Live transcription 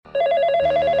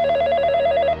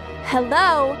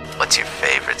Hello? What's your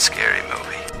favorite scary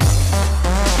movie?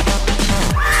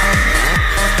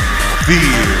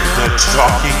 Fear the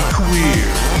Talking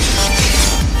Queer.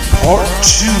 Part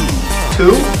 2.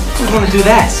 2? Who's gonna do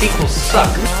that? Sequels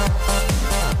suck.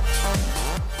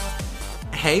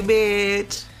 Hey,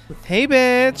 bitch. Hey,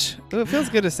 bitch. Ooh, it feels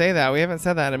good to say that. We haven't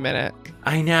said that in a minute.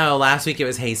 I know. Last week it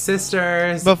was Hey,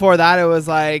 sisters. Before that, it was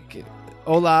like,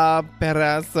 Hola,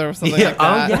 Perez, or something like that.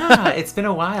 Oh, yeah. It's been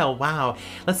a while. Wow.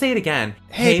 Let's say it again.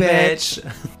 Hey, bitch.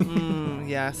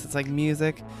 Yes, it's like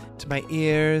music to my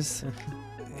ears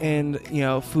and, you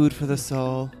know, food for the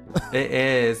soul. It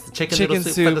is. Chicken Chicken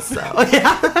soup soup. for the soul.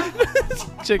 Yeah.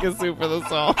 Chicken soup for the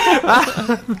soul.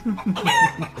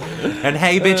 And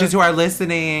hey, bitches who are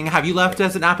listening, have you left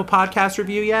us an Apple Podcast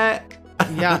review yet?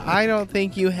 Yeah, I don't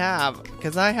think you have,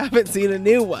 because I haven't seen a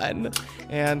new one.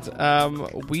 And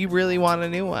we really want a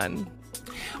new one.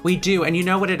 We do, and you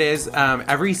know what it is?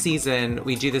 Every season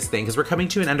we do this thing, because we're coming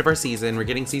to an end of our season. We're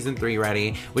getting season 3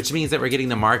 ready, which means that we're getting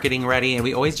the marketing ready, and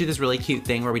we always do this really cute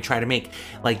thing where we try to make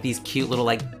like these cute little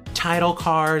like title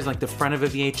cards, like the front of a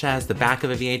VHS, the back of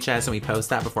a VHS, and we post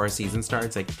that before our season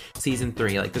starts, like season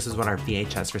 3, like this is what our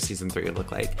VHS for season 3 would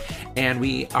look like. And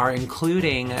we are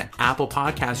including Apple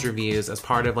Podcast reviews as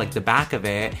part of like the back of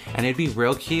it, and it'd be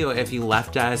real cute if you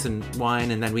left us in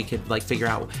one, and then we could like figure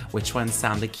out which ones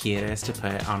sound the cutest to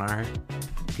put on our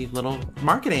cute little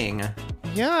marketing.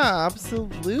 Yeah,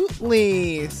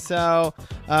 absolutely. So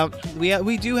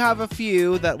we do have a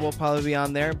few that will probably be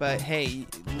on there, but hey,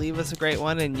 leave us a great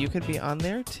one and you could be on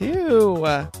there too.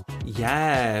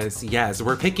 Yes.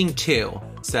 We're picking 2,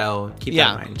 so keep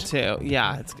that in mind. 2.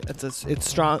 Yeah, it's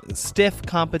strong, stiff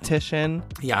competition.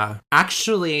 Yeah.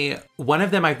 Actually, one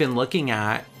of them I've been looking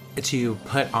at to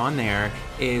put on there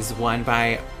is one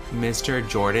by Mr.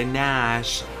 Jordan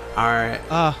Nash, our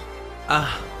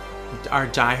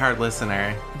diehard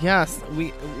listener. Yes,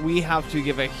 we have to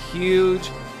give a huge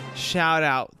shout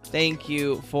out. Thank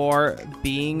you for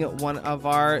being one of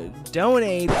our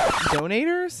donators.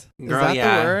 Girl, is that the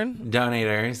word?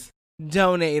 Donators.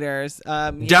 Donators.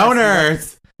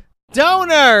 Donors.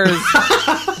 Donors.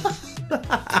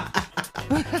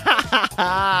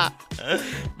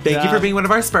 Thank you for being one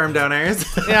of our sperm donors.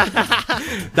 Yeah.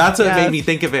 That's what made me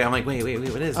think of it. I'm like, wait,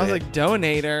 what is it? I was like,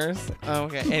 donators. Oh,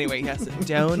 okay. Anyway, yes,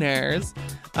 donors.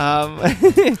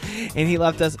 And he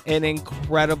left us an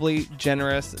incredibly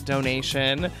generous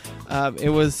donation. It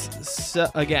was,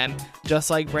 again, just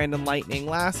like Brandon Lightning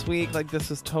last week. Like, this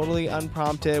was totally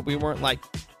unprompted. We weren't like,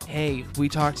 hey, we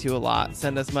talk to you a lot,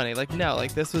 send us money. Like, no,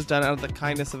 like this was done out of the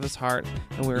kindness of his heart,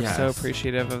 and we were so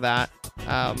appreciative of that.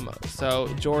 So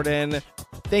Jordan,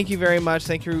 thank you very much.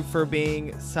 Thank you for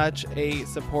being such a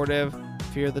supportive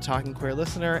Fear the Talking Queer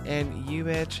listener, and you,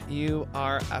 bitch, you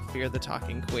are a Fear the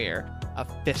Talking Queer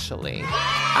officially.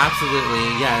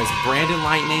 Absolutely, yes. Brandon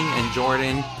Lightning and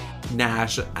Jordan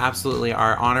Nash absolutely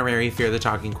are honorary Fear the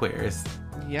Talking Queers.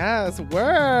 Yes,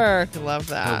 work. Love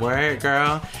that. Work,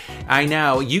 girl. I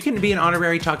know. You can be an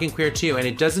honorary Talking Queer too, and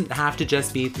it doesn't have to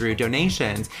just be through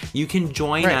donations. You can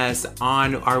join us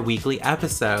on our weekly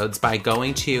episodes by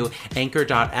going to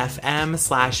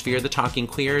anchor.fm/Fear the Talking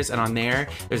Queers, and on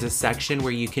there's a section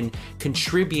where you can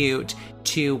contribute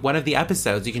to one of the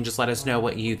episodes. You can just let us know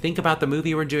what you think about the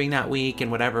movie we're doing that week and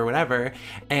whatever.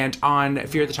 And on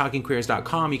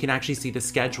fearthetalkingqueers.com, you can actually see the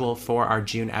schedule for our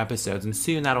June episodes, and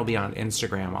soon that'll be on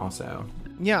Instagram also.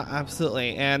 Yeah,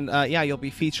 absolutely. And you'll be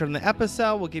featured in the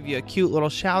episode. We'll give you a cute little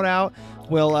shout out.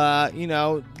 We'll,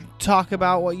 talk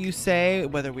about what you say,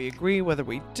 whether we agree, whether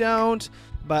we don't.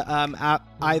 But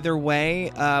either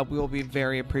way, we will be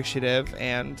very appreciative,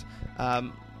 and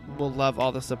we'll love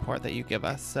all the support that you give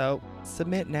us. So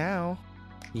submit now.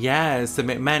 Yes,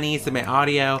 submit money, submit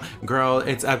audio. Girl,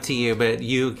 it's up to you, but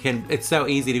it's so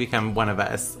easy to become one of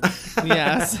us.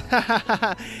 Yes.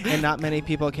 And not many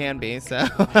people can be, so.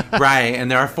 Right,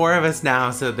 and there are 4 of us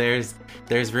now, so there's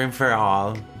room for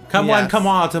all. Come on, come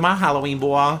all to my Halloween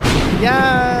ball.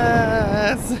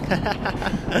 Yes.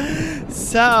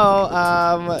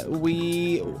 So,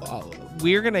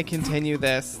 we're going to continue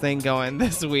this thing going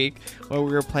this week where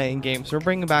we were playing games. We're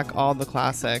bringing back all the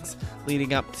classics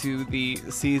leading up to the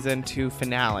season 2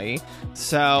 finale.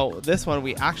 So this one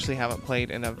we actually haven't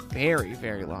played in a very,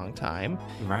 very long time,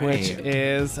 which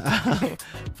is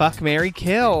Fuck, Marry,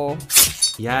 Kill.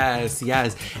 Yes.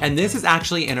 And this is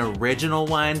actually an original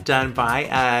one done by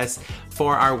us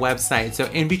for our website. So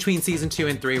in between season 2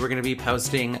 and 3, we're going to be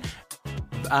posting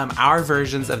our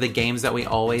versions of the games that we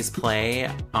always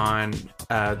play on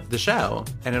the show,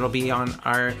 and it'll be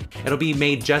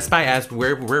made just by us.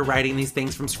 We're writing these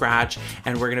things from scratch,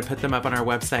 and we're gonna put them up on our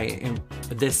website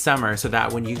this summer, so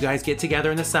that when you guys get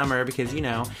together in the summer, because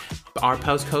our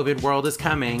post-COVID world is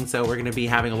coming, so we're gonna be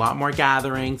having a lot more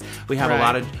gatherings. We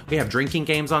have we have drinking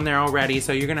games on there already,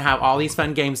 so you're gonna have all these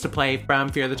fun games to play from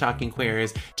Fear the Talking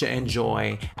Queers to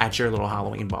enjoy at your little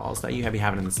Halloween balls that you be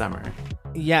having in the summer.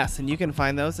 Yes, and you can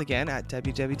find those again at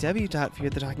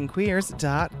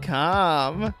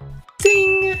www.fearthetalkingqueers.com.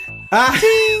 Ding!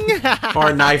 Ding!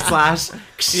 Or knife slash.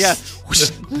 Yes.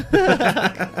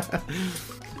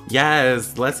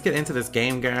 Yes, let's get into this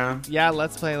game, girl. Yeah,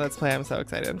 let's play. I'm so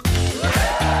excited.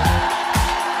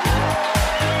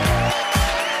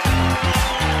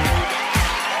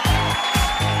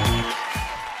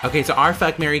 Okay, so our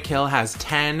Fuck, Marry, Kill has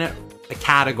 10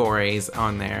 categories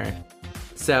on there.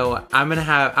 So I'm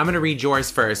gonna read yours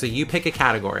first. So you pick a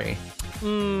category.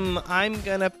 I'm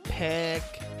gonna pick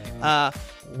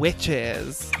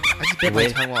witches. I just bit my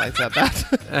tongue while I said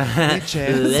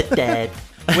that.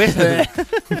 Witches.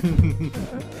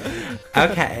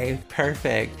 Okay,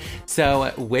 perfect.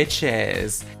 So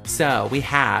witches. So we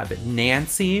have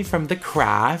Nancy from The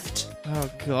Craft.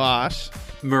 Oh gosh.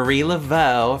 Marie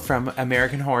Laveau from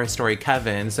American Horror Story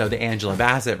Coven, so the Angela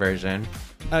Bassett version.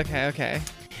 Okay.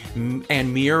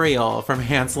 And Muriel from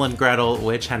Hansel and Gretel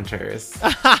Witch Hunters.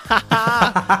 Oh,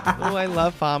 I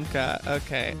love Famke.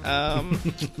 Okay.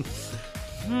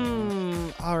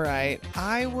 All right.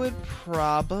 I would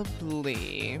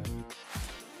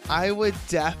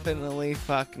definitely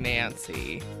fuck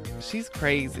Nancy. She's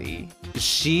crazy.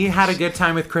 She had a good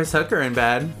time with Chris Hooker in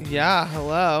bed. Yeah,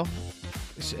 hello.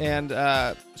 And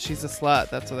she's a slut.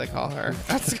 That's what they call her.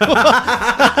 That's cool.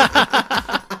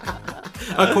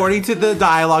 According to the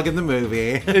dialogue in the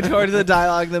movie. According to the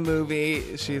dialogue in the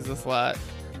movie, she's a slut.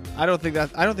 I don't think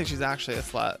she's actually a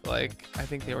slut. Like, I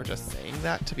think they were just saying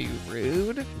that to be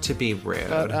rude.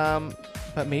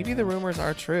 But maybe the rumors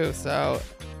are true. So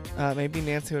maybe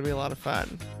Nancy would be a lot of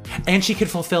fun. And she could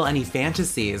fulfill any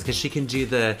fantasies because she can do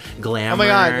the glamour. Oh my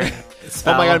god!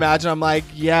 Spell. Oh my god! Imagine I'm like,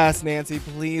 yes, Nancy,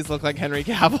 please look like Henry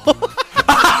Cavill.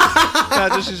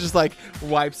 Imagine she just like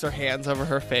wipes her hands over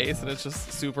her face and it's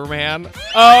just Superman.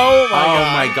 Oh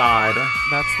my god!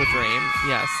 That's the dream.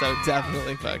 Yes, so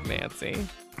definitely fuck Nancy.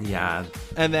 Yeah.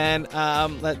 And then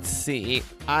let's see,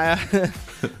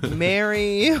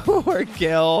 marry or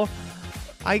kill.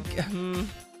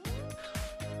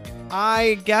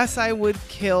 I guess I would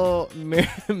kill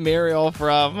Muriel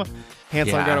from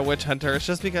Hansel and Gretel Witch Hunter. It's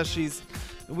just because she's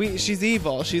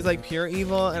evil. She's like pure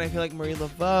evil, and I feel like Marie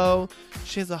Laveau,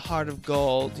 she has a heart of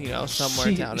gold,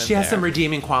 somewhere down in there. She has some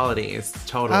redeeming qualities,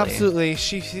 totally. Absolutely.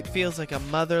 She feels like a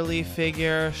motherly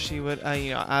figure. She would,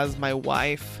 as my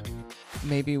wife,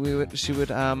 maybe she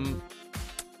would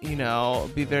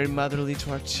be very motherly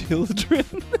to our children,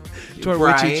 to our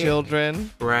witchy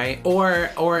children. Right. Or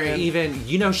even,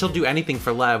 she'll do anything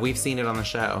for love. We've seen it on the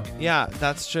show. Yeah,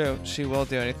 that's true. She will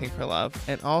do anything for love.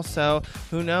 And also,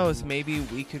 who knows, maybe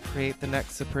we could create the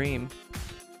next Supreme.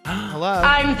 Hello?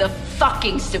 I'm the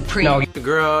fucking Supreme. No,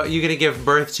 girl, you gonna give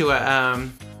birth to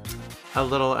a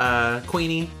little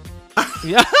queenie?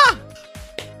 Yeah.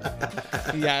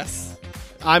 Yes.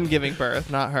 I'm giving birth,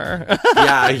 not her.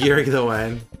 Yeah, you're the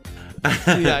one.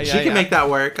 Yeah, she can make that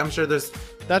work. I'm sure there's...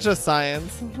 That's just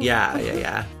science.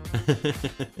 Yeah.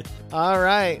 All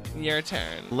right, your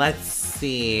turn. Let's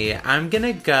see. I'm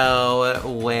gonna go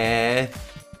with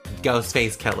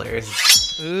Ghostface Killers.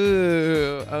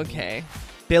 Ooh, okay.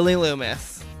 Billy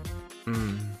Loomis.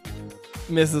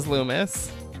 Mrs.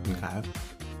 Loomis. Okay.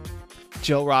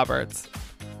 Jill Roberts.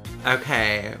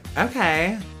 Okay.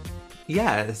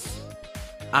 Yes.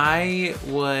 I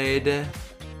would...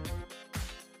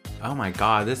 Oh my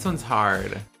god, this one's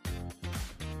hard.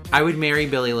 I would marry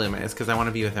Billy Loomis because I want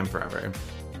to be with him forever.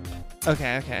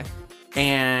 Okay.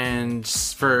 And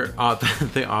for all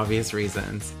the obvious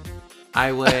reasons.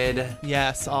 I would...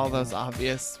 Yes, all those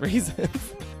obvious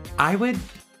reasons. I would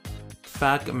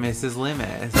fuck Mrs.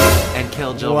 Loomis and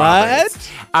kill Jill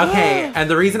Roberts. Okay, and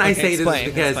the reason I say this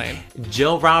is because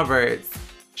Jill Roberts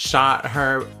shot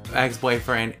her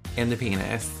ex-boyfriend in the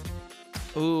penis.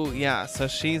 Ooh, yeah, so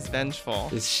she's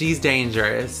vengeful. She's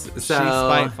dangerous. So she's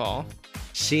spiteful.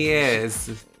 She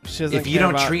is. If you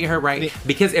don't treat her right,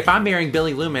 because if I'm marrying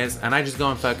Billy Loomis and I just go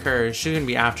and fuck her, she's gonna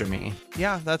be after me.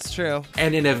 Yeah, that's true.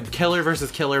 And in a killer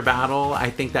versus killer battle, I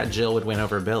think that Jill would win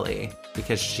over Billy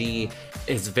because she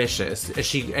is vicious.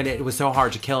 And it was so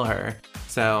hard to kill her.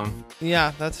 So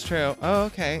yeah, that's true. Oh,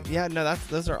 okay. Yeah, no,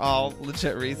 those are all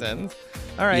legit reasons.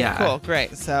 All right, cool,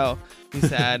 great. So you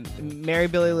said marry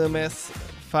Billy Loomis,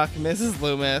 fuck Mrs.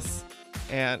 Loomis,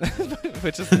 and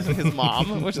which is his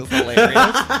mom, which is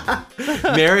hilarious.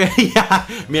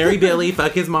 Mary Billy,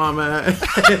 fuck his mama.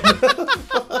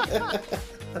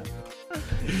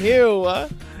 Ew.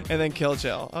 And then kill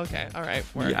Jill. Okay, all right.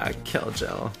 Work. Yeah, kill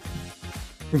Jill.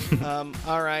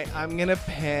 All right, I'm gonna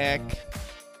pick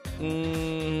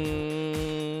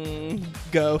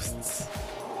ghosts.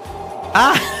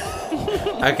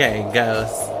 Okay,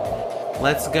 ghosts.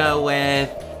 Let's go with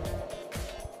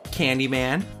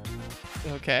Candyman,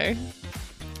 Okay.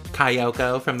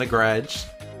 Kayako from The Grudge,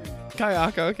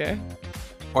 Kayako, okay.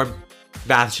 or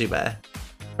Bathsheba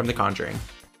from The Conjuring.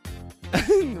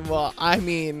 Well, I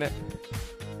mean,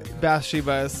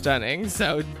 Bathsheba is stunning,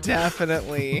 so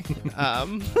definitely,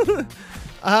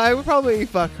 I would probably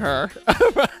fuck her.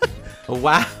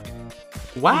 Wow.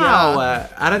 Yeah.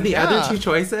 Out of the Yeah. other two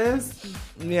choices?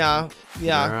 Yeah,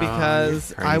 Girl,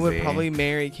 because you're I would crazy. probably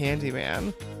marry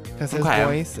Candyman because his Okay.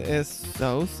 voice is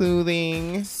so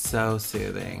soothing. So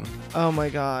soothing. Oh my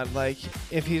god, like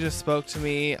if he just spoke to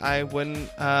me, I wouldn't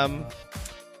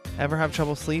ever have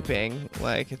trouble sleeping.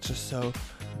 Like it's just so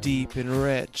deep and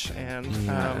rich, and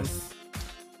Yes.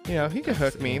 you know, he could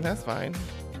hook me. That's fine.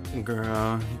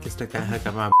 Girl, you can stick that hook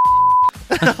up my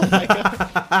Oh my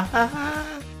god.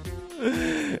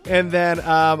 And then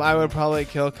I would probably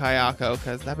kill Kayako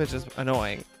because that bitch is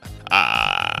annoying.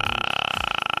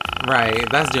 Right,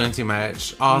 that's doing too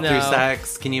much. All No. through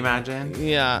sex, can you imagine?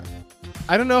 Yeah,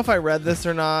 I don't know if I read this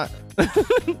or not,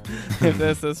 if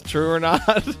this is true or not,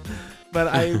 but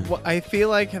I feel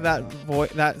like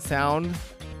that sound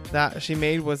that she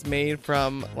made was made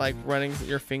from like running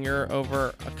your finger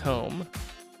over a comb.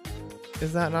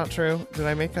 Is that not true? Did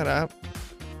I make that up?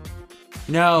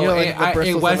 No, You know, like the it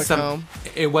bristles was of a comb?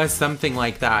 it was something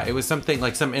like that. It was something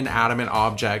like some inanimate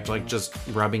object, like just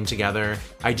rubbing together.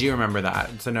 I do remember that.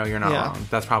 So no, you're not Yeah. wrong.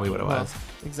 That's probably what it Well, was.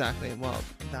 exactly. Well,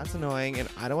 that's annoying, and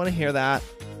I don't want to hear that.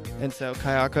 And so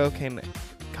Kayako can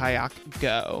kayak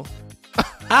go.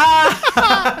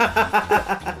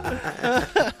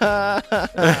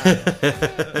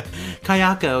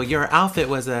 Kayako, your outfit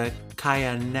was a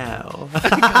kayano.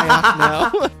 Kayak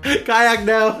no. Kayak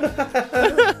no.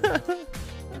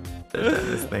 The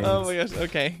dumbest things. Oh my gosh.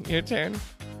 Okay, your turn.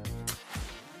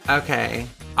 Okay,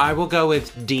 I will go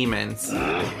with demons.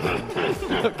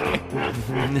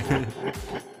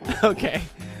 Okay.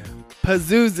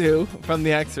 Pazuzu from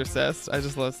The Exorcist. I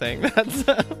just love saying that.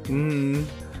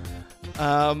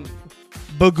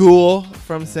 Bagul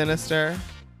from Sinister.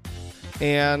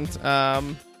 And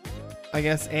I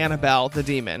guess Annabelle the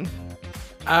demon.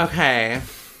 Okay.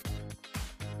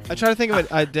 I tried to think of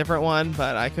a different one,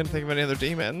 but I couldn't think of any other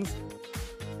demons.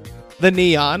 The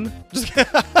Neon. Just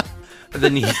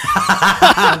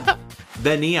The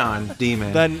the neon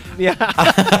demon. yeah.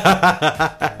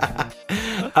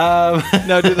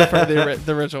 No, do the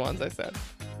original ones I said.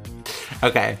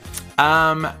 Okay.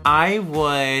 I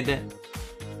would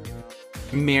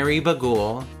marry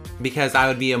Bagul because I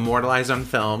would be immortalized on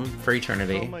film for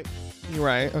eternity. Oh my. You're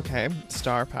right. Okay.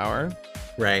 Star power.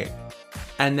 Right.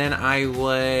 And then I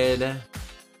would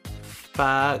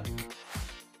fuck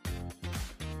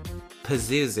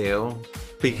Pazuzu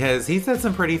because he said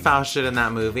some pretty foul shit in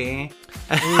that movie.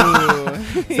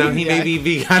 So he Yeah. maybe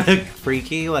be kind of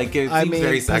freaky. Like it seems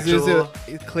very sexual. Pazuzu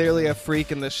is clearly a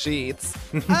freak in the sheets.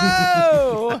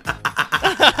 Oh.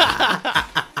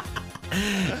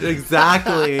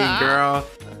 Exactly, girl.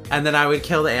 And then I would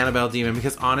kill the Annabelle demon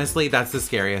because honestly, that's the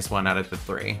scariest one out of the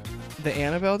three. The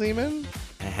Annabelle demon?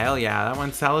 Hell yeah, that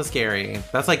one's hella scary.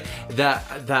 That's like the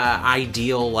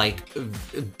ideal like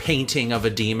painting of a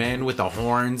demon with the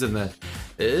horns and the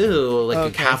like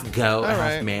Okay. a half goat, All half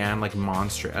right. man, like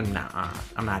monster. Nah,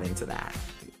 I'm not into that.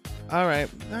 All right,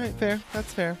 fair.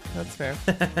 That's fair.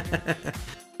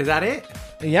 Is that it?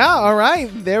 Yeah, all right.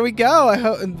 There we go. I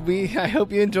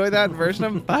hope you enjoyed that version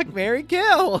of Fuck, Marry,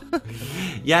 Kill.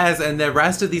 Yes, and the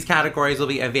rest of these categories will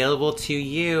be available to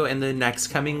you in the next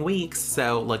coming weeks.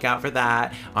 So look out for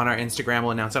that on our Instagram.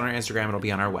 We'll announce it on our Instagram. It'll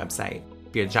be on our website,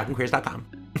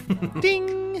 beardedshockedqueers.com.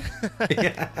 Ding.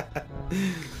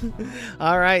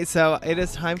 All right, so it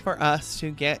is time for us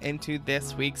to get into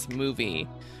this week's movie,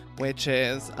 which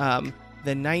is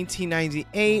the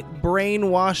 1998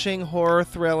 brainwashing horror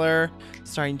thriller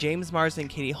starring James Marsden and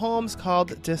Katie Holmes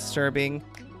called Disturbing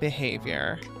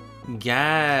Behavior.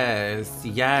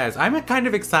 Yes. I'm kind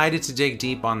of excited to dig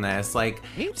deep on this. Like,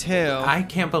 Me too. I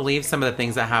can't believe some of the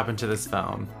things that happened to this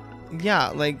film. Yeah,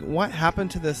 like what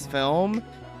happened to this film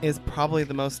is probably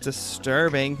the most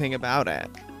disturbing thing about it.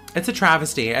 It's a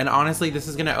travesty, and honestly, this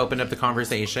is going to open up the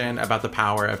conversation about the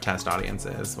power of test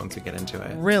audiences once we get into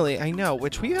it. Really, I know,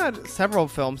 which we had several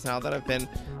films now that have been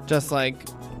just like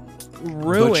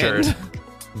ruined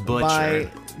Butchered. by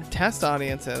test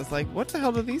audiences. Like, what the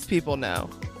hell do these people know?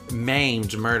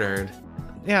 Maimed, murdered.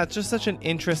 Yeah, it's just such an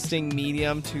interesting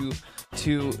medium to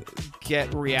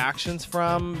get reactions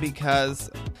from, because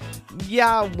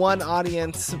one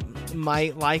audience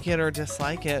might like it or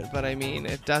dislike it, but I mean,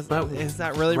 it does. Is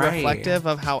that really reflective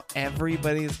of how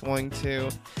everybody's going to?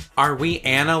 Are we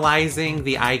analyzing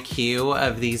the IQ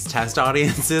of these test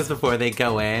audiences before they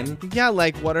go in? Yeah,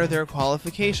 like, what are their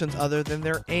qualifications other than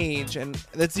their age? And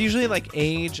that's usually like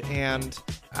age and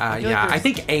I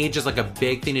think age is like a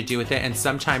big thing to do with it, and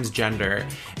sometimes gender.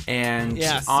 And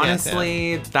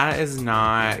honestly, that is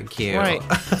not cute. Right.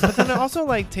 But then it also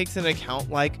like takes into account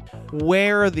like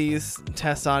where these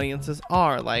test audiences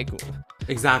are. Like,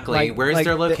 exactly. Like, Where's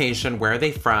their location? Where are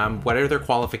they from? What are their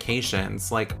qualifications?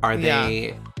 Like, are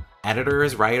they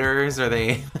editors, writers? Are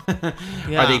they are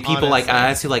they people like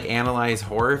us who like analyze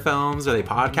horror films? Are they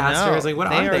podcasters? No, like, what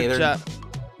are they? They're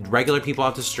regular people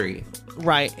off the street.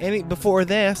 Right. And before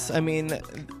this, I mean,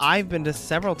 I've been to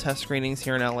several test screenings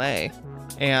here in LA,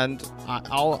 and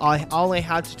all I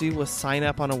had to do was sign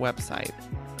up on a website.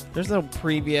 There's no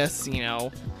previous,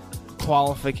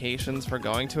 qualifications for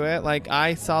going to it. Like,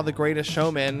 I saw The Greatest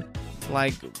Showman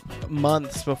like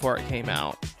months before it came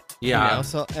out. Yeah.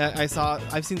 So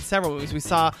I've seen several movies. We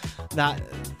saw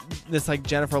this like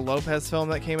Jennifer Lopez film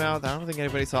that came out that I don't think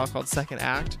anybody saw, called Second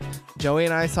Act. Joey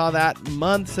and I saw that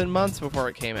months and months before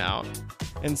it came out.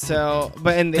 And so,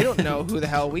 and they don't know who the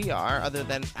hell we are other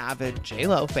than avid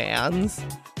J-Lo fans.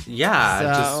 Yeah,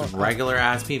 So, just regular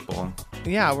ass people.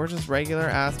 Yeah, we're just regular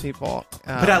ass people.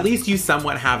 But at least you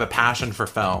somewhat have a passion for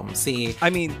film. See, I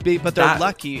mean, but they're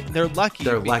lucky. They're lucky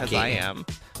because I am.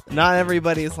 Not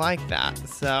everybody's like that.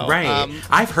 So right.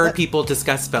 I've heard people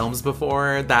discuss films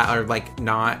before that are like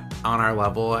not on our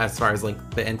level as far as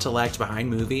like the intellect behind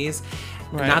movies.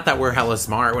 Right. Not that we're hella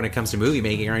smart when it comes to movie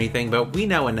making or anything, but we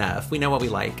know enough. We know what we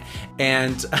like.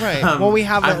 And right. Well, we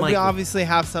we obviously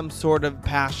have some sort of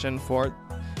passion for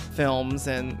films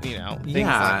and things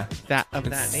like that of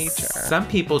that nature. Some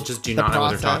people just do not know what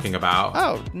they're talking about.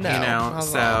 Oh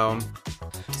no.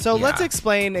 So let's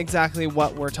explain exactly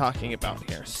what we're talking about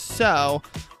here. So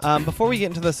before we get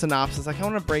into the synopsis, I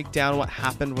want to break down what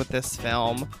happened with this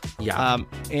film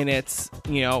in its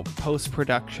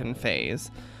post-production phase.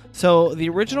 So the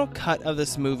original cut of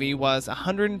this movie was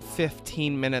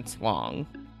 115 minutes long,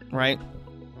 right?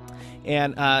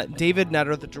 And David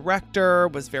Nutter, the director,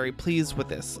 was very pleased with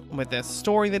this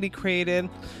story that he created.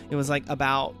 It was like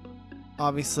about,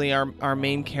 obviously, our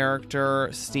main character,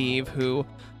 Steve, who,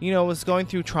 was going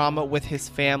through trauma with his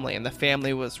family. And the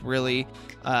family was really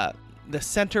the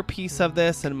centerpiece of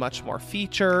this and much more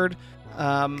featured.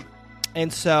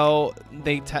 And so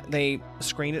they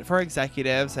screened it for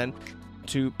executives and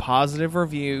to positive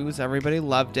reviews. Everybody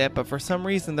loved it. But for some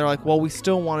reason, they're like, well, we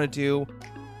still want to do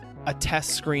a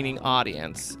test screening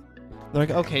audience. They're like,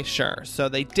 okay, sure. So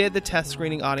they did the test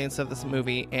screening audience of this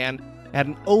movie and had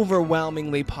an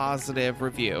overwhelmingly positive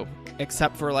review,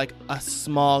 except for like a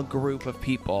small group of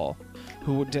people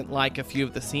who didn't like a few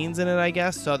of the scenes in it, I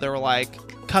guess. So they were like,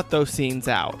 cut those scenes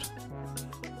out.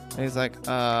 And he's like,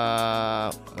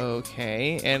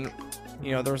 okay. And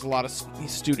there was a lot of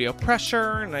studio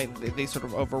pressure, and they sort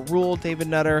of overruled David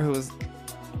Nutter, who was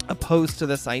opposed to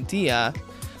this idea.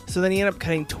 So then he ended up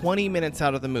cutting 20 minutes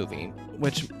out of the movie,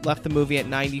 which left the movie at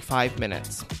 95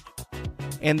 minutes.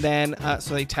 And then,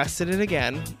 so they tested it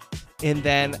again, and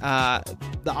then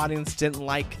the audience didn't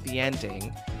like the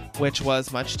ending, which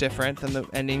was much different than the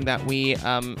ending that we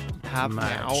have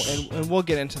now. And we'll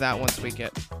get into that once we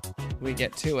get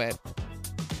to it.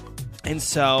 And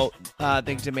so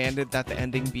they demanded that the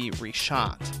ending be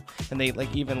reshot. And they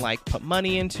even put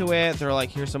money into it. They're like,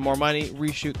 here's some more money,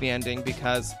 reshoot the ending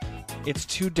because it's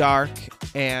too dark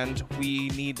and we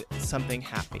need something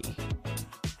happy.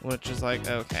 Which is like,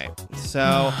 okay.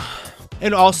 So,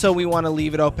 and also we want to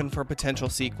leave it open for potential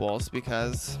sequels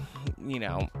because,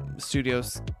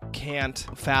 studios can't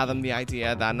fathom the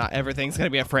idea that not everything's going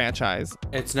to be a franchise.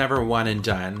 It's never one and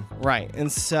done. Right.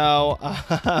 And so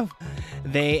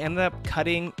they ended up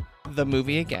cutting the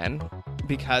movie again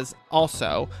because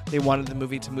also they wanted the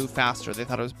movie to move faster. They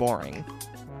thought it was boring.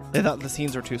 They thought the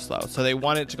scenes were too slow. So they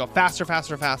wanted it to go faster,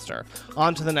 faster, faster.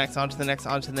 On to the next, on to the next,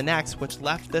 on to the next, which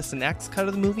left this next cut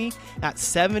of the movie at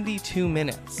 72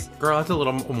 minutes. Girl, that's a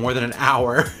little more than an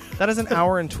hour. That is an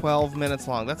hour and 12 minutes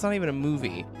long. That's not even a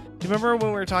movie. Do you remember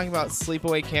when we were talking about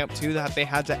Sleepaway Camp 2 that they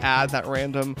had to add that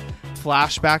random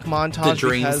flashback montage? The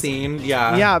dream scene?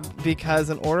 Yeah. Yeah, because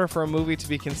in order for a movie to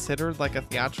be considered like a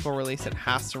theatrical release, it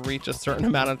has to reach a certain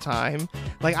amount of time.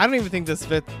 I don't even think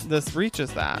this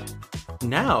reaches that.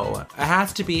 No, it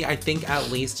has to be, I think,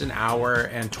 at least an hour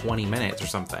and 20 minutes or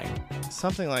something.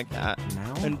 Something like that.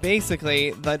 No? And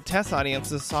basically, the test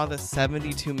audiences saw the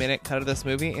 72-minute cut of this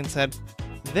movie and said,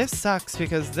 this sucks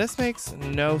because this makes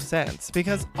no sense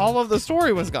because all of the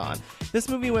story was gone. This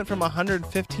movie went from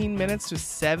 115 minutes to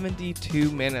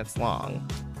 72 minutes long.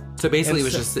 So basically, it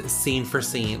was just scene for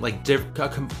scene, like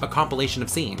a compilation of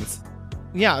scenes.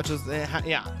 Yeah,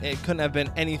 it couldn't have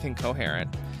been anything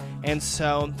coherent. And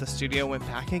so the studio went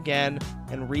back again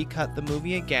and recut the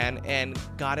movie again and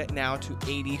got it now to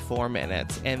 84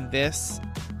 minutes. And this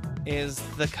is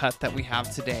the cut that we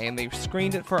have today. And they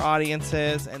screened it for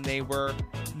audiences and they were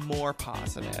more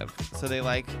positive. So they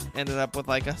ended up with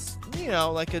like a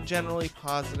generally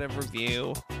positive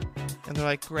review. And they're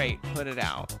like, great, put it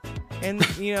out. And,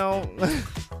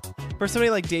 for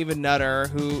somebody like David Nutter,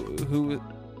 who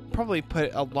probably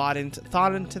put a lot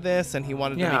thought into this and he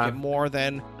wanted to make it more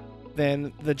than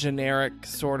the generic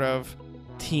sort of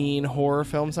teen horror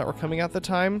films that were coming out at the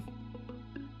time.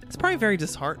 It's probably very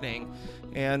disheartening.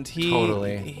 And he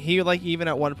even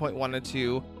at one point wanted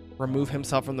to remove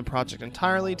himself from the project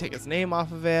entirely, take his name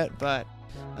off of it, but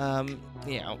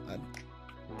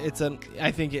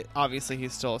obviously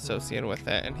he's still associated with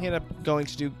it, and he ended up going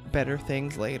to do better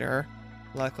things later,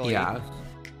 luckily. Yeah.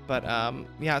 But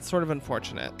it's sort of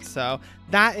unfortunate. So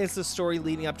that is the story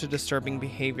leading up to Disturbing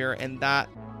Behavior, and that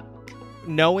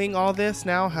knowing all this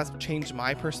now has changed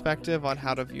my perspective on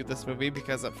how to view this movie,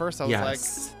 because at first I was like,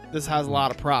 this has a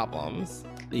lot of problems.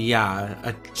 Yeah,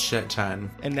 a shit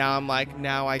ton. And now I'm like,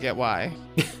 now I get why.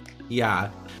 Yeah.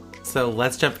 So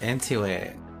let's jump into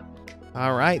it.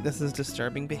 All right, this is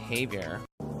Disturbing Behavior.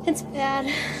 It's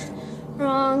bad.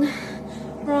 Wrong.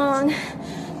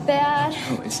 Bad.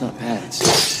 No, it's not bad. It's...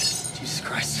 Jesus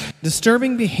Christ.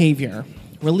 Disturbing Behavior.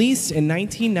 Released in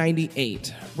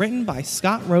 1998. Written by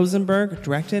Scott Rosenberg.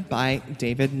 Directed by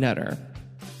David Nutter.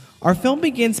 Our film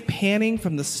begins panning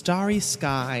from the starry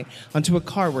sky onto a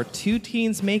car where two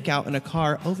teens make out in a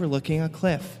car overlooking a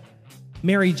cliff.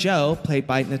 Mary Jo, played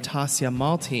by Natasha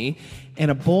Malty, and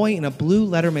a boy in a blue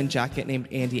Letterman jacket named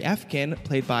Andy Efkin,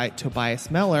 played by Tobias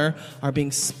Meller, are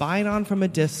being spied on from a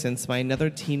distance by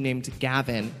another teen named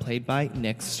Gavin, played by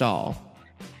Nick Stahl.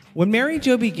 When Mary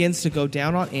Jo begins to go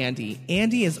down on Andy,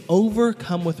 Andy is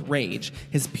overcome with rage,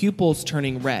 his pupils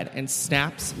turning red, and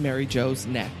snaps Mary Jo's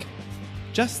neck.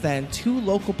 Just then, two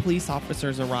local police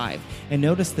officers arrive and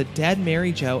notice the dead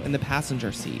Mary Jo in the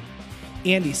passenger seat.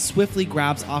 Andy swiftly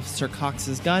grabs Officer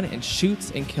Cox's gun and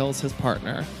shoots and kills his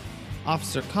partner.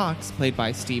 Officer Cox, played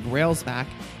by Steve Railsback,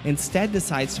 instead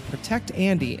decides to protect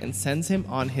Andy and sends him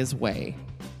on his way.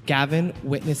 Gavin,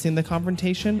 witnessing the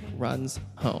confrontation, runs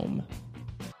home.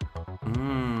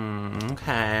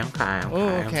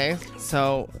 Okay.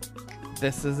 So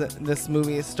this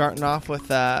movie is starting off with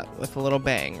a little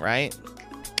bang, right?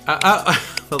 A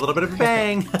little bit of a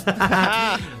bang.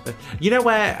 You know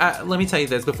what? Let me tell you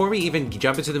this. Before we even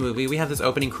jump into the movie, we have this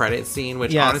opening credits scene,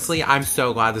 which honestly, I'm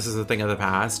so glad this is a thing of the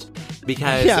past.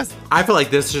 Because I feel like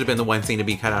this should have been the one scene to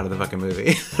be cut out of the fucking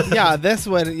movie. This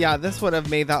would have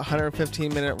made that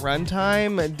 115-minute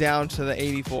runtime down to the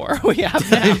 84 we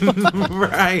have now.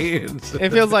 Right. It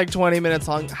feels like 20 minutes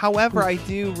long. However, I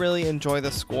do really enjoy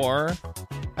the score.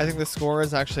 I think the score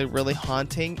is actually really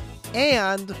haunting.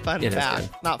 And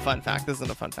not fun fact, this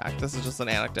isn't a fun fact, this is just an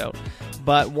anecdote.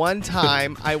 But one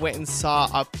time I went and saw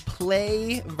a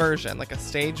play version, like a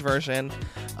stage version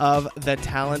of The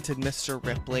Talented Mr.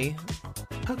 Ripley.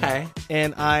 Okay.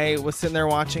 And I was sitting there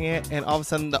watching it, and all of a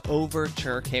sudden the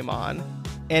overture came on.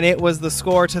 And it was the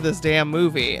score to this damn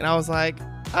movie. And I was like,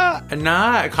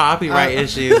 not copyright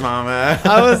issues, mama.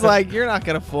 I was like, you're not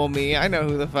gonna fool me. I know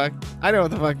what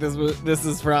the fuck this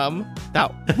is from.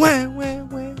 That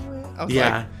I was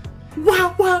like,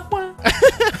 wow, wow, wow.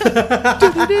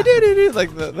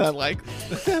 Like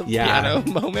that piano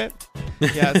moment.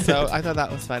 Yeah, so I thought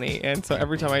that was funny. And so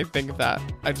every time I think of that,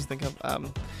 I just think of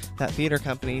that theater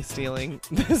company stealing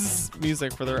this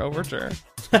music for their overture.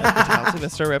 Like The Talented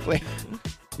Mr. Ripley.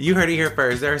 You heard it here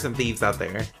first. There are some thieves out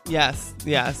there. Yes,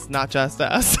 not just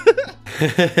us.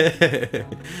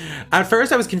 At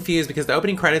first, I was confused because the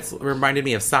opening credits reminded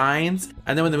me of Signs,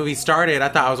 and then when the movie started, I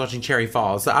thought I was watching Cherry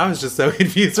Falls. So I was just so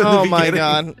confused from the beginning.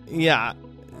 Oh my god,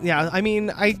 yeah. I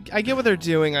mean, I get what they're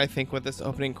doing. I think with this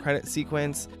opening credit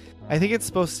sequence, I think it's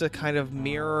supposed to kind of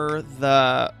mirror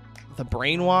the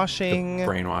brainwashing,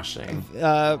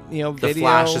 the video, the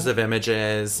flashes of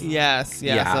images. Yes,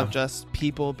 of just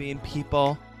people being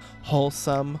people,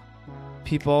 wholesome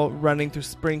people running through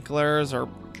sprinklers or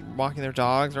walking their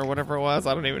dogs or whatever it was.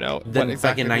 I don't even know what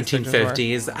exactly. Like in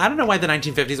 1950s. I don't know why the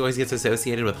 1950s always gets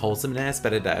associated with wholesomeness,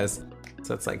 but it does.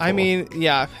 So it's like, I cool. mean,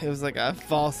 yeah, it was like a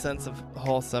false sense of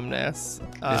wholesomeness.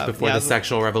 It was before yeah, the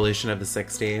sexual revolution of the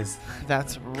 60s.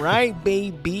 That's right,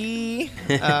 baby.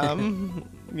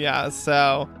 Yeah,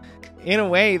 so in a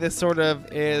way, this sort of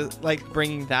is like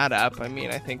bringing that up. I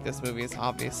mean, I think this movie is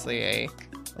obviously a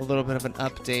little bit of an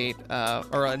update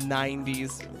or a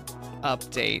 90s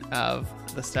update of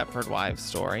the Stepford Wives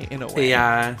story in a way.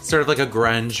 Yeah, sort of like a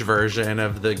grunge version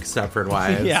of the Stepford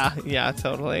Wives. Yeah,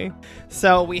 totally.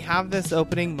 So we have this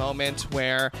opening moment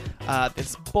where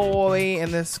this boy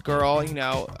and this girl, you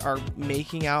know, are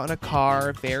making out in a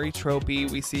car. Very tropey.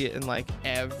 We see it in like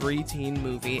every teen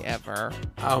movie ever.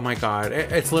 Oh my god.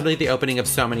 It's literally the opening of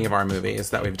so many of our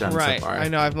movies that we've done Right. so far. I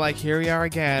know. I'm like, here we are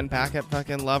again, back at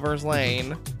fucking Lover's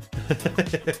Lane.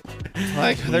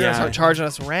 Like, they're gonna start charging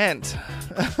us rent.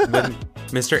 With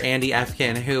Mr. Andy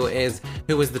Efkin,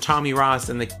 who was the Tommy Ross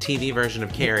in the TV version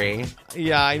of Carrie.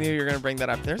 Yeah, I knew you were gonna bring that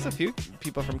up. There's a few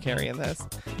people from Carrie in this.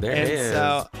 There and is.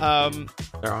 So,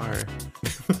 There are.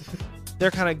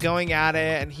 they're kind of going at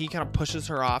it, and he kind of pushes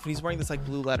her off, and he's wearing this like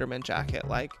blue Letterman jacket,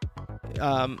 like,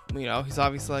 you know, he's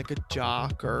obviously like a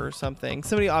jock or something.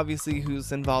 Somebody obviously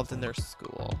who's involved in their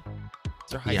school.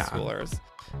 They're high schoolers.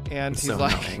 And he's so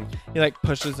like, annoying. he like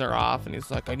pushes her off, and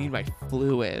he's like, I need my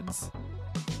fluids.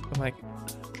 I'm like,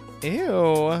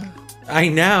 ew. I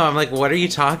know. I'm like, what are you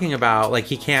talking about? Like,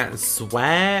 he can't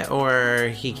sweat or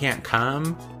he can't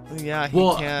come? Yeah, he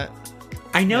can't.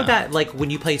 I know that, like, when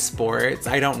you play sports,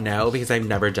 I don't know because I've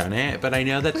never done it, but I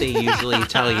know that they usually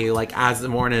tell you, like, as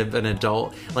more of an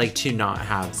adult, like, to not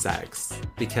have sex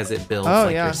because it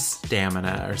builds, your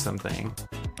stamina or something.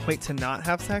 Wait, to not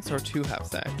have sex or to have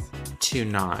sex?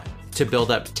 To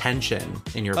build up tension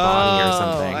in your body or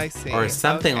something. I see. Or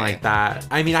something Okay. like that.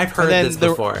 I mean, I've heard And then this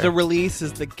before. The release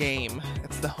is the game.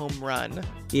 It's the home run.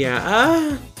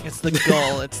 Yeah. It's the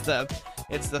goal. It's the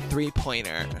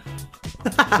 3-pointer.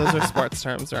 Those are sports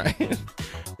terms, right?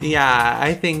 Yeah,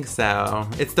 I think so.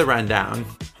 It's the rundown.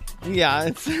 Yeah,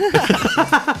 it's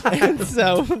and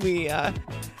so we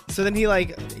so then he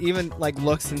like even like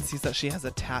looks and sees that she has a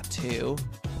tattoo,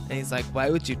 and he's like, why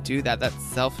would you do that? That's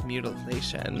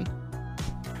self-mutilation.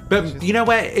 But you know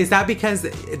what? Is that because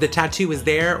the tattoo was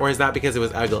there, or is that because it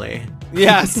was ugly?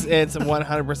 Yes, it's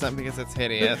 100% because it's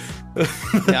hideous.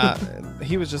 Yeah,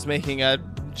 he was just making an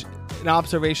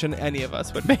observation any of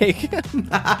us would make.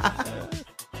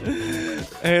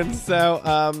 And so,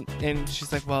 and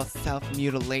she's like, well,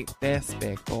 self-mutilate this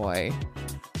big boy,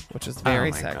 which is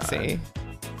very sexy. God.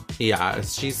 Yeah,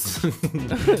 she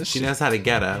knows how to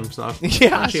get him. So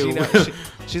Yeah,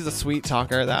 she's a sweet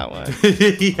talker, that one.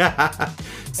 Yeah.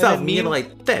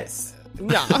 Self-mutilate this.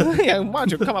 Yeah, why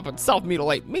don't you come up and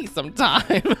self-mutilate me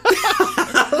sometime?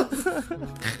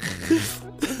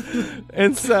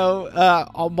 And so,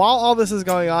 while all this is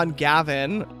going on,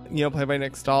 Gavin, you know, played by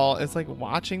Nick Stahl, is like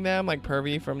watching them like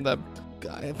pervy from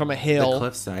a hill. The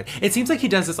cliffside. It seems like he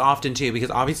does this often too, because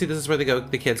obviously this is where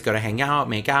the kids go to hang out,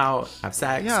 make out, have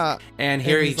sex. Yeah. And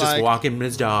here And he's he's just like- walking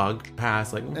his dog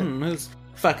past, like, who's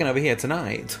fucking over here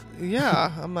tonight?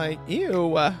 Yeah, I'm like,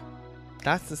 ew,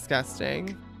 that's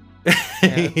disgusting.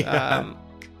 And, Yeah.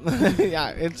 yeah,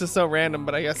 it's just so random,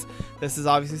 but I guess this is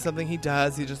obviously something he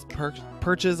does. He just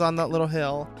perches on that little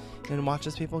hill and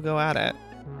watches people go at it.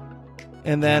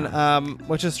 And then,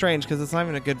 which is strange because it's not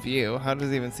even a good view. How does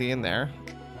he even see in there?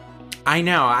 I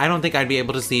know. I don't think I'd be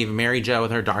able to see Mary Jo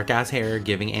with her dark ass hair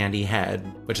giving Andy head,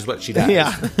 which is what she does.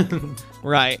 Yeah.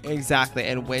 Right, exactly.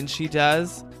 And when she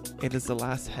does, it is the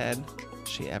last head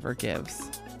she ever gives.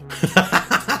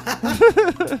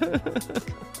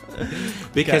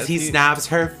 Because he snaps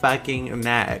her fucking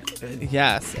neck.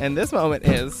 Yes, and this moment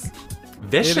is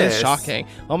Vicious. It is shocking.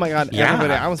 Oh my god, Yeah.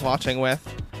 everybody I was watching with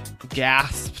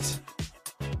gasped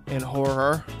in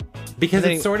horror. Because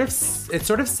it's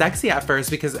sort of sexy at first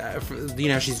because you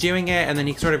know she's doing it and then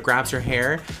he sort of grabs her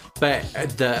hair, but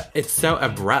it's so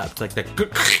abrupt, like the.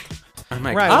 I'm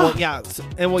like, right. oh. Well, yeah,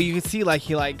 and you can see like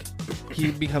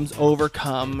he becomes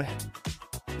overcome.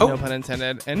 No pun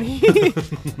intended. And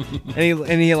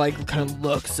he like kind of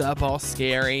looks up all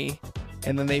scary,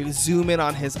 and then they zoom in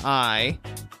on his eye,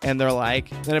 and they're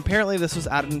like, and apparently this was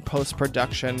added in post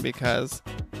production because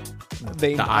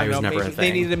the eye was never a thing.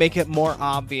 They needed to make it more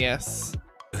obvious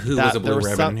who was a blue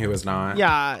ribbon and who was not.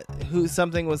 Yeah,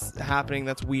 something was happening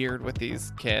that's weird with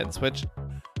these kids. Which,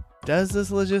 does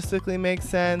this logistically make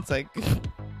sense? Like,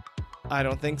 I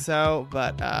don't think so,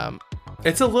 but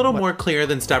it's a little more clear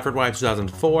than Stepford Wives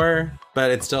 2004,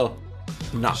 but it's still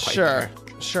not quite there.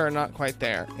 Sure, not quite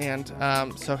there. And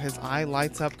so his eye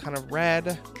lights up kind of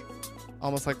red,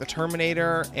 almost like the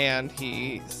Terminator, and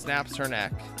he snaps her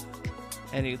neck.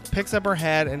 And he picks up her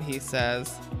head and he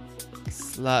says,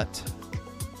 slut.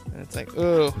 And it's like,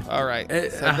 ooh, all right.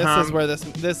 So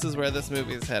this is where this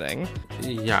movie is heading.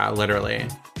 Yeah, literally.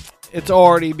 It's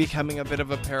already becoming a bit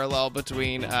of a parallel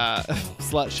between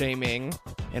slut shaming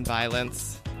and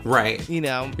violence. Right. You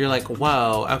know. You're like,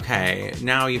 whoa, okay,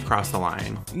 now you've crossed the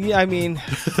line. Yeah, I mean,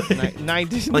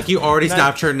 90. Like, you already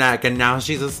snapped her neck, and now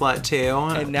she's a slut, too?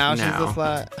 And now she's a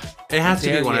slut. It has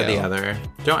to be one or the you. other.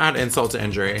 Don't add insult to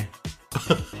injury.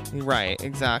 Right,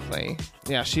 exactly.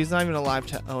 Yeah, she's not even alive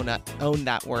to own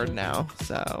that word now,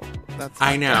 so that's...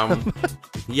 I know.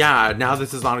 Yeah, now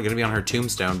this is going to be on her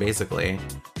tombstone, basically.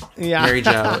 Yeah. Mary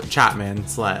Jo Chapman,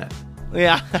 slut.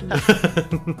 Yeah.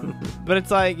 But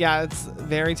it's like, yeah, it's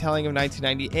very telling of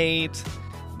 1998.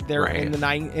 They're Right. in the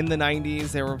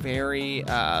 90s. They were very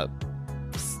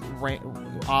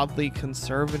oddly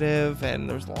conservative, and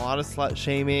there's a lot of slut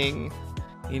shaming,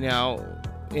 you know,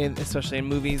 especially in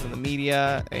movies and the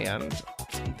media. And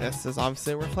this is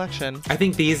obviously a reflection. I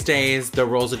think these days the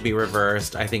roles would be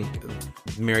reversed. I think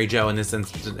Mary Jo in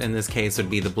this case would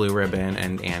be the blue ribbon,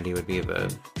 and Andy would be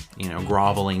the, you know,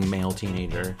 groveling male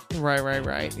teenager.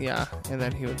 Right. Yeah. And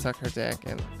then he would suck her dick,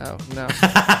 and oh no.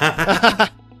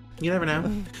 You never know.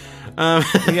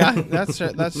 Yeah, that's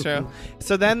true. That's true.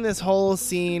 So then this whole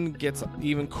scene gets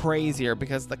even crazier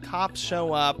because the cops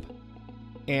show up,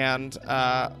 and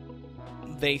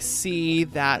they see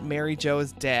that Mary Jo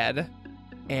is dead,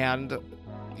 and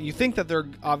you think that they're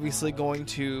obviously going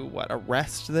to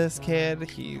arrest this kid.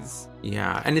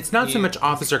 Yeah, and it's not so much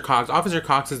Officer Cox. Officer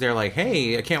Cox is there like,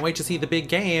 hey, I can't wait to see the big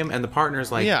game, and the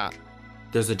partner's like, yeah,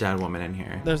 there's a dead woman in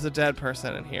here. There's a dead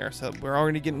person in here, so we're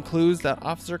already getting clues that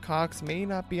Officer Cox may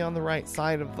not be on the right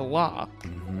side of the law.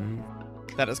 Mm-hmm.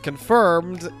 That is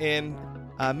confirmed in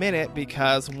a minute,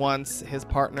 because once his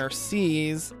partner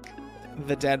sees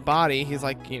the dead body, he's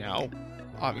like, you know,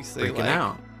 obviously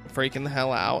freaking the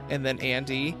hell out. And then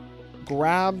Andy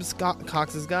grabs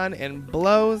Cox's gun and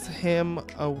blows him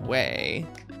away.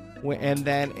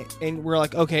 And we're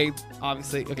like, okay,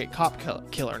 obviously, cop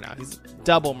killer now. He's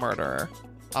double murderer.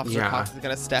 Officer Cox is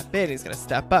going to step in. He's going to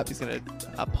step up. He's going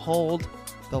to uphold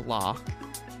the law.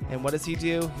 And what does he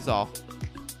do? He's all,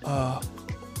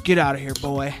 get out of here,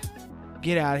 boy.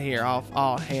 Get out of here.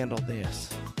 I'll handle this.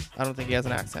 I don't think he has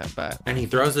an accent, but... And he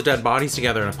throws the dead bodies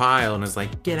together in a pile and is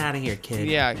like, get out of here, kid.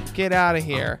 Yeah, get out of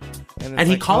here. And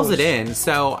he calls it in,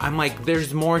 so I'm like,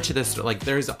 there's more to this. Like,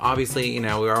 there's obviously, you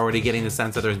know, we're already getting the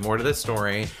sense that there's more to this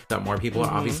story, that more people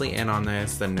are obviously in on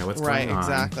this than know what's going on. Right,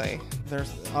 exactly.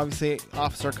 There's obviously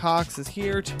Officer Cox is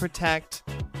here to protect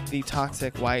the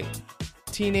toxic white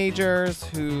teenagers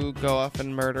who go off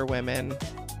and murder women,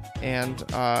 and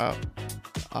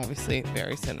obviously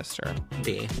very sinister.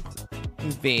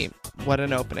 V. What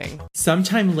an opening.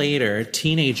 Sometime later,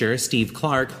 teenager Steve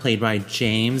Clark, played by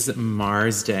James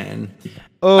Marsden.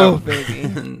 Oh, baby.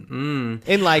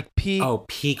 In like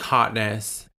peak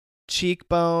hotness.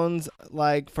 Cheekbones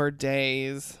like for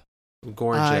days.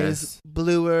 Gorgeous. Eyes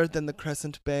bluer than the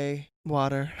Crescent Bay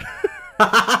water.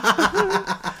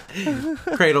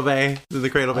 Cradle Bay. The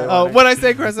Cradle Bay. Oh, when I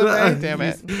say Crescent Bay, damn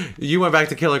it. You went back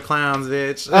to Killer Clowns,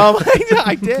 bitch. Oh my God,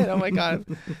 I did. Oh my God.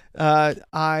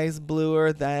 Eyes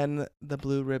bluer than the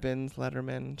Blue Ribbons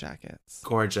Letterman jackets.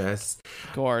 Gorgeous.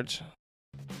 Gorge.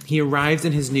 He arrives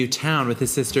in his new town with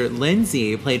his sister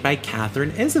Lindsay, played by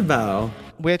Catherine Isabel.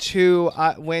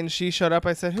 When she showed up,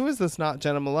 I said, "Who is this? Not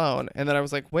Jenna Malone?" And then I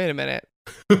was like, "Wait a minute,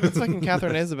 it's fucking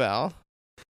Catherine Isabel."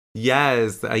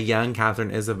 Yes, a young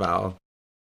Catherine Isabel.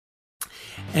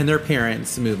 And their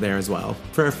parents moved there as well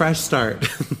for a fresh start.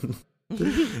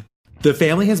 The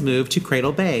family has moved to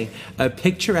Cradle Bay, a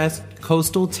picturesque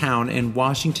coastal town in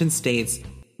Washington State's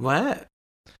what?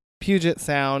 Puget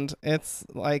Sound. It's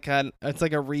like a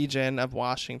region of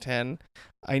Washington.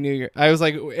 I was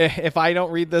like, if I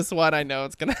don't read this one, I know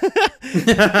it's gonna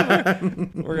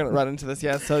we're gonna run into this.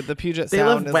 Yeah, so the Puget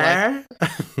Sound is where?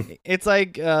 Like, it's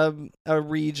like a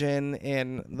region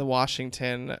in the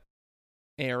Washington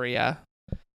area.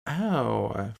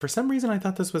 Oh, for some reason I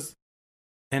thought this was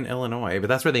in Illinois, but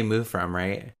that's where they moved from,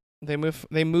 right? They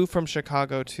moved from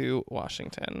Chicago to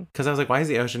Washington. Because I was like, why is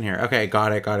the ocean here? Okay,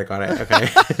 got it. Okay.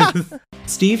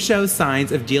 Steve shows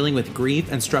signs of dealing with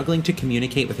grief and struggling to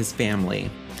communicate with his family.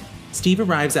 Steve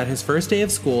arrives at his first day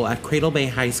of school at Cradle Bay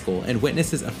High School and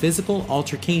witnesses a physical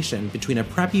altercation between a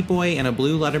preppy boy in a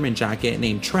blue Letterman jacket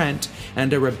named Trent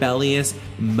and a rebellious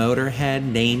motorhead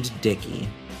named Dickie.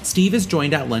 Steve is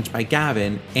joined at lunch by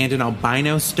Gavin and an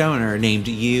albino stoner named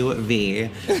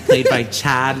UV, played by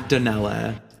Chad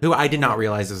Donella, who I did not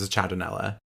realize this was Chad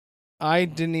Donella. I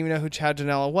didn't even know who Chad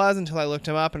Donella was until I looked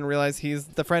him up and realized he's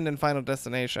the friend in Final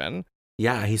Destination.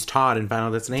 Yeah, he's Todd in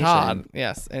Final Destination. Todd,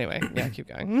 yes. Anyway, yeah, keep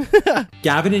going.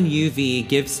 Gavin and UV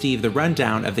give Steve the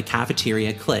rundown of the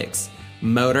cafeteria cliques: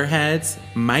 Motorheads,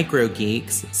 Micro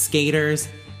Geeks, Skaters,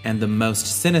 and the most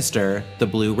sinister, the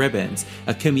Blue Ribbons,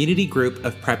 a community group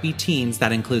of preppy teens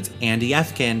that includes Andy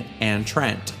Efkin and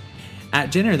Trent.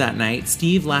 At dinner that night,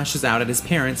 Steve lashes out at his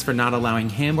parents for not allowing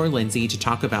him or Lindsay to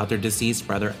talk about their deceased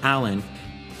brother Alan,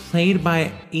 played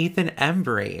by Ethan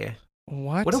Embry.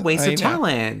 What a waste of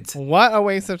talent. What a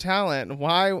waste of talent.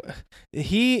 Why?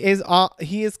 He is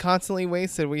constantly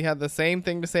wasted. We had the same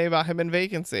thing to say about him in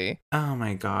Vacancy. Oh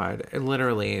my God.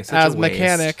 Literally. Such As a waste.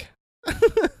 mechanic.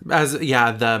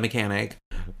 The mechanic.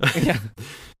 Yeah.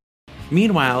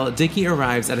 Meanwhile, Dickie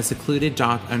arrives at a secluded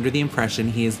dock under the impression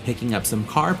he is picking up some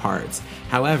car parts.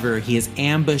 However, he is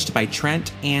ambushed by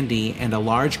Trent, Andy, and a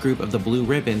large group of the Blue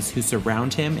Ribbons who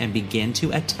surround him and begin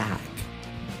to attack.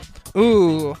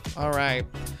 Ooh, all right.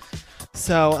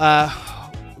 So,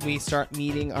 we start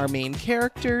meeting our main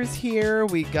characters here.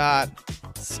 We got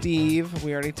Steve.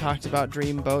 We already talked about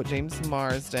Dreamboat, James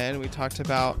Marsden. We talked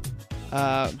about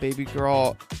baby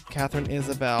girl Catherine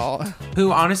Isabel,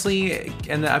 who honestly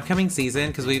in the upcoming season,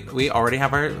 because we already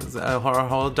have our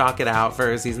whole docket out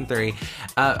for season 3,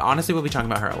 honestly we'll be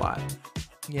talking about her a lot.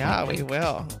 Yeah, we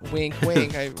will. Wink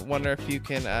wink. I wonder if you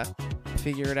can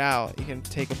figure it out. You can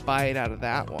take a bite out of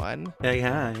that one.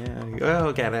 Yeah. Oh,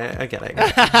 I get it.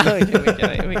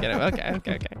 we get it.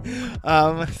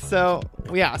 Okay.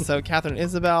 So Catherine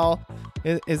Isabel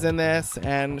is in this,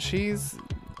 and she's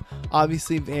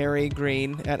obviously very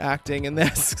green at acting in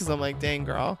this, because I'm like, dang,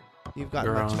 girl, you've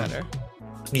gotten much better.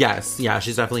 Yes, yeah,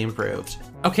 she's definitely improved.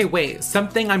 Okay, wait,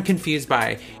 something I'm confused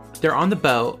by. They're on the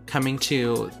boat coming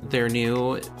to their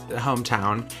new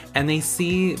hometown, and they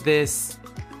see this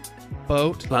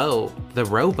boat, the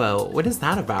rowboat. What is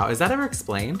that about? Is that ever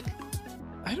explained?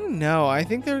 I don't know. I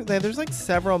think there's like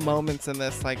several moments in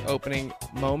this like opening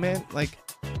moment, like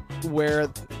where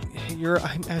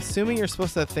I'm assuming you're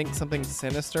supposed to think something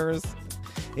sinister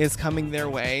is coming their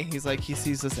way. He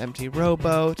sees this empty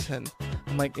rowboat, and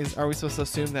I'm like, are we supposed to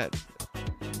assume that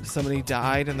somebody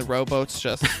died and the rowboat's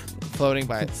just floating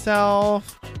by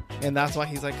itself? And that's why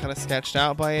he's like kind of sketched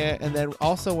out by it. And then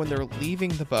also when they're leaving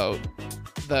the boat,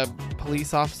 the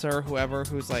police officer, whoever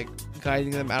who's like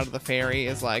guiding them out of the ferry,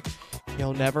 is like,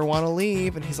 you'll never want to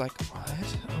leave. And he's like,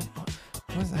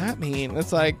 what does that mean?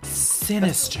 It's like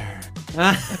sinister.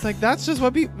 It's like, that's just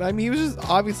what he was just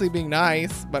obviously being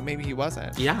nice, but maybe he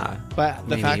wasn't. Yeah. But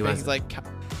the fact that he's like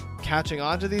catching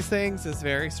on to these things is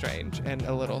very strange and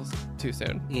a little too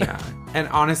soon. Yeah. And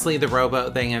honestly, the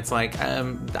rowboat thing, it's like,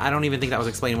 I don't even think that was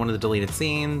explained in one of the deleted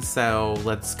scenes, so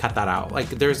let's cut that out. Like,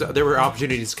 there were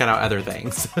opportunities to cut out other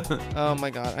things. Oh my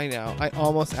God, I know. I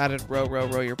almost added Row, Row,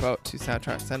 Row Your Boat to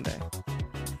Soundtrack Sunday.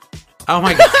 Oh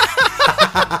my God.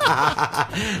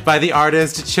 By the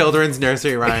artist Children's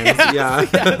Nursery Rhymes. Yes,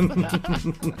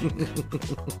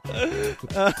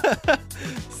 Yeah.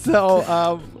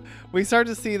 So we start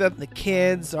to see that the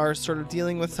kids are sort of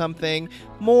dealing with something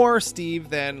more Steve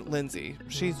than Lindsay.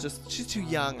 She's too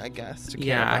young, I guess, to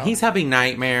care about. He's having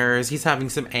nightmares. He's having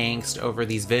some angst over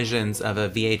these visions of a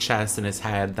VHS in his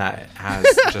head that has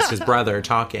just his brother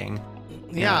talking.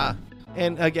 Yeah.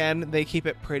 And again, they keep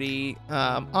it pretty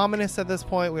ominous at this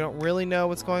point. We don't really know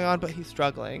what's going on, but he's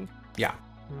struggling. Yeah.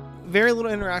 Very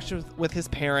little interaction with his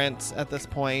parents at this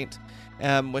point,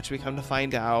 which we come to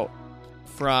find out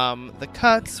from the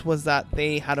cuts was that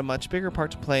they had a much bigger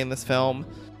part to play in this film.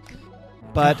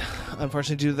 But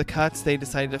unfortunately, due to the cuts, they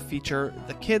decided to feature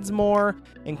the kids more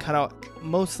and cut out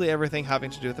mostly everything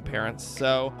having to do with the parents.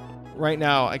 So right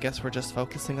now, I guess we're just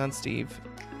focusing on Steve.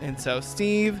 And so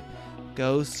Steve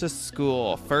goes to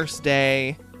school. First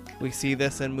day. We see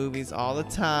this in movies all the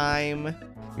time.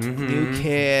 Mm-hmm. New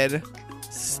kid.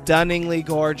 Stunningly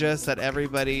gorgeous that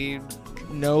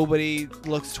nobody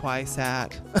looks twice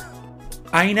at.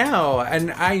 I know.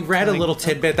 And I read a little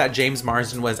tidbit that James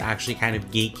Marsden was actually kind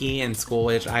of geeky in school,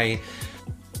 which I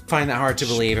find that hard to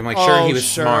believe. I'm like, sure, he was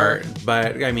smart,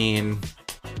 but I mean,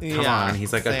 come on.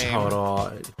 He's like a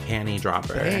total panty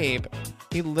dropper. Babe.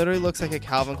 He literally looks like a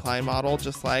Calvin Klein model,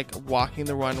 just like walking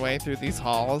the runway through these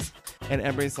halls. And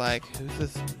everybody's like, who's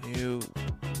this new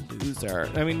loser?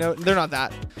 I mean, no, they're not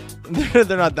that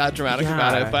dramatic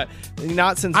about it, but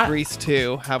not since Grease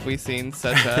 2 have we seen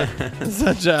such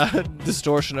a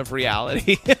distortion of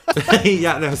reality.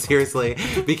 Yeah, no, seriously.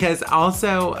 Because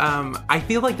also, I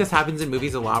feel like this happens in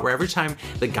movies a lot, where every time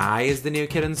the guy is the new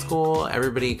kid in school,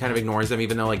 everybody kind of ignores them,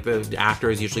 even though like the actor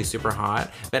is usually super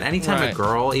hot. But anytime a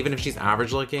girl, even if she's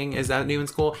average looking, is that new in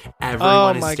school,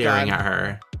 everyone is staring at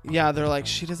her. Yeah, they're like,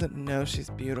 she doesn't know she's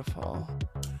beautiful.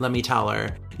 Let me tell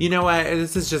her. You know what?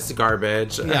 This is just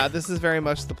garbage. Yeah, this is very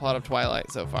much the plot of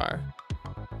Twilight so far.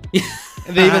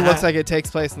 And it even looks like it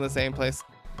takes place in the same place.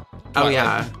 Oh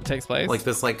yeah, takes place like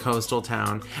this like coastal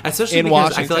town, especially in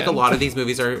because Washington. I feel like a lot of these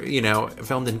movies are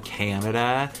filmed in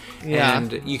Canada,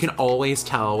 and you can always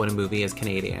tell when a movie is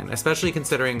Canadian, especially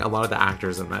considering a lot of the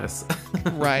actors in this.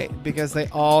 Right, because they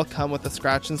all come with a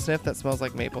scratch and sniff that smells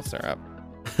like maple syrup.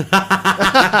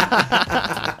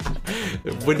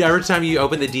 Every time you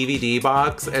open the DVD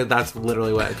box, that's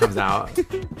literally what comes out.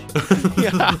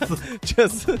 Yeah,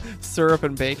 just syrup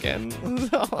and bacon.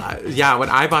 Yeah, when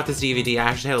I bought this DVD, I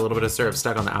actually had a little bit of syrup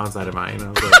stuck on the outside of mine. I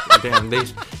was like, damn, they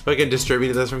fucking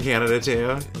distributed this from Canada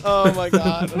too. Oh my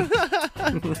god.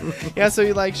 Yeah, so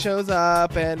he like shows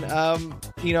up and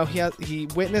he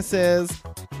witnesses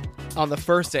on the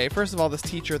first day. First of all, this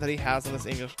teacher that he has in this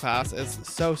English class is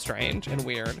so strange and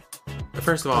weird.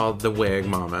 First of all, the wig,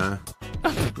 mama.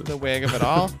 The wig of it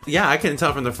all. Yeah, I couldn't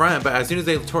tell from the front, but as soon as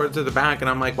they tore it to the back, and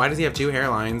I'm like, why does he have two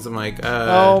hairlines? I'm like,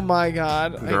 oh my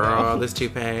god, girl, this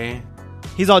toupee.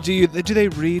 He's all, do they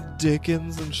read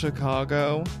Dickens in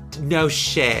Chicago? No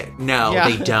shit. No,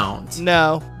 they don't.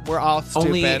 No, we're all stupid.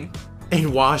 Only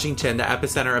in Washington, the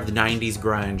epicenter of the 90s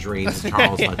grunge, reads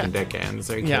Charles fucking Dickens.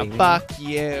 Are you kidding me? Fuck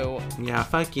you. Yeah,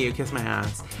 fuck you. Kiss my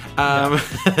ass.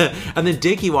 And then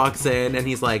Dickie walks in and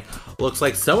he's like, looks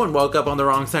like someone woke up on the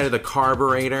wrong side of the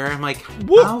carburetor. I'm like,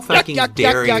 how fucking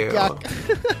dare you?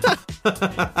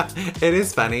 It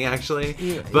is funny,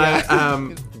 actually.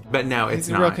 But no, it's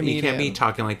not. You can't be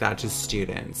talking like that to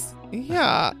students.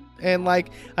 Yeah. And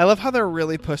like, I love how they're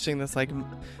really pushing this like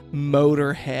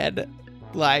Motorhead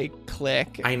like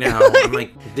clique. I know. I'm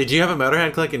like, did you have a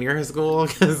Motorhead clique in your school?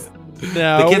 Because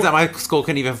no, the kids at my school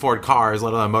couldn't even afford cars,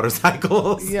 let alone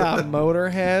motorcycles. Yeah,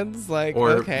 Motorheads. Like, or,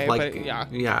 okay, like, but yeah.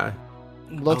 Yeah.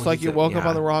 Looks like you woke up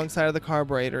on the wrong side of the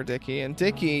carburetor, Dickie. And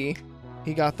Dickie,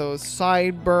 he got those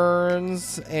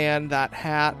sideburns and that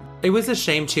hat. It was a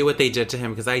shame, too, what they did to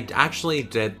him, because I actually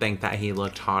did think that he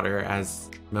looked hotter as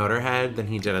Motorhead than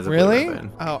he did as a Blue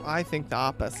Ribbon. Oh, I think the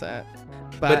opposite.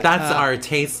 But that's our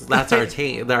taste. That's our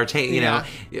taste. Our taste. You know,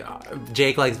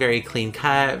 Jake likes very clean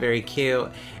cut, very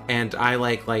cute, and I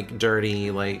like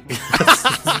dirty, like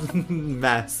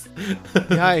mess.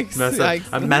 Yikes!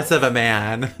 A mess of a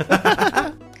man.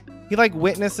 He like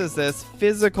witnesses this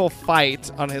physical fight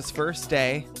on his first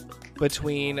day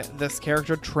between this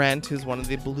character Trent, who's one of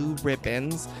the Blue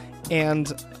Ribbons, and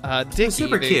Dickie.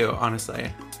 Super cute,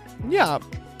 honestly. Yeah.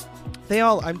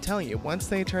 I'm telling you, once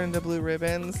they turn into Blue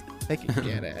Ribbons, they can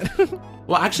get it.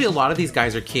 Well, actually, a lot of these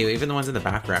guys are cute, even the ones in the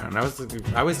background.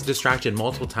 I was distracted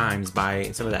multiple times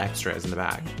by some of the extras in the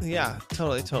back. Yeah,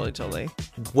 totally.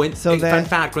 Fun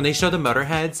fact, when they show the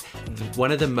Motorheads,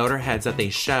 one of the Motorheads that they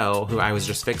show, who I was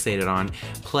just fixated on,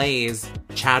 plays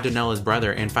Chad Donnella's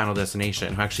brother in Final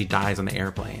Destination, who actually dies on the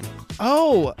airplane.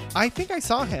 Oh, I think I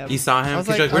saw him. You saw him?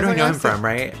 Because where do I know him from,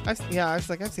 right? I was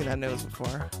like, I've seen that nose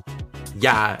before.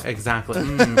 Yeah, exactly.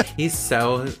 He's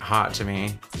so hot to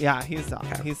me. Yeah, he's hot.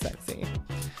 Okay. He's sexy.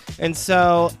 And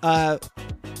so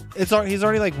he's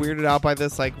already like weirded out by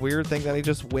this like weird thing that he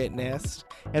just witnessed.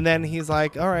 And then he's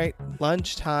like, all right,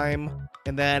 lunchtime.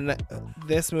 And then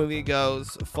this movie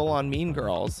goes full on Mean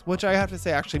Girls, which I have to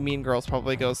say, actually, Mean Girls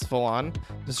probably goes full on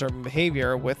disturbing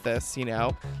behavior with this,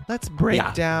 let's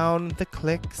break down the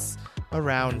cliques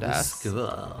around us.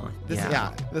 School.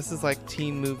 This is like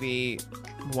teen movie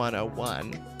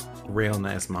 101.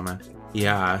 Realness, mama.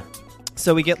 Yeah.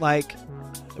 So we get like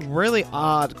really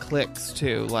odd cliques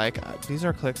too. Like these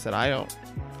are cliques that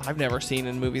I've never seen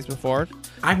in movies before.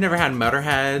 I've never had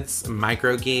Motorheads,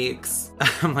 Micro Geeks.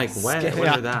 I'm like, what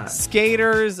are that?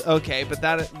 Skaters, okay, but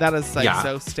that is like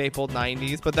so stapled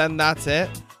 90s. But then that's it.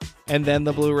 And then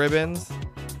the Blue Ribbons.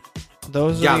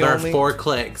 Those are there are 4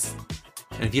 cliques.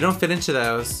 And if you don't fit into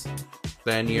those,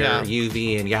 then you're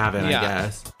UV and Gavin, I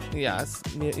guess. Yes,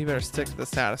 you better stick to the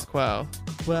status quo.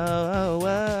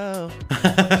 Whoa.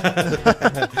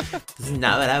 This is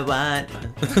not what I want.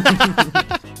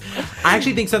 I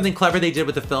actually think something clever they did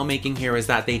with the filmmaking here is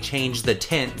that they changed the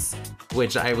tints,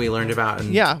 which we learned about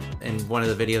in one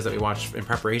of the videos that we watched in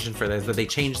preparation for this, that they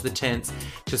changed the tints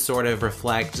to sort of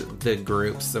reflect the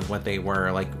groups of what they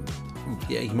were, like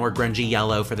more grungy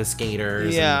yellow for the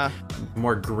skaters, and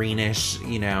more greenish,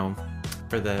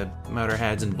 for the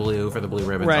Motorheads, and blue for the Blue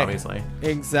Ribbons, obviously.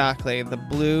 Exactly. The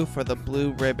blue for the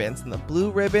Blue Ribbons. And the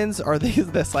Blue Ribbons are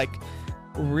this like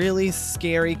really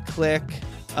scary clique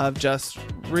of just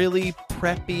really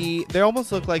preppy. They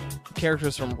almost look like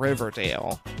characters from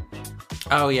Riverdale.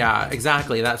 Oh, yeah,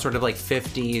 exactly. That sort of like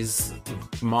 50s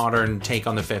modern take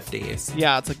on the 50s.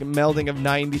 Yeah, it's like a melding of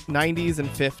 90s and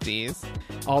 50s.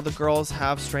 All the girls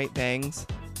have straight bangs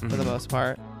for the most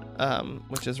part,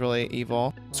 which is really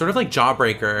evil. Sort of like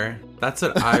Jawbreaker. That's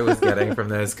what I was getting from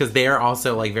this, because they are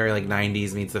also like very like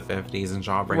 90s meets the 50s in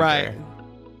Jawbreaker. Right.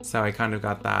 So I kind of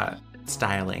got that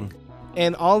styling.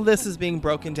 And all this is being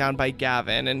broken down by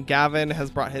Gavin, and Gavin has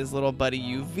brought his little buddy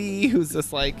UV, who's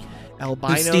this like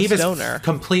albino Steve stoner. is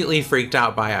completely freaked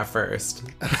out by at first.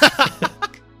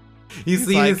 You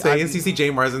see like, his face. You see Jay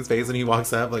Marsden's face when he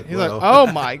walks up. Like, He's whoa. like,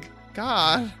 oh my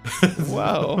god,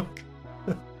 whoa.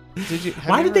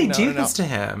 Why did they do this to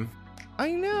him?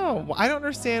 I know. I don't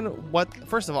understand what.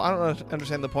 First of all, I don't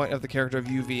understand the point of the character of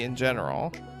UV in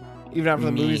general. Even after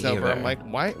the Me movie's over, either. I'm like,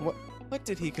 why? What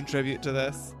did he contribute to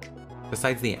this?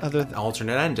 Besides the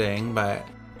alternate ending, but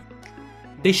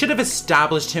they should have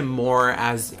established him more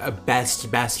as a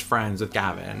best friends with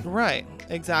Gavin. Right.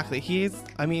 Exactly.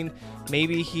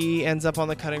 Maybe he ends up on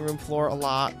the cutting room floor a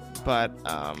lot, but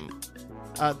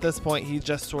at this point, he's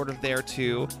just sort of there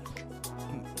to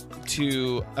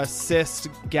assist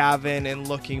Gavin in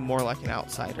looking more like an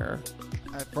outsider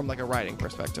from like a writing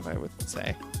perspective, I would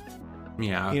say.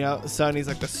 Yeah. You know, Sonny's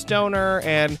like the stoner,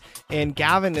 and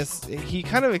Gavin he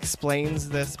kind of explains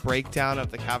this breakdown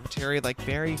of the cafeteria like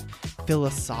very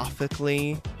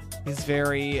philosophically. He's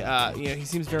very, he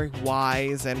seems very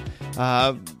wise and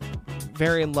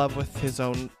very in love with his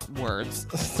own words.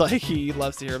 It's like he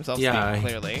loves to hear himself speak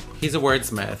clearly. He's a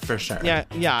wordsmith for sure. Yeah,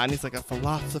 and he's like a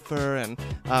philosopher, and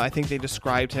I think they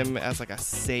described him as like a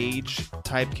sage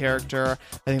type character.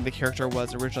 I think the character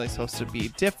was originally supposed to be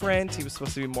different. He was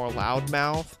supposed to be more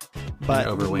loudmouth, but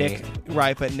overweight.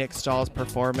 But Nick Stahl's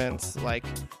performance his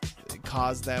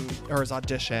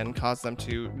audition caused them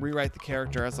to rewrite the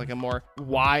character as like a more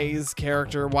wise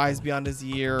character, wise beyond his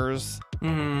years.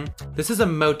 Mm-hmm. This is a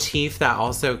motif that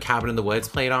also Cabin in the Woods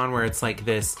played on, where it's like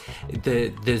this,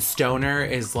 the stoner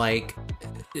is like,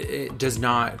 it does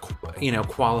not,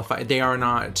 qualify. They are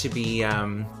not to be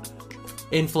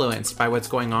influenced by what's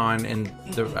going on in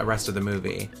the rest of the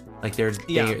movie. Like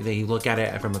they look at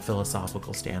it from a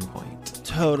philosophical standpoint.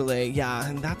 Totally, yeah,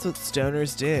 and that's what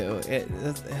stoners do.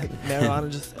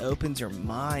 Marijuana just opens your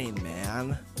mind,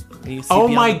 man. Oh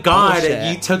my god,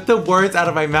 you took the words out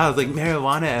of my mouth. Like,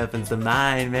 marijuana opens the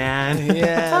mind, man.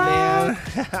 Yeah,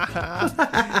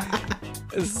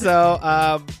 man.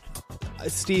 So,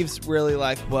 Steve's really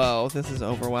like, whoa, this is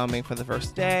overwhelming for the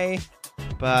first day,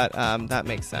 but that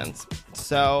makes sense.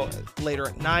 So, later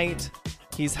at night,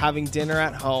 he's having dinner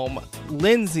at home.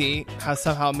 Lindsay has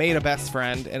somehow made a best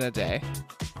friend in a day.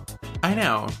 I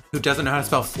know. Who doesn't know how to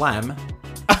spell phlegm.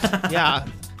 Yeah.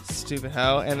 Stupid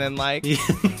hoe. And then like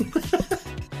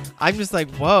I'm just like,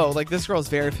 whoa, like this girl's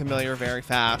very familiar very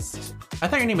fast. I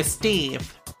thought your name was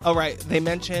Steve. Oh right, they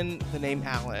mention the name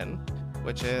Alan,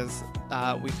 which is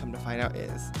we come to find out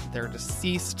is their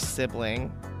deceased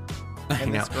sibling.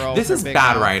 And this is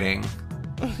bad writing.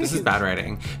 This is bad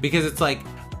writing because it's like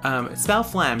spell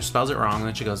phlegm, she spells it wrong, and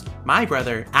then she goes, my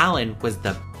brother Alan was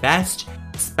the best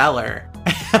speller.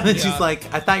 And then she's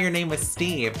like, I thought your name was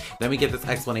Steve. Then we get this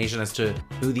explanation as to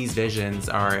who these visions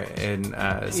are in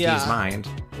Steve's mind.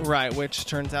 Right, which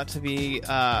turns out to be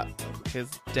his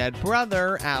dead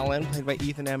brother, Alan, played by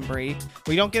Ethan Embry.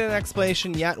 We don't get an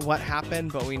explanation yet what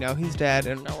happened, but we know he's dead.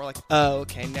 And now we're like, oh,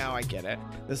 okay, now I get it.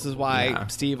 This is why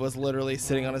Steve was literally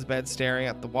sitting on his bed staring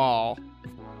at the wall.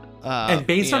 And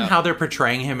based on how they're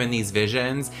portraying him in these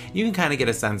visions, you can kind of get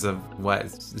a sense of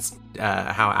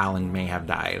how Alan may have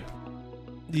died.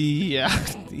 Yeah.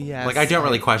 Yes. Like, I don't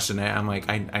really question it. I'm like,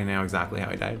 I know exactly how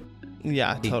he died.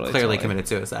 Yeah, he clearly committed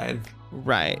suicide.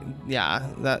 Right. Yeah,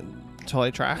 that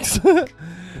totally tracks.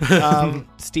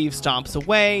 Steve stomps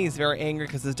away. He's very angry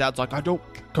because his dad's like, can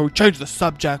we change the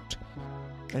subject?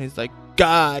 And he's like,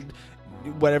 God,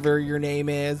 whatever your name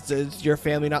is, does your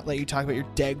family not let you talk about your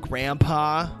dead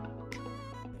grandpa?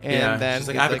 And then she's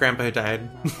like, I have a grandpa who died.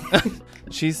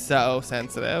 She's so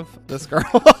sensitive, this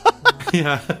girl.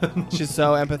 Yeah. She's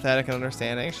so empathetic and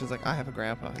understanding. She's like, I have a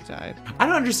grandpa who died. I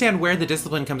don't understand where the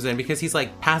discipline comes in, because he's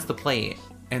like, pass the plate.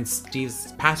 And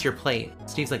Steve's, pass your plate.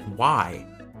 Steve's like, why?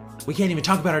 We can't even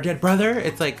talk about our dead brother?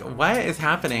 It's like, what is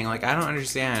happening? Like, I don't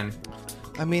understand.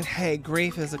 I mean, hey,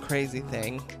 grief is a crazy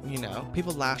thing.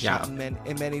 People lash out in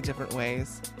many different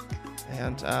ways.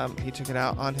 And he took it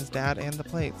out on his dad and the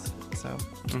plates. So.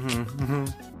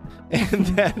 And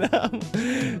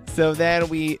then, so then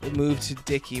we move to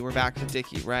Dickie. We're back to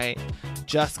Dickie, right?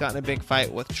 Just got in a big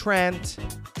fight with Trent,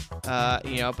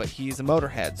 but he's a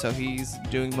motorhead, so he's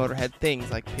doing motorhead things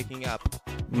like picking up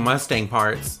Mustang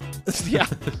parts. Yeah,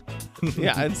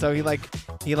 and so he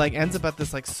ends up at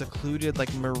this like secluded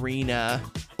like marina,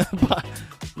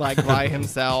 by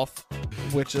himself,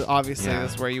 which is obviously Yeah.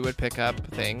 is where you would pick up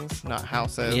things, not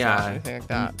houses or anything like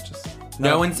that. Just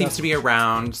No one seems to be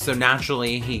around, so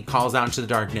naturally he calls out into the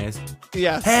darkness.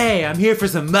 Yes. Hey, I'm here for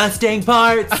some Mustang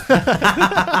parts.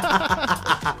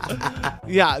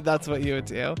 Yeah, that's what you would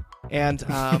do. And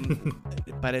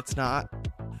but it's not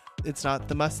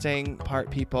the Mustang part,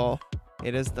 people.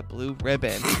 It is the blue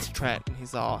ribbon. It's Trent, and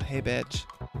he's all, "Hey, bitch."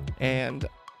 And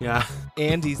Yeah.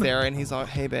 Andy's there, and he's all,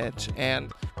 "Hey, bitch."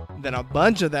 And then a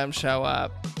bunch of them show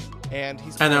up, and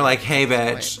And they're like, "Hey,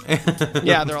 bitch."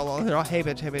 yeah, they're all, "Hey,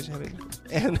 bitch, hey, bitch,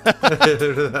 hey,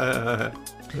 bitch."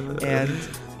 And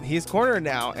he's cornered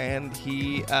now, and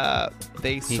he He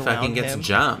surround fucking gets him.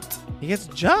 jumped. He gets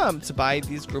jumped by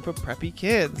these group of preppy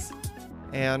kids,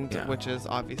 and Yeah. which is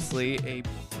obviously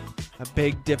a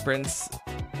big difference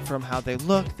from how they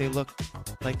look. They look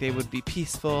like they would be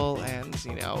peaceful and,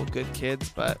 good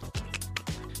kids, but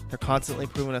they're constantly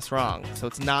proving us wrong. So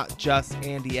it's not just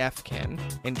Andy Efkin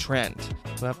and Trent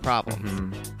who have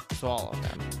problems. So all of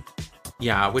them.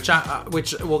 Yeah, which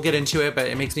we'll get into it, but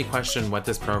it makes me question what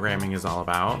this programming is all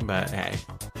about. But hey,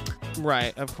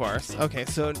 Right, of course. Okay,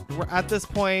 so we're at this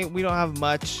point. We don't have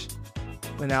much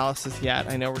analysis yet.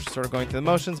 I know we're just sort of going through the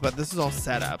motions, but this is all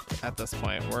set up at this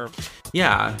point.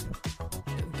 yeah,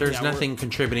 there's Yeah, nothing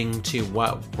contributing to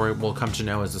what we'll come to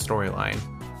know as a storyline.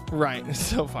 Right,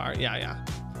 so far. Yeah.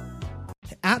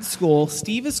 At school,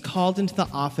 Steve is called into the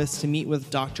office to meet with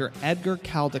Dr. Edgar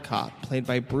Caldecott, played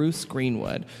by Bruce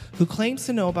Greenwood, who claims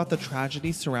to know about the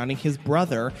tragedy surrounding his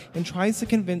brother and tries to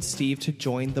convince Steve to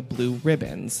join the Blue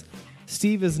Ribbons.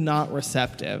 Steve is not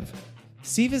receptive.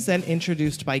 Steve is then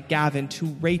introduced by Gavin to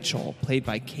Rachel, played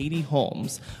by Katie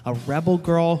Holmes, a rebel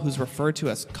girl who's referred to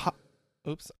as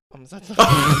Oops.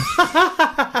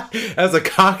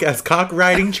 As cock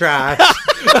riding trash.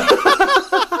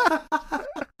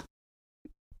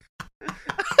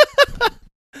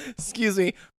 Excuse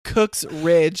me, Cook's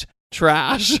Ridge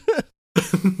trash.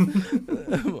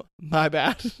 My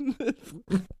bad.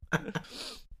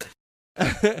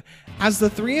 As the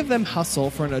three of them hustle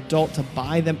for an adult to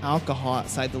buy them alcohol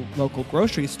outside the local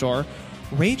grocery store,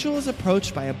 Rachel is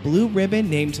approached by a blue ribbon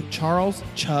named Charles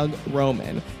Chug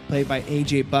Roman, played by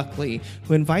AJ Buckley,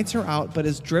 who invites her out but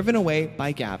is driven away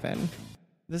by Gavin.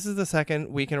 This is the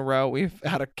second week in a row we've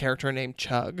had a character named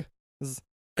Chug.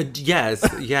 Yes.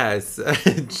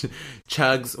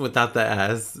 Chugs without the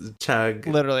S. Chug.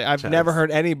 Literally, I've Chugs. never heard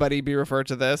anybody be referred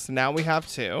to this. Now we have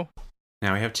two.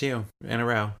 Now we have two in a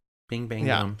row. Bing, bang,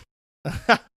 Yeah.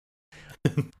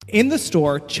 boom. In the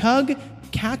store, Chug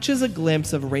catches a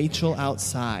glimpse of Rachel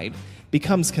outside,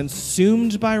 becomes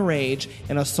consumed by rage,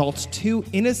 and assaults two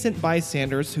innocent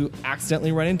bystanders who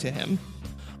accidentally run into him.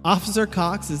 Officer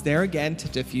Cox is there again to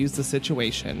defuse the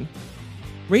situation.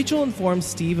 Rachel informs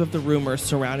Steve of the rumors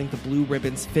surrounding the Blue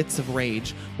Ribbon's fits of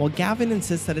rage, while Gavin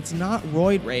insists that it's not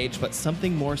roid rage, but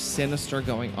something more sinister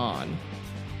going on.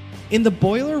 In the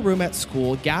boiler room at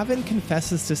school, Gavin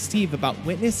confesses to Steve about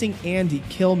witnessing Andy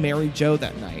kill Mary Jo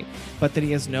that night, but that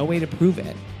he has no way to prove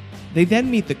it. They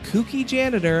then meet the kooky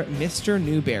janitor, Mr.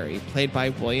 Newberry, played by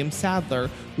William Sadler,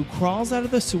 who crawls out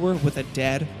of the sewer with a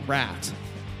dead rat.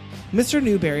 Mr.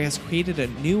 Newberry has created a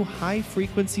new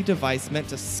high-frequency device meant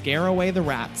to scare away the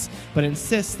rats, but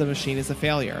insists the machine is a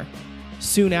failure.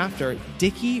 Soon after,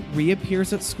 Dickie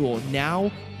reappears at school,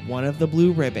 now one of the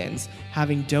Blue Ribbons,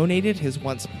 having donated his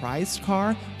once prized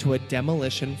car to a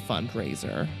demolition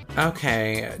fundraiser.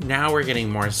 Okay, now we're getting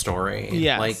more story.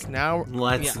 Yes,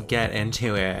 let's get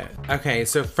into it. Okay,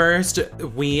 so first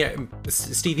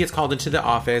Steve gets called into the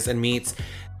office and meets,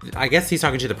 I guess he's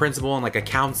talking to the principal and like a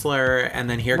counselor, and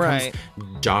then here comes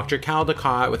Dr.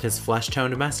 Caldecott with his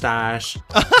flesh-toned mustache.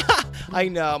 I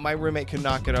know, my roommate could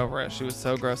not get over it. She was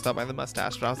so grossed out by the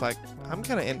mustache, but I was like, I'm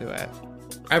kind of into it.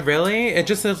 Really? It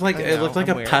just looked like I know, a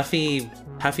I'm weird. puffy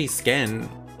skin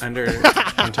under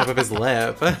on top of his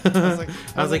lip. I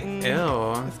was like,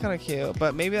 ew. It's kind of cute,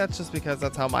 but maybe that's just because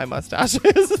that's how my mustache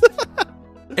is.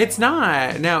 It's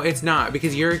not. No, it's not,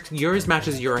 because yours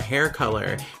matches your hair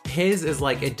color. His is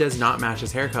like, it does not match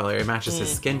his hair color. It matches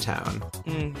his skin tone.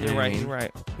 You're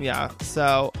right. Yeah.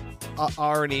 So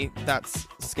already that's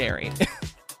scary.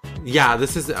 Yeah,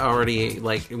 this is already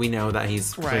like, we know that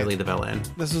he's clearly the villain.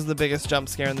 This was the biggest jump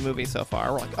scare in the movie so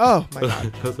far. We're like, oh my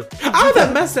god. Oh,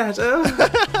 that mustache. Oh.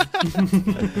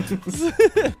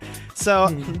 So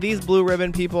these Blue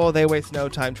Ribbon people, they waste no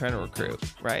time trying to recruit,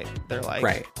 right? They're like,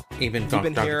 right. Even Dr.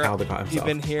 Caldecott himself. You've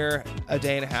been here a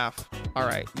day and a half. All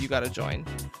right, you got to join.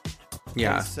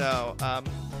 Yeah. And so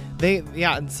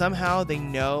and somehow they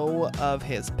know of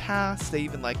his past. They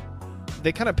even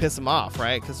they kind of piss him off,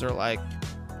 right? Because they're like,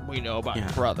 we know about your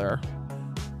brother.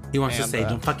 He wants to And, say,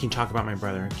 don't fucking talk about my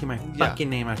brother. Keep my fucking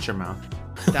name out your mouth.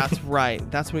 That's right.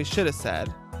 That's what he should have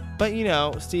said. But, you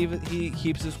know, Steve, he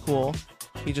keeps his cool.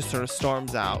 He just sort of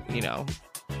storms out, you know,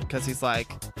 because he's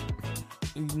like,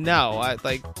 no,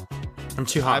 I'm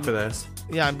too hot for this.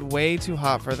 Yeah, I'm way too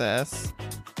hot for this.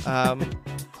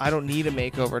 I don't need a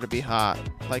makeover to be hot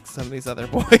like some of these other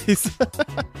boys.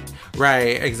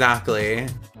 Right, exactly.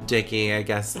 Dickie, I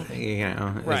guess, you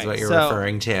know, is Right, what you're so-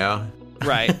 referring to.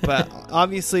 Right, but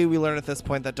obviously we learn at this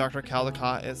point that Dr.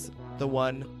 Caldecott is the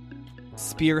one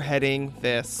spearheading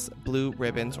this Blue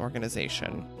Ribbons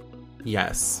organization.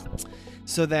 Yes.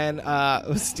 So then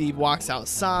Steve walks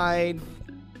outside,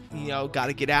 you know,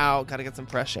 gotta get out, gotta get some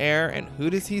fresh air, and who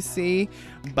does he see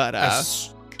but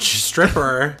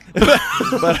Stripper.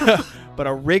 but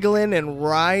a wriggling and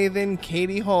writhing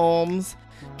Katie Holmes,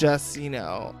 just, you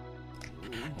know,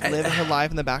 living her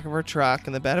life in the back of her truck,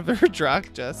 in the bed of her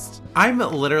truck, just... I'm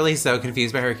literally so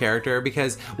confused by her character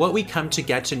because what we come to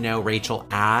get to know Rachel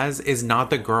as is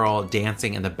not the girl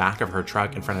dancing in the back of her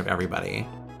truck in front of everybody.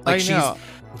 Like, I know.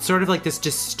 She's sort of like this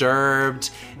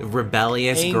disturbed,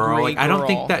 rebellious Angry girl. Like, I don't girl.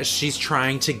 think that she's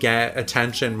trying to get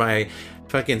attention by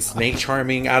fucking snake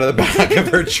charming out of the back of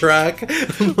her truck.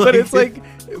 But it's like,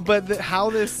 how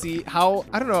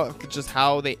I don't know if it's just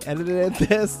how they edited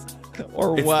this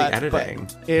or It's the what, editing.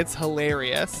 but it's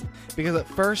hilarious because at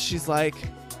first she's like,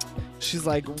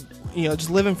 you know, just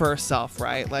living for herself,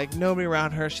 right? Like nobody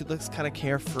around her. She looks kind of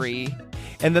carefree.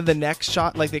 And then the next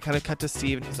shot, like they kind of cut to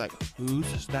Steve and he's like,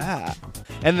 who's that?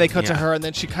 And they cut to her and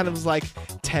then she kind of was like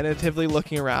tentatively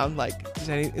looking around like, is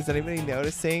anybody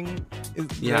noticing?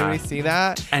 Did anybody see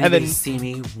that? And then see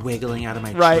me wiggling out of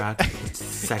my truck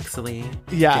sexily.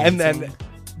 Yeah, dancing. and then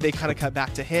they kind of cut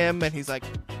back to him and he's like,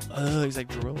 oh, he's like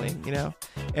drooling, you know?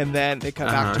 And then they cut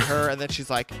back to her and then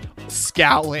she's like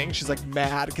scowling. She's like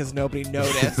mad because nobody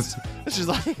noticed. She's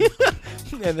like,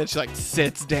 and then she like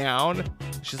sits down.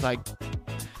 She's like,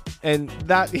 and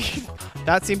that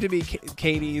seemed to be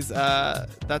Katie's,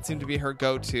 that seemed to be her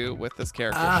go-to with this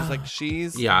character. She's like,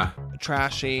 she's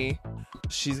trashy.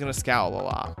 She's going to scowl a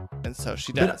lot. And so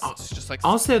she does. She's just like,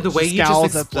 also, the way you just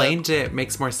scowls at explained it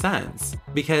makes more sense.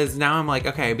 Because now I'm like,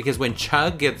 okay, because when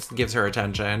Chug gives her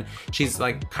attention, she's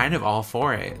like kind of all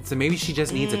for it. So maybe she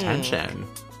just needs attention.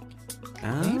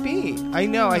 Maybe. I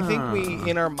know. I think we,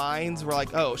 in our minds, we're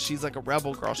like, oh, she's like a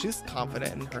rebel girl. She's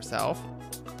confident in herself.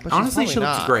 But she's Honestly, she probably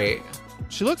looks not. great.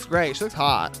 She looks great. She looks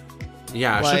hot.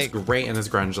 Yeah, Like- she looks great in this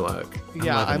grunge look.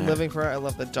 I'm living for it. I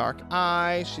love the dark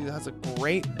eye. She has a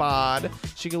great bod.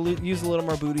 She can use a little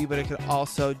more booty, but it could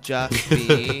also just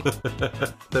be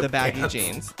the baggy pants.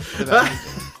 jeans. The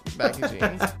baggy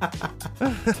jeans.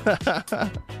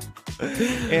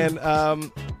 And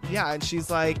and she's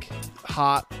like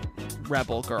hot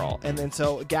rebel girl. And then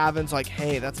so Gavin's like,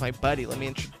 hey, that's my buddy. Let me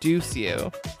introduce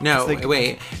you. No, It's like-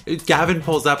 wait. Gavin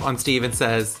pulls up on Steve and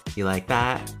says, you like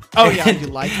that? Oh, yeah, you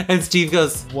like it? And Steve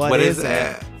goes, what is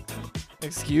it?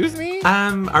 Excuse me?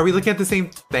 Are we looking at the same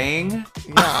thing?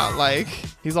 Yeah, like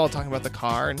he's all talking about the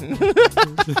car. And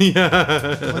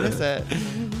Yeah. what is it?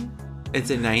 It's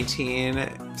a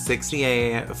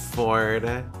 1968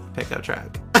 Ford pickup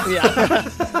truck. Yeah.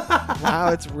 Wow,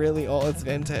 it's really old. It's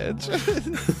vintage.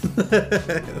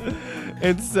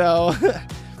 And so,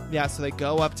 yeah, so they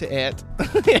go up to it,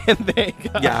 and they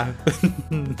go, Yeah.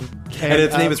 And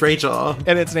its name is Rachel.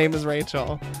 and its name is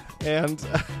Rachel, and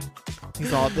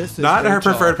he's all, this is Not her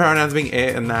Rachel. preferred pronouns being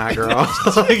it and that girl.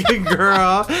 Like,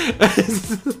 girl.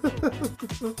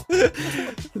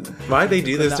 Why'd they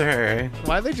do this to her?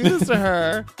 Why'd they do this to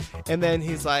her? And then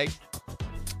he's like,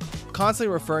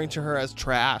 constantly referring to her as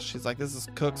trash. He's like, this is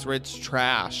Cook's Ridge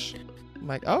trash. I'm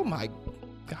like, oh my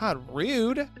god,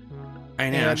 rude. I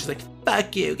know. And She's like,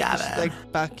 fuck you, Gavin. She's like,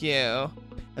 fuck you.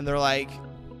 And they're like,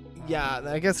 yeah,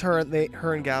 I guess her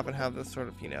and Gavin have this sort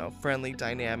of, you know, friendly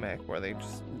dynamic where they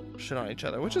just shit on each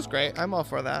other, which is great. I'm all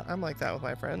for that. I'm like that with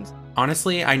my friends.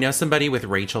 Honestly, I know somebody with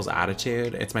Rachel's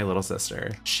attitude. It's my little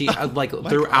sister. She, like, my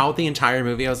throughout the entire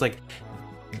movie, I was like,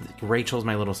 Rachel's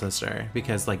my little sister.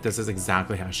 Because, like, this is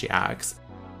exactly how she acts.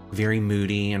 Very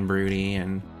moody and broody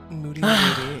and Moody,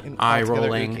 and eye altogether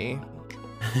rolling. ooky.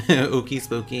 ooky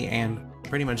spooky and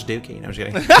pretty much dookie. No, I'm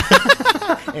just kidding.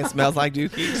 And smells like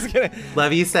dookie. Just kidding.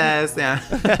 Love you, sis. Yeah.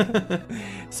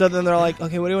 So then they're like,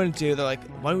 okay, what do you want to do? They're like,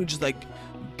 why don't we just like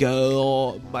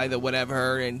go by the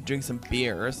whatever and drink some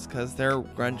beers? Because they're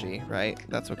grungy, right?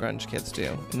 That's what grunge kids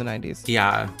do in the 90s.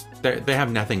 Yeah. They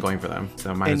have nothing going for them.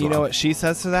 So might And as you well. know what she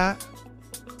says to that?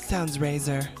 Sounds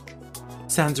Razor.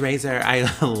 Sounds Razor. I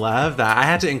love that. I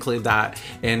had to include that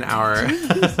in our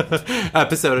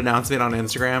episode announcement on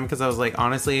Instagram because I was like,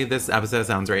 honestly, this episode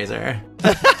sounds Razor.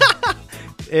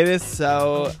 It is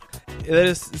so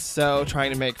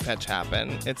trying to make fetch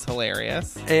happen. It's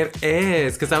hilarious. It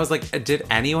is, because I was like, did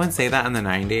anyone say that in the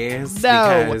 90s?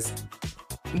 No. Because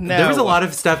No. there was a lot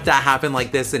of stuff that happened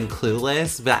like this in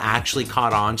Clueless that actually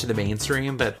caught on to the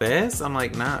mainstream, but this, I'm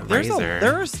like, nah,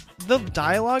 Razor. The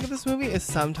dialogue of this movie is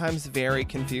sometimes very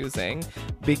confusing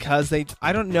because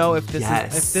I don't know if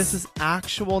this is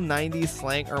actual 90s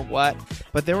slang or what,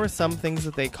 but there were some things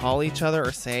that they call each other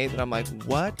or say that I'm like,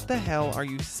 what the hell are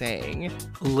you saying?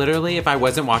 Literally, if I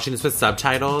wasn't watching this with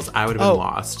subtitles, I would have been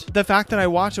lost. The fact that I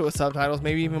watched it with subtitles,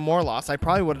 maybe even more lost. I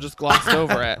probably would have just glossed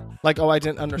over it. Like, oh, I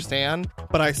didn't understand,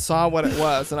 but I saw what it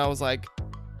was and I was like,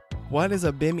 what is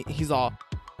a bimmy?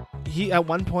 He at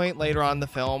one point later on in the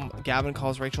film, Gavin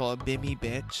calls Rachel a bimmy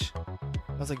bitch.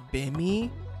 I was like,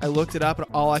 bimmy? I looked it up and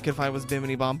all I could find was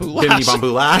bimini bamboo lash. Bimini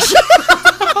bamboo lash.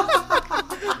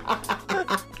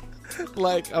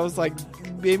 Like, I was like,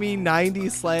 bimmy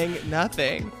 90s slang,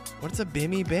 nothing. What's a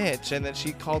bimmy bitch? And then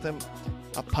she called him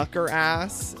a pucker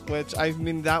ass, which, I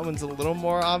mean, that one's a little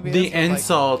more obvious. The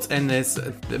insult in this,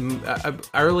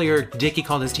 earlier, Dickie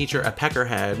called his teacher a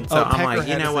peckerhead. So I'm like,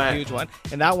 you know what? A huge one.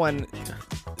 And that one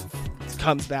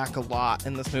comes back a lot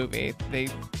in this movie. They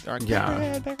are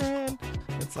peckerhead.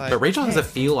 It's like, but Rachel has a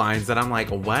few lines that I'm like,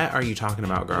 what are you talking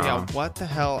about, girl? Yeah, what the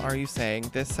hell are you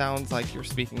saying? This sounds like you're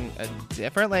speaking a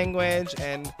different language,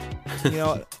 and, you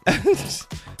know,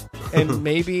 and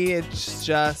maybe it's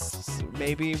just,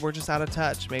 maybe we're just out of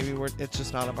touch. Maybe it's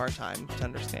just not of our time to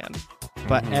understand.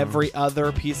 But every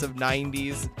other piece of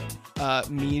 90s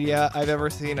media I've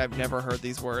ever seen, I've never heard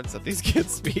these words that these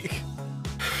kids speak.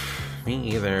 Me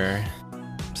either.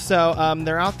 So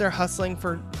they're out there hustling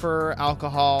for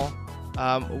alcohol,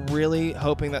 really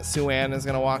hoping that Sue-Ann is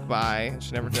going to walk by.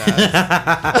 She never does.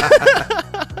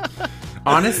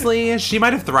 Honestly, she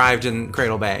might have thrived in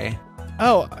Cradle Bay.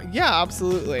 Oh, yeah,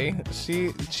 absolutely.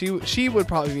 She would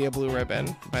probably be a blue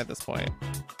ribbon by this point.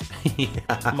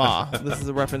 Yeah. Ma. This is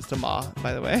a reference to Ma,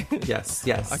 by the way. Yes.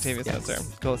 Octavia yes.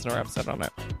 Spencer. Go listen to our episode on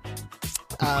it.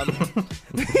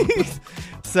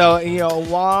 So, you know,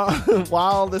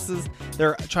 while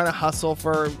they're trying to hustle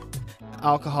for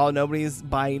alcohol, nobody's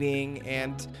biting,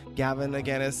 and Gavin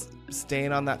again is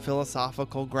staying on that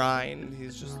philosophical grind.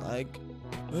 He's just like,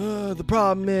 the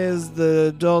problem is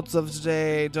the adults of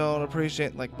today don't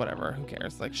appreciate, like, whatever, who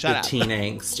cares, like, shut up. Teen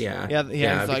angst, yeah.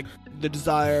 Yeah, it's like the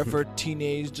desire for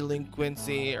teenage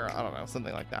delinquency, or I don't know,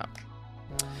 something like that.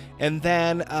 And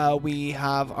then we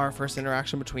have our first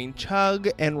interaction between Chug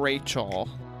and Rachel.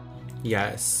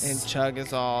 Yes. And Chug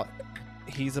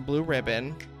he's a blue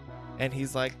ribbon, and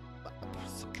he's like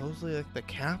supposedly like the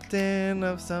captain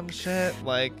of some shit.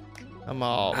 Like, I'm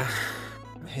all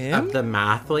him? Of the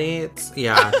mathletes?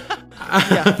 Yeah.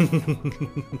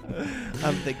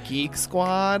 Of the Geek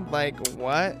Squad? Like,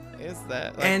 what is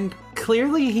that? Like, and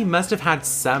clearly he must have had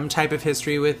some type of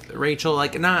history with Rachel,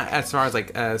 like not as far as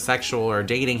like a sexual or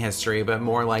dating history, but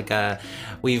more like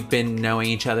we've been knowing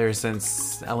each other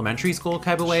since elementary school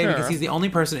type of way, because he's the only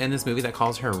person in this movie that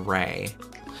calls her Ray.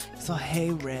 So,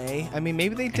 hey, Ray. I mean,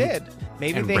 maybe they did.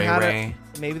 Maybe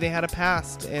they had a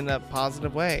past in a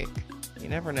positive way. You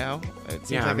never know. It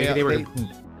seems like maybe they were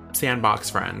sandbox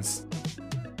friends.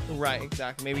 Right,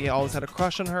 exactly. Maybe he always had a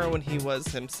crush on her when he was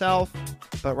himself,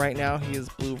 but right now he is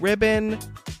blue ribbon,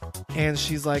 and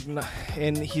she's like,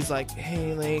 and he's like,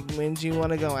 hey, like, when do you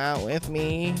want to go out with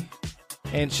me?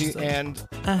 And she's like,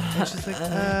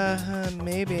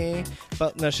 maybe.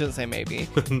 But no, she doesn't say maybe.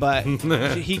 But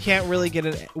he can't really get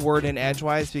a word in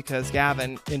edgewise because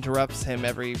Gavin interrupts him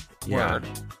every word.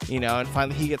 You know, and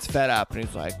finally he gets fed up and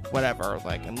he's like, whatever,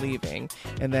 like, I'm leaving.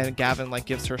 And then Gavin, like,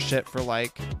 gives her shit for,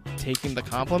 like, taking the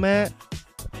compliment.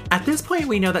 At this point,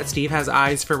 we know that Steve has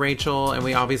eyes for Rachel, and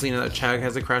we obviously know that Chug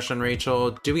has a crush on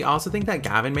Rachel. Do we also think that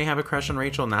Gavin may have a crush on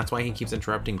Rachel, and that's why he keeps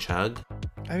interrupting Chug?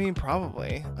 I mean,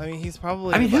 probably. I mean, he's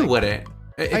probably... I mean, who wouldn't?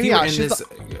 If you were in this...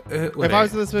 If I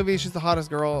was in this movie, she's the hottest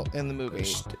girl in the movie.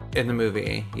 In the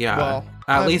movie, yeah. Well,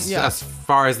 at least as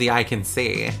far as the eye can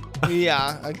see.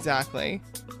 Yeah, exactly.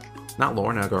 Not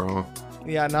Lorna, girl.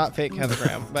 Yeah, not fake Heather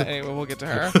Graham. But anyway, we'll get to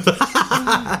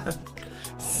her.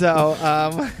 So,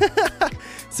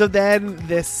 so then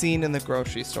this scene in the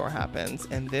grocery store happens,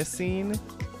 and this scene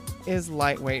is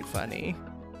lightweight funny.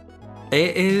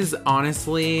 It is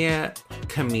honestly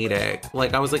comedic.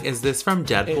 Like, I was like, is this from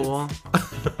Deadpool?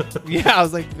 Yeah, I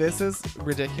was like, this is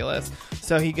ridiculous.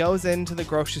 So he goes into the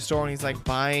grocery store and he's like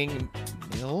buying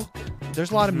milk.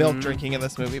 There's a lot of milk drinking in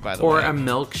this movie, by the way. Or a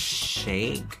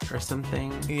milkshake or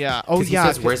something. Yeah. Oh, yeah.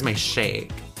 He says, where's my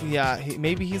shake? Yeah,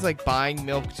 maybe he's like buying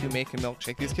milk to make a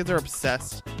milkshake. These kids are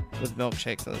obsessed with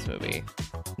milkshakes in this movie.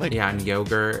 Like, Yeah, and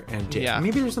yogurt and Yeah.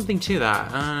 maybe there's something to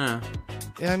that. I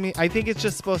don't know. I mean, I think it's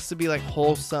just supposed to be like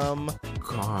wholesome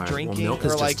God, drinking, well, milk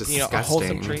is or like just a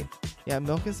wholesome disgusting. treat. Yeah,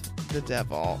 milk is the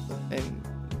devil, and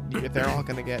they're all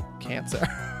gonna get cancer.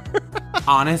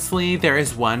 Honestly, there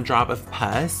is 1 drop of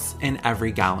pus in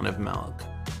every gallon of milk.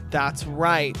 That's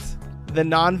right. The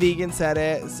non-vegan said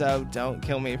it, so don't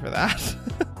kill me for that.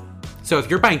 So if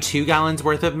you're buying 2 gallons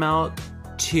worth of milk,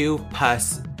 2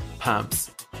 pus pumps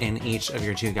in each of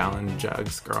your 2-gallon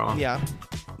jugs, girl. Yeah.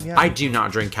 I do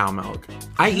not drink cow milk.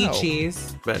 I eat No.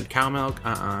 cheese, but cow milk,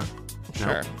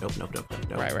 Sure. Nope.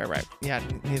 Right. Yeah,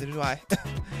 neither do I.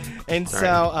 And Sorry.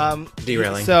 so,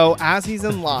 Derailing. So as he's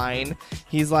in line,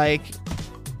 he's like,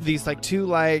 these like 2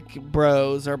 like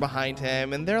bros are behind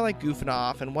him, and they're like goofing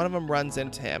off, and one of them runs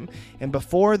into him. And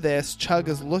before this, Chug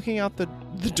is looking out the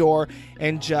door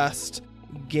and just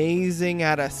gazing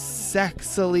at a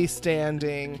sexily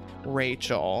standing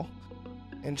Rachel.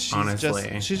 And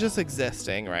Honestly. she's just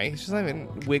existing, right? She's not even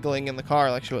wiggling in the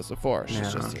car like she was before. She's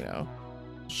Yeah. just,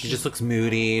 She just looks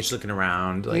moody. She's looking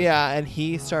around. Like, yeah, and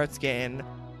he starts getting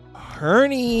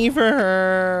horny for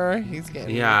her. He's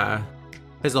getting Yeah.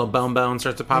 His little bone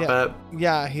starts to pop Yeah. up.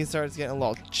 Yeah, he starts getting a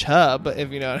little chub,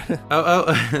 if you know.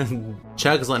 Oh.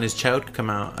 Chug's letting his choke come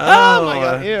out. Oh my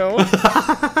god,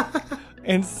 ew.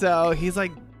 And so he's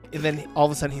like, and then all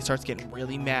of a sudden he starts getting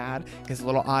really mad. His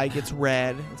little eye gets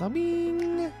red. It's all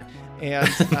bing. And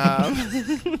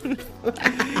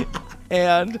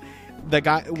and the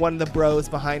guy, one of the bros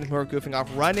behind him who are goofing off,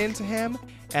 run into him,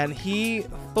 and he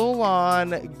full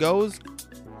on goes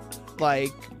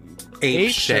like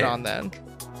ape shit on them.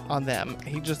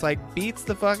 He just like beats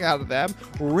the fuck out of them,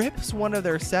 rips one of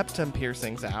their septum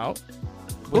piercings out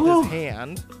with Ooh. his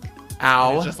hand.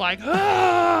 Ow. It's just like,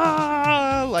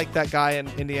 ah! Like that guy in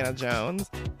Indiana Jones,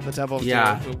 the Temple of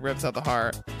Yeah. Doom, who rips out the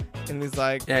heart. And he's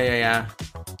like, Yeah.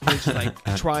 he's just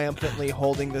like triumphantly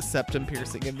holding the septum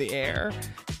piercing in the air.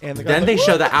 And the guy's Then like, they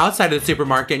show "Woo!" the outside of the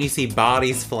supermarket and you see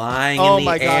bodies flying Oh in the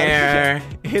my god. air.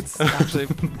 It's actually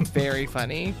very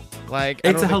funny. Like,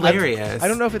 It's hilarious. I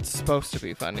don't know if it's supposed to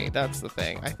be funny. That's the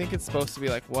thing. I think it's supposed to be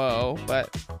like, whoa, but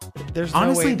there's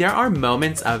Honestly, no way. there are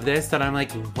moments of this that I'm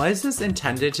like, was this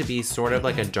intended to be sort of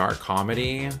like a dark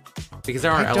comedy? Because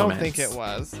there are I don't elements. think it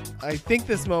was. I think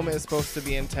this moment is supposed to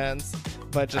be intense,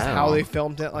 but just how Oh. they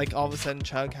filmed it, like all of a sudden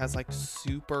Chug has like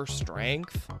super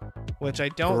strength, which I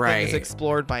don't think Right. is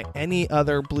explored by any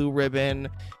other Blue Ribbon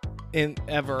in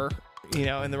ever,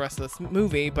 in the rest of this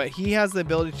movie. But he has the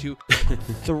ability to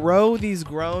throw these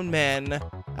grown men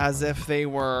as if they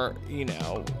were,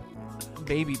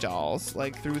 baby dolls,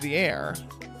 like through the air.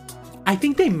 I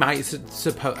think they might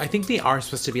suppose. I think they are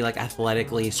supposed to be like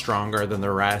athletically stronger than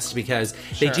the rest because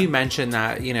they Sure. do mention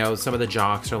that some of the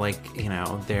jocks are like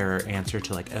their answer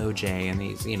to like OJ and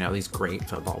these great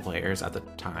football players at the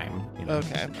time.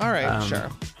 Okay, all right, sure.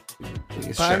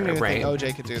 But I don't even think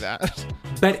OJ could do that.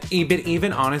 But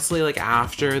even honestly, like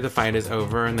after the fight is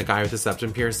over and the guy with the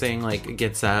septum piercing like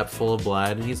gets up full of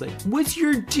blood and he's like, "What's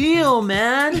your deal,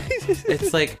 man?"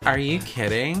 It's like, are you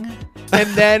kidding? And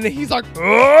then he's like,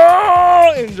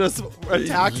 "Oh!" and just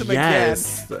attacks him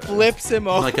Yes. again, flips him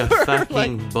over Like a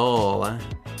fucking bull.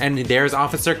 And there's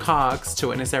Officer Cox to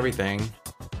witness everything.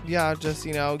 yeah, just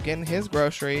getting his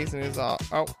groceries, and he's all,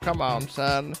 "Oh, come on,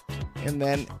 son." And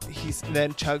then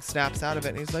then Chug snaps out of it,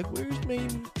 and he's like, "Where's my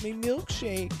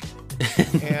milkshake?"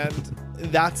 And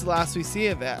that's the last we see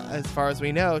of it, as far as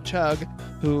we know. Chug,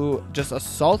 who just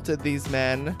assaulted these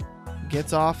men,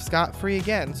 gets off scot-free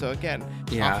again. So again,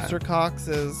 Yeah. Officer Cox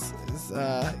is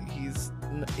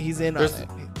he's in on it.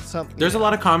 There's a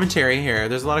lot of commentary here.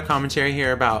 There's a lot of commentary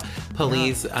here about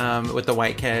police with the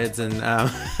white kids and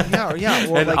yeah,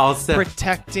 or and like also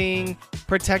protecting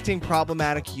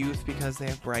problematic youth because they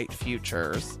have bright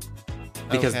futures.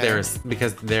 because Okay.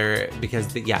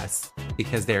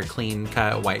 because they're clean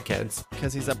cut white kids.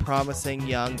 Because he's a promising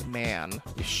young man.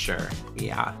 Sure.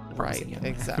 Yeah. Right. Yeah.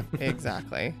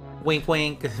 Exactly. Wink,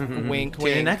 wink. Wink, Tune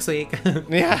in wink. next week.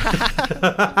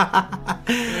 Yeah.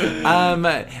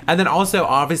 And then also,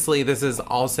 obviously, this is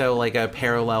also like a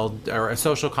parallel or a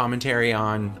social commentary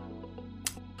on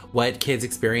what kids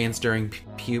experience during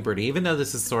puberty, even though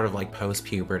this is sort of like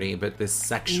post-puberty, but this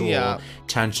sexual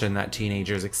tension that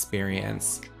teenagers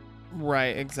experience.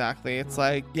 Right, exactly. It's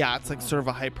like sort of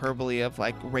a hyperbole of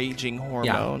like raging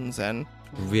hormones and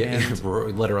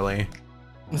Literally.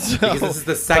 so, Because this is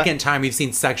the second time we've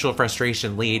seen sexual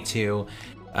frustration lead to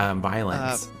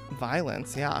violence.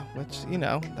 violence, yeah, which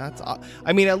that's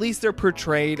I mean, at least they're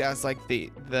portrayed as like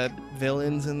the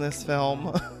villains in this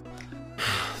film.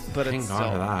 But Thank it's God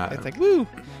still, for that. it's like woo.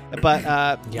 But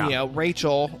Yeah.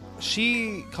 Rachel,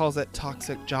 she calls it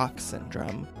toxic jock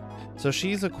syndrome. So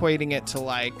she's equating it to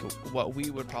like what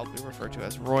we would probably refer to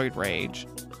as roid rage.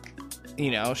 You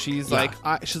know, she's like,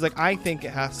 I think it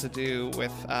has to do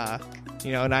with,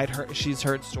 you know, and she's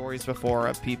heard stories before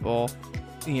of people,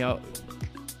 you know,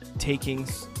 taking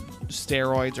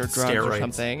steroids or drugs or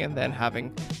something and then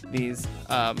having these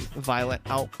violent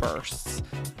outbursts.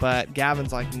 But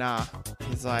Gavin's like, nah.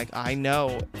 He's like, I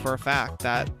know for a fact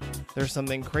that there's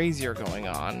something crazier going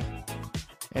on.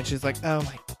 And she's like, oh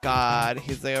my God.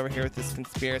 He's like over here with this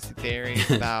conspiracy theory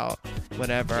about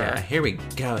whatever. Yeah, here we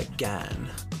go again.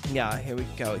 Yeah, here we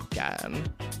go again.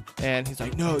 And he's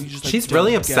like, no, you just like, she's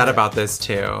really upset about this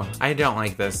too. I don't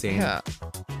like this scene. Yeah.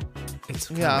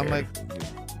 It's weird. I'm like,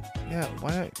 yeah,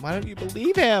 why don't you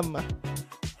believe him?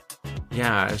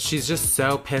 Yeah, she's just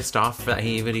so pissed off that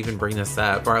he would even bring this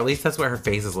up. Or at least that's what her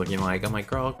face is looking like. I'm like,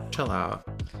 girl, chill out.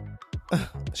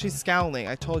 She's scowling.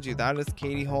 I told you, that is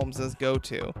Katie Holmes'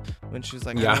 go-to. When she's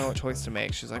like, I don't know what choice to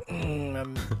make. She's like,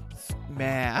 I'm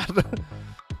mad.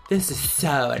 This is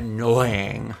so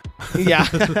annoying. Yeah.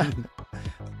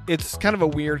 It's kind of a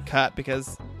weird cut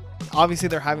because obviously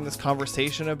they're having this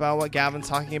conversation about what Gavin's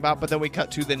talking about, but then we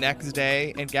cut to the next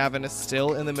day and Gavin is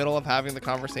still in the middle of having the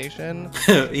conversation.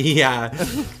 Yeah.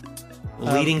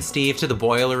 Leading Steve to the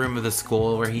boiler room of the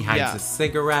school where he hides his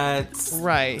cigarettes.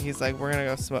 Right. He's like, we're going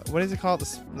to go smoke. What does he call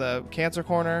it? The cancer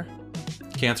corner?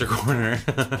 Cancer corner.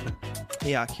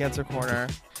 Yeah, cancer corner.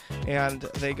 And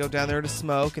they go down there to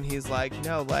smoke, and he's like,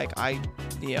 no, like, I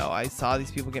saw these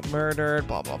people get murdered,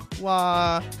 blah, blah,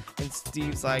 blah. And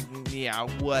Steve's like, yeah,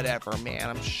 whatever, man.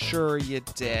 I'm sure you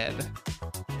did.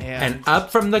 And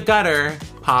up from the gutter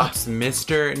pops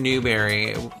Mr.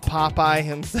 Newberry. Popeye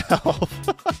himself.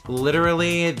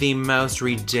 Literally the most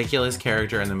ridiculous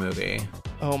character in the movie.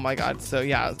 Oh my God. So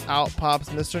yeah, out pops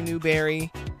Mr.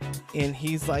 Newberry. And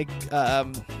he's like, how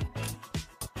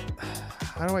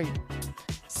do I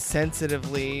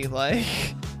sensitively like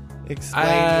explain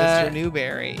Mr.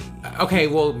 Newberry? Okay,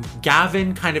 well,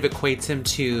 Gavin kind of equates him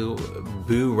to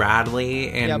Boo Radley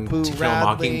and Boo To Kill Radley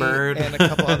Mockingbird. and a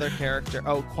couple other characters.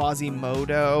 Oh,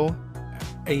 Quasimodo.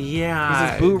 Yeah, He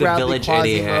says Boo the Radley, village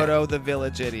idiot. Quasimodo, the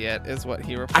village idiot is what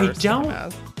he refers to him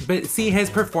as. But see, his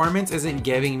performance isn't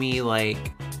giving me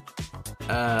like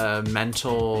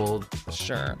mental.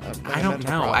 Sure. I don't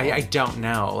know. I don't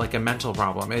know. Like a mental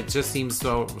problem. It just seems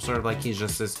so sort of like he's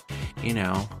just this, you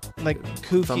know, like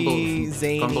kooky,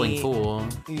 zany, fumbling fool.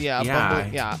 Yeah.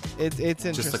 Yeah. It's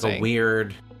interesting. Just like a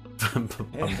weird.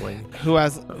 Bumbling. who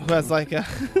has like a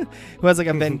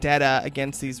vendetta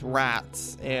against these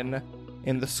rats in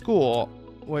the school,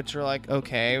 which are like,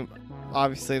 okay,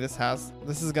 obviously this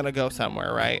is gonna go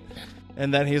somewhere, right?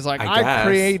 And then he's like, I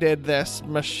created this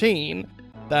machine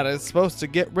that is supposed to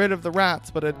get rid of the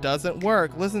rats, but it doesn't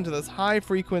work. Listen to this high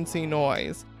frequency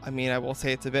noise. I mean, I will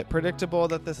say it's a bit predictable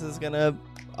that this is gonna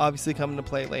obviously come into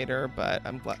play later, but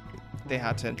I'm glad they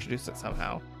had to introduce it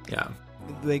somehow. Yeah.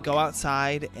 They go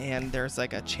outside and there's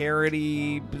like a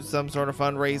charity, some sort of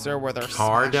fundraiser where they're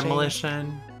car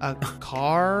demolition. A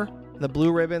car. The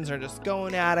Blue Ribbons are just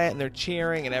going at it and they're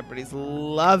cheering and everybody's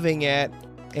loving it.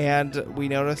 And we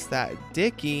notice that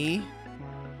Dickie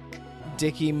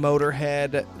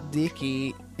Motorhead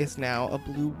Dickie is now a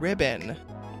blue ribbon.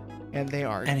 And they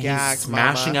are and gagged, he's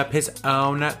smashing up his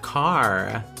own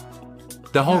car.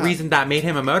 The whole reason that made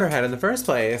him a motorhead in the first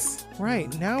place.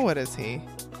 Right. Now what is he?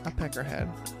 A peckerhead.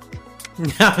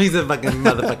 Now he's a fucking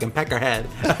motherfucking peckerhead.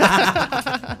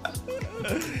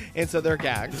 And so they're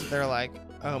gagged. They're like,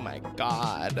 oh my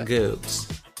God. Goops.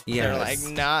 Yes. They're like,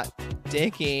 not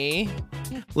Dickie.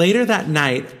 Later that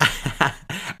night,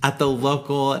 at the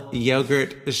local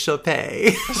yogurt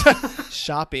shoppe.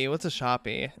 Shoppy. What's a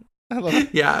shoppy?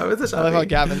 Yeah, it was a shoppy. I love how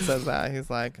Gavin says that. He's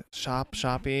like,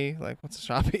 shoppy? Like, what's a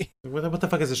shoppy? What the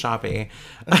fuck is a shoppy?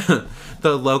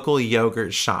 The local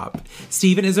yogurt shop.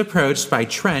 Steven is approached by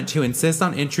Trent, who insists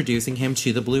on introducing him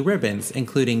to the Blue Ribbons,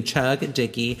 including Chug,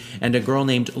 Dickie, and a girl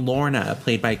named Lorna,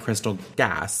 played by Crystal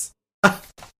Gas.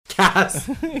 Gas.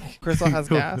 Crystal has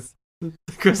gas.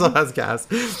 Crystal has gas.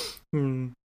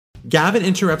 Gavin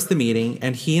interrupts the meeting,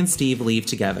 and he and Steve leave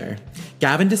together.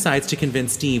 Gavin decides to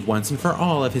convince Steve once and for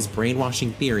all of his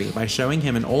brainwashing theory by showing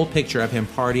him an old picture of him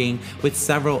partying with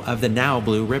several of the now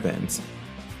Blue Ribbons.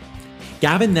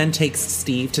 Gavin then takes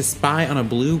Steve to spy on a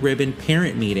Blue Ribbon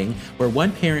parent meeting where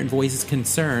one parent voices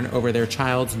concern over their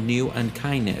child's new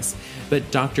unkindness, but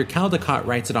Dr. Caldecott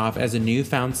writes it off as a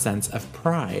newfound sense of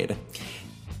pride.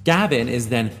 Gavin is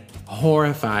then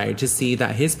horrified to see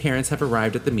that his parents have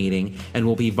arrived at the meeting and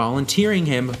will be volunteering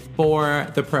him for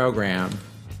the program.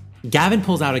 Gavin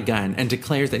pulls out a gun and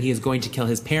declares that he is going to kill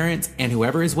his parents and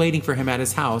whoever is waiting for him at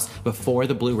his house before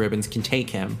the Blue Ribbons can take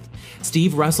him.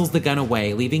 Steve wrestles the gun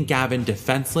away, leaving Gavin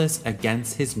defenseless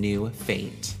against his new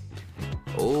fate.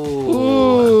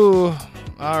 Ooh.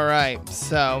 All right.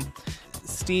 So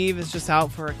Steve is just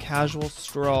out for a casual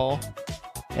stroll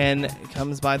and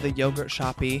comes by the yogurt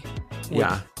shoppy.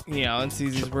 Yeah. And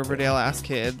sees these Riverdale ass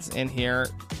kids in here,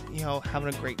 having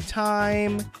a great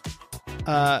time.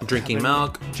 Drinking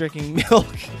milk. Just,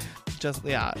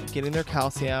 getting their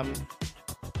calcium.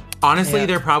 Honestly,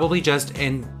 they're probably just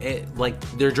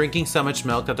they're drinking so much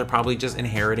milk that they're probably just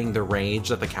inheriting the rage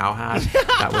that the cow had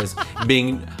that was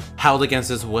being held against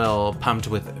his will, pumped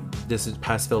with this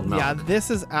pus-filled milk. Yeah,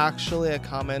 this is actually a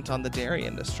comment on the dairy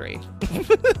industry.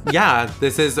 Yeah,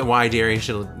 this is why dairy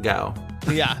should go.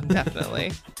 Yeah,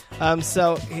 definitely.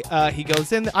 So he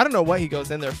goes in. I don't know what he goes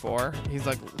in there for. He's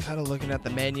like kind of looking at the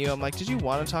menu. I'm like, did you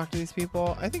want to talk to these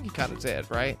people? I think he kind of did,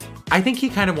 right? I think he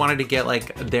kind of wanted to get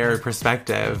like their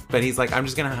perspective, but he's like, I'm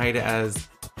just gonna hide it as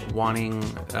wanting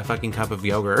a fucking cup of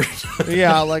yogurt.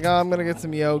 Yeah, like, I'm gonna get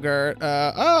some yogurt.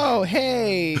 Oh,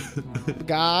 hey,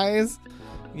 guys.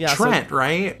 Yeah, Trent,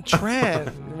 right? Trent,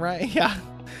 right? Yeah.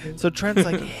 So Trent's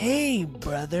like, hey,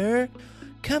 brother,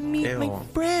 come meet my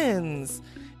friends.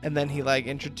 And then he like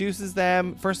introduces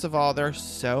them. First of all, there are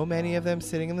so many of them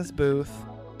sitting in this booth.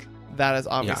 That is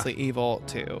obviously evil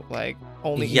too. Like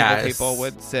only evil people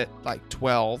would sit like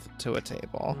 12 to a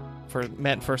table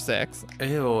meant for 6.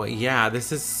 Ew, yeah,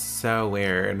 this is so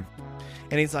weird.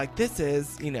 And he's like, this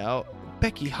is,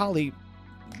 Becky, Holly,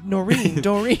 Noreen,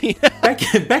 Doreen.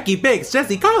 Becky, Biggs,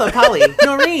 Jesse, Carla, Polly,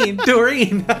 Noreen,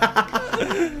 Doreen.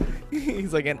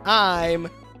 He's like, and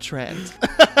I'm Trent.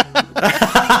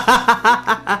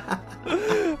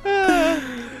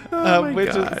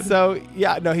 Is so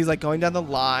he's like going down the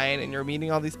line and you're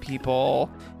meeting all these people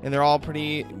and they're all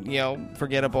pretty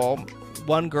forgettable.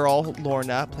 One girl,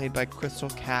 Lorna, played by Crystal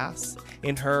Cass,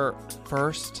 in her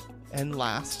first and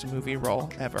last movie role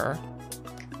ever.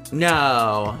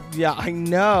 No. Yeah, I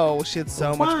know. She had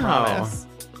so much promise.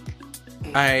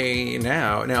 I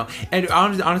know, no. And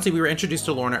honestly, we were introduced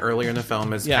to Lorna earlier in the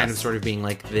film as kind of sort of being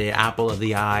like the apple of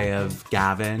the eye of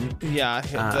Gavin. Yeah,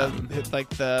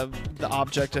 the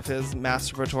object of his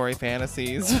masturbatory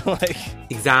fantasies. Like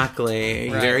exactly,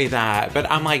 right. Very that.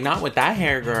 But I'm like, not with that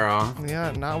hair, girl.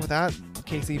 Yeah, not with that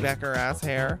Casey Becker ass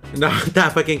hair. No,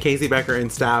 that fucking Casey Becker and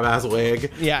Stab ass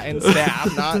wig. Yeah, and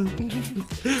Stab, not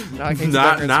Casey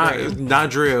Becker. Not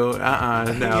Drew. No.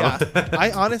 Yeah.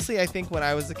 I think when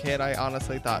I was a kid, I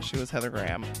honestly thought she was Heather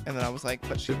Graham, and then I was like,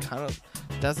 but she kind of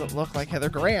doesn't look like Heather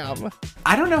Graham.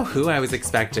 I don't know who I was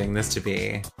expecting this to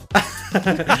be.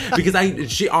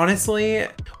 Because she honestly,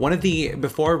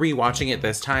 before rewatching it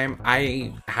this time,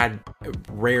 I had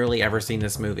rarely ever seen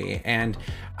this movie, and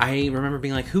I remember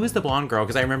being like, who is the blonde girl?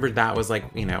 Because I remembered that was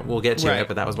like, we'll get to it,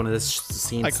 but that was one of the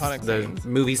scenes, iconic scenes.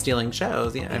 Movie stealing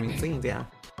shows. Yeah, I mean scenes. Yeah.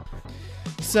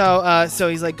 So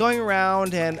he's like going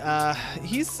around and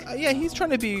he's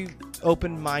trying to be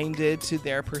open-minded to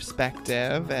their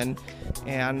perspective and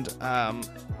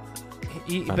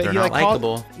but they're not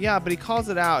likable. But he calls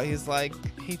it out. He's like,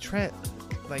 hey Trent,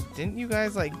 like, didn't you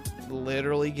guys like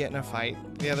literally get in a fight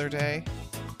the other day?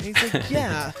 And he's like,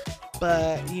 yeah.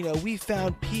 But, we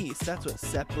found peace. That's what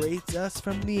separates us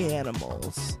from the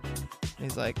animals. And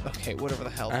he's like, okay, whatever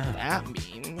the hell that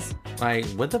means. Like,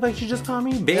 what the fuck did you just call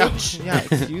me, bitch? Yeah,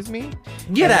 excuse me?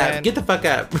 Get the fuck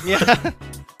up. Yeah.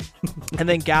 And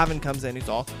then Gavin comes in. He's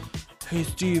all, hey,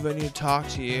 Steve, I need to talk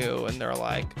to you. And they're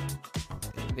like,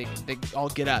 they all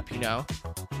get up,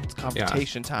 It's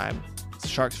confrontation time. It's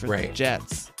Sharks for the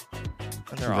Jets.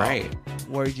 And they're all,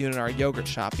 what are you doing in our yogurt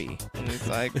shoppy? And he's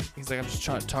like, I'm just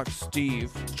trying to talk to Steve.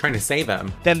 Trying to save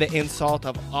him. Then the insult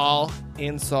of all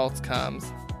insults comes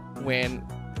when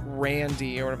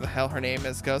Randy, or whatever the hell her name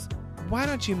is, goes, why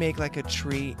don't you make like a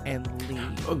tree and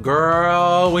leave?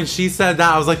 Girl, when she said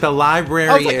that, I was like, the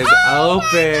library is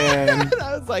open.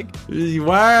 I was like, you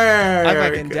were. I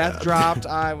fucking death dropped.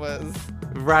 I was.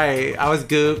 Right. I was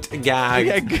gooped, gagged.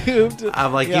 Yeah, gooped.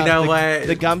 I'm like, what?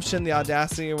 The gumption, the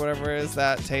audacity, or whatever it is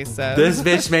that Taste says. This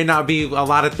bitch may not be a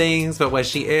lot of things, but what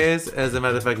she is a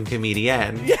motherfucking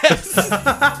comedian. Yes.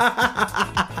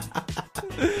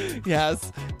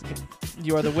 Yes.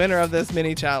 You are the winner of this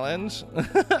mini challenge.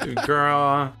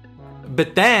 Girl.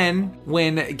 But then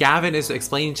when Gavin is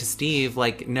explaining to Steve,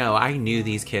 like, no, I knew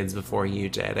these kids before you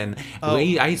did. And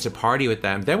I used to party with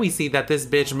them. Then we see that this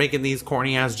bitch making these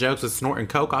corny ass jokes with snorting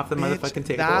coke off the motherfucking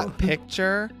table. That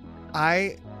picture,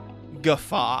 I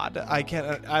guffawed.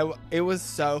 It was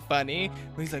so funny.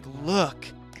 He's like, look.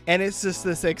 And it's just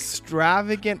this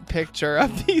extravagant picture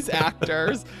of these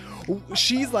actors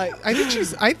She's like, I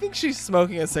think she's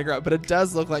smoking a cigarette, but it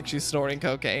does look like she's snorting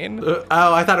cocaine. Oh,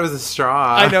 I thought it was a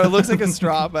straw. I know it looks like a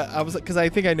straw, but I was like, because I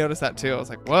think I noticed that too. I was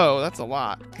like, whoa, that's a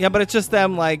lot. Yeah, but it's just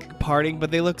them like partying,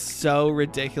 but they look so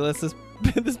ridiculous.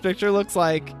 This picture looks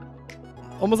like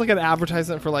almost like an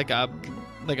advertisement for like a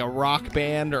rock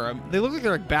band they look like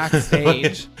they're like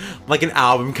backstage. Like an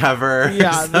album cover.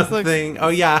 Yeah, or something. Oh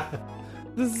yeah.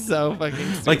 This is so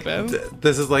fucking Like stupid.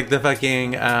 this is like the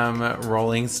fucking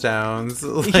Rolling Stones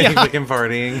like Yeah. fucking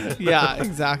partying. Yeah,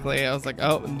 exactly. I was like,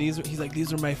 oh, and he's like,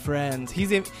 these are my friends.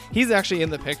 He's actually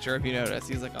in the picture if you notice.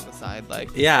 He's like on the side,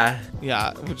 like Yeah.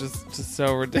 yeah, which is just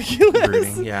so ridiculous.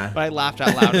 Brooding, yeah. But I laughed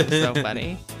out loud. It was so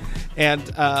funny. And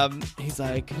he's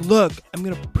like, look, I'm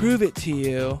gonna prove it to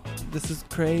you. This is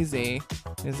crazy.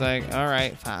 He's like, all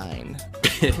right, fine.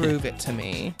 Prove it to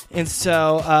me. And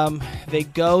so they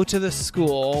go to the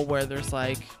school where there's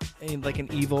like an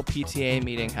evil PTA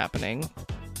meeting happening.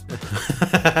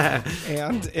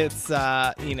 And it's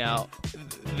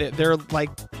they're like,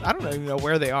 I don't even know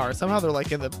where they are. Somehow they're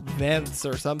like in the vents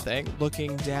or something,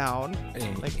 looking down,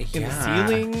 like in the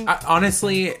ceiling.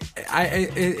 Honestly,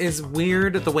 it is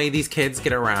weird the way these kids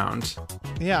get around.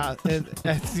 Yeah,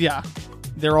 yeah.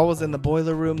 They're always in the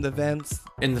boiler room, the vents.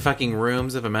 In the fucking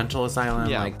rooms of a mental asylum.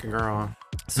 Yeah. Like, girl.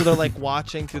 So they're like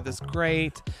watching through this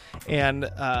grate, and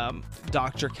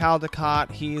Dr.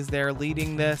 Caldecott, he's there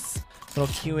leading this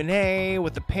little Q&A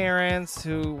with the parents.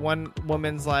 Who one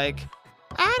woman's like,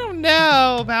 I don't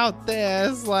know about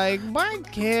this. Like, my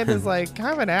kid is like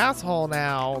kind of an asshole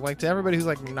now. Like to everybody who's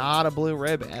like not a blue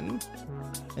ribbon.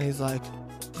 And he's like,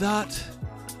 that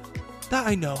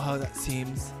I know how that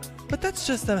seems, but that's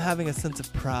just them having a sense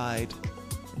of pride.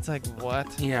 It's like,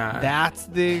 what? Yeah. That's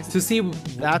the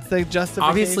justification.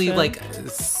 Obviously, like,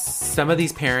 some of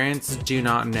these parents do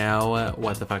not know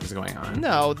what the fuck is going on.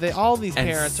 No, all these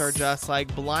parents are just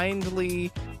like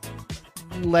blindly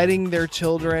letting their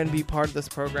children be part of this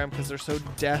program because they're so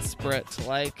desperate to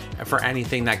like for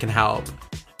anything that can help.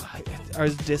 Are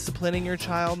disciplining your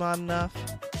child not enough?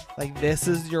 Like, this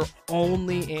is your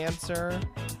only answer?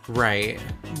 Right.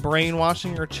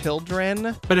 Brainwashing your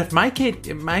children? But if my kid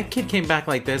came back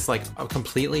like this, like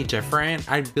completely different,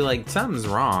 I'd be like, something's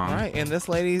wrong. Right. And this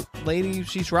lady,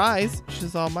 she tries.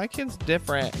 She's all, my kid's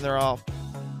different. And they're all,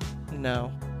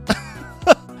 no.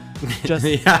 just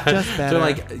better. They're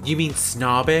like, you mean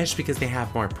snobbish because they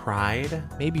have more pride?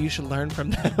 Maybe you should learn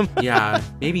from them. Yeah.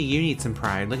 Maybe you need some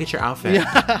pride. Look at your outfit.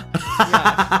 Yeah.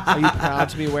 Are you proud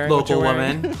to be wearing Local what you're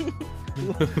wearing? woman.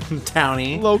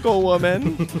 Townie. Local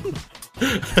woman.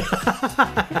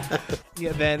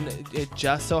 Yeah, then it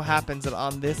just so happens that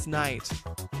on this night,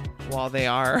 while they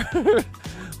are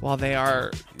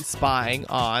spying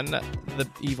on the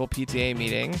evil PTA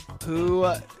meeting,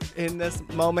 who in this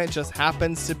moment just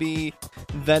happens to be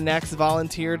the next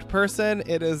volunteered person,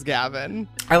 it is Gavin.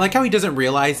 I like how he doesn't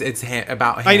realize it's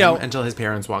about him I know. until his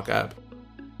parents walk up.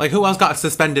 Like, who else got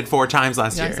suspended 4 times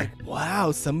last year? He's like,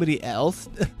 wow, somebody else?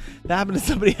 That happened to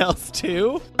somebody else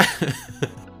too?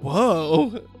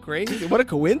 Whoa, crazy. What a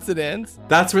coincidence.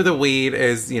 That's where the weed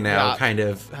is, Yeah. kind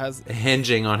of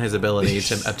hinging on his ability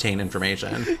to obtain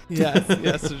information. Yes,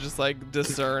 to just like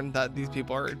discern that these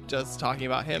people are just talking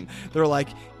about him. They're like,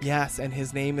 yes, and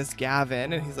his name is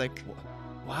Gavin. And he's like,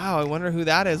 wow, I wonder who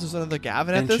that is. There's another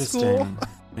Gavin at this school?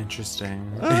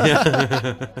 Interesting.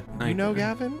 You know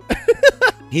Gavin?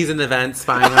 He's in the vent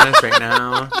spying on us right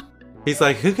now. He's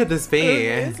like, who could this be? Who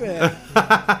is it?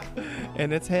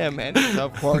 And it's him. And so,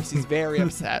 of course, he's very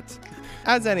upset.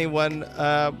 As anyone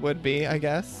would be, I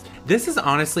guess. This is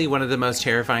honestly one of the most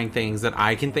terrifying things that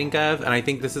I can think of. And I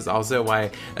think this is also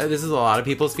why this is a lot of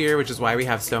people's fear, which is why we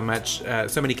have so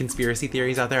many conspiracy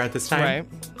theories out there at this time.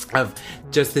 Right. Of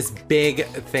just this big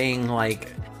thing,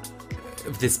 like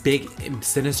this big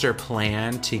sinister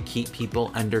plan to keep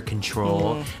people under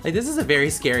control. Like, this is a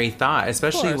very scary thought,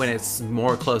 especially when it's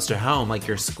more close to home, like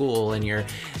your school and your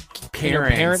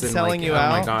parents and selling like, you oh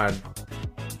out. my god,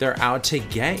 they're out to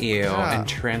get you and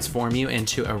transform you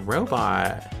into a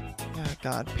robot. Yeah,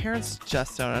 God, parents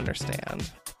just don't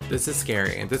understand. This is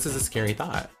scary. This is a scary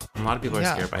thought. A lot of people are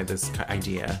scared by this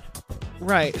idea.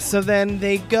 Right. So then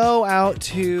they go out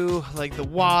to like the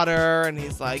water, and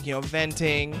he's like,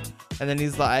 venting. And then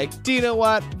he's like, do you know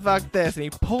what? Fuck this. And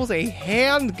he pulls a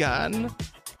handgun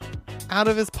out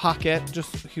of his pocket.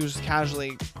 He just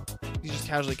casually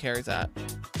carries that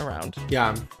around.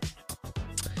 Yeah.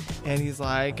 And he's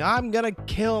like, I'm gonna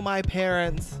kill my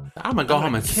parents. I'm gonna go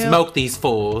home and smoke these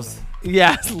fools.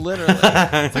 Yes, literally.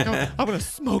 It's like, I'm gonna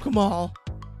smoke them all.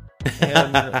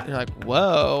 And you're like,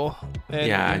 whoa.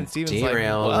 And Steven's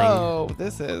derailing. like, whoa,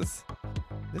 this is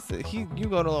you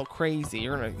going a little crazy.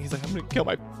 He's like, I'm gonna kill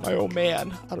my old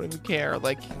man. I don't even care.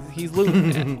 Like, he's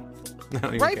losing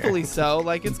it. Rightfully so.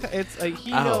 Like, it's like,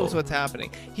 he knows what's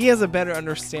happening. He has a better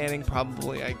understanding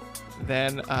probably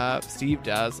than Steve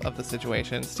does of the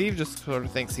situation. Steve just sort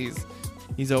of thinks he's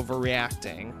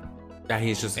overreacting. Yeah,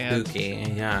 he's just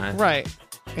spooky. Yeah. Right.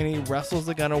 And he wrestles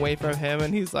the gun away from him,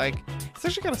 and he's like, it's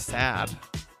actually kind of sad.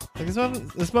 Like,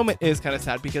 this moment is kind of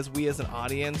sad because we as an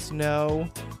audience know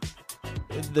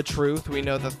the truth. We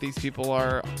know that these people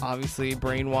are obviously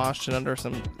brainwashed and under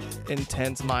some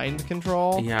intense mind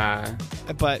control. Yeah.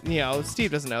 But,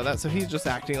 Steve doesn't know that, so he's just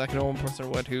acting like a normal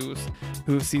person would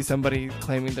who sees somebody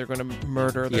claiming they're going to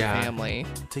murder their family.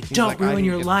 It's like, don't ruin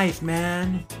your life,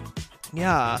 man.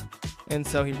 Yeah. And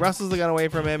so he wrestles the gun away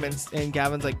from him, and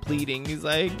Gavin's like pleading. He's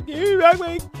like, give me back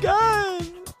my gun!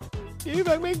 Give me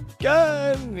back my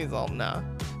gun! And he's all, nah.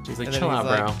 She's like, chill out,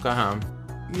 bro. Go home.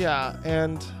 Yeah,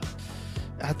 and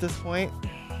at this point,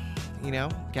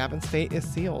 Gavin's fate is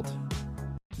sealed.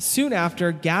 Soon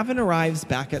after, Gavin arrives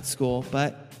back at school,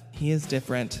 but he is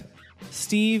different.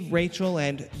 Steve, Rachel,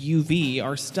 and UV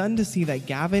are stunned to see that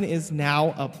Gavin is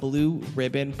now a blue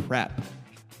ribbon prep.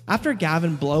 After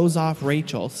Gavin blows off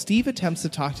Rachel, Steve attempts to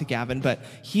talk to Gavin, but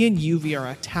he and UV are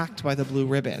attacked by the blue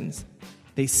ribbons.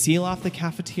 They seal off the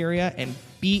cafeteria and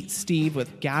beat Steve,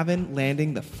 with Gavin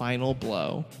landing the final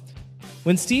blow.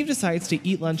 When Steve decides to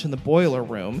eat lunch in the boiler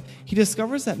room, he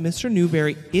discovers that Mr.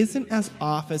 Newberry isn't as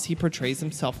off as he portrays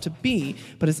himself to be,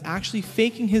 but is actually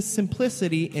faking his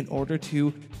simplicity in order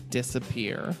to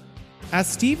disappear. As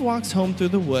Steve walks home through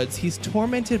the woods, he's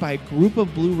tormented by a group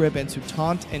of blue ribbons who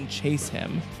taunt and chase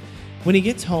him. When he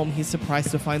gets home, he's surprised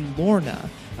to find Lorna,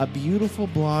 a beautiful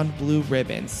blonde blue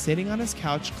ribbon, sitting on his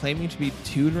couch claiming to be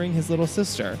tutoring his little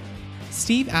sister.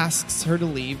 Steve asks her to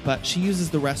leave, but she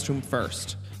uses the restroom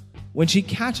first. When she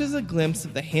catches a glimpse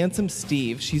of the handsome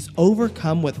Steve, she's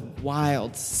overcome with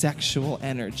wild sexual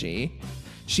energy.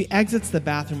 She exits the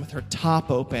bathroom with her top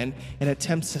open and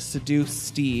attempts to seduce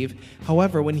Steve.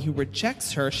 However, when he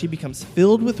rejects her, she becomes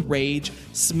filled with rage,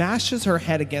 smashes her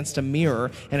head against a mirror,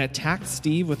 and attacks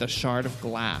Steve with a shard of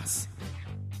glass.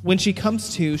 When she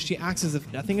comes to, she acts as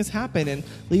if nothing has happened and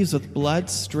leaves with blood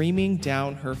streaming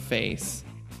down her face.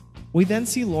 We then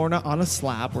see Lorna on a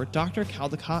slab where Dr.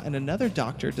 Caldecott and another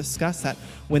doctor discuss that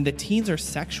when the teens are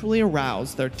sexually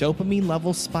aroused, their dopamine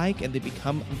levels spike and they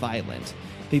become violent.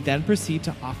 They then proceed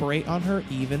to operate on her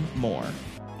even more.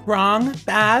 Wrong,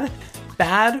 bad,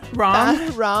 wrong.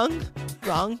 Bad,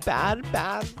 wrong,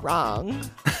 bad, wrong.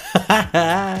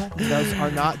 Those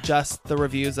are not just the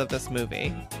reviews of this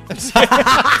movie.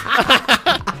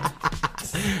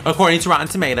 According to Rotten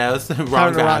Tomatoes,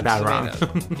 wrong, bad, wrong.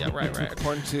 Yeah, right.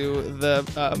 According to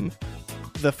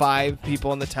the 5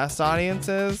 people in the test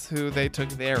audiences who they took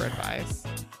their advice.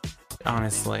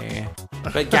 Honestly.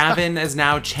 But Gavin is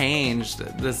now changed.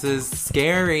 This is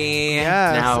scary.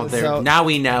 Yes, now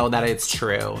we know that it's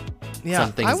true.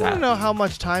 Yeah, I want to know how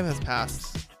much time has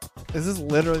passed. Is this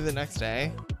literally the next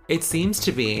day? It seems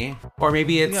to be. Or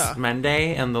maybe it's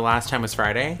Monday and the last time was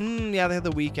Friday. Yeah, they had the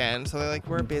weekend. So they're like,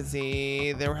 we're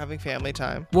busy. They were having family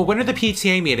time. Well, when are the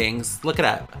PTA meetings? Look it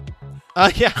up.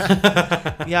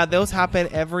 Yeah. Yeah, those happen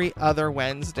every other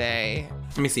Wednesday.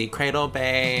 Let me see. Cradle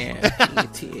Bay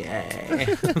PTA.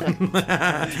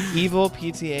 Evil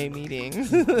PTA meetings.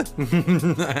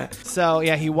 So,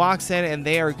 yeah, he walks in and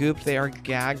they are gooped. They are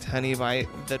gagged, honey, by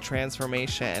the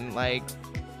transformation. Like,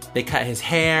 they cut his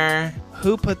hair.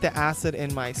 Who put the acid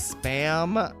in my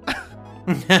Spam?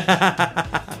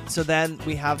 So then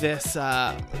we have this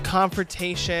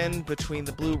confrontation between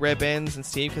the blue ribbons and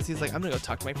Steve, because he's like, I'm gonna go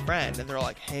talk to my friend, and they're all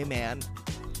like, hey man,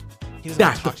 he's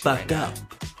back the fuck up.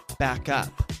 Back up.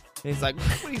 And he's like,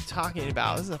 what are you talking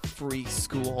about? This is a free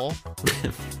school.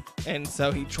 And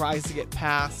so he tries to get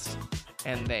past,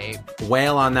 and they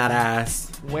wail on that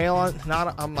ass. Wail on,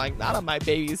 not on my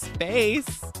baby's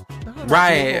face.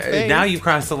 Right. Now you've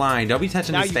crossed the line. Don't be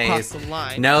touching his face. Crossed the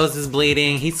line. Nose is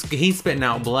bleeding. He's spitting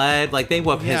out blood. Like, they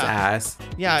whoop his ass.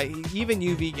 Yeah, even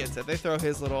UV gets it. They throw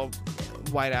his little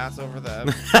white ass over the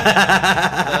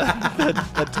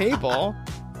table.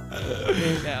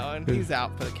 And he's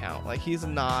out for the count. Like, he's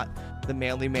not the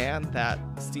manly man that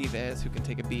Steve is, who can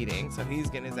take a beating. So he's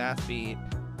getting his ass beat.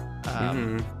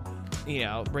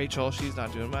 Rachel, she's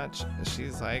not doing much.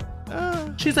 She's like,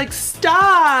 she's like,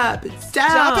 stop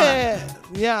it.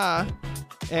 Yeah.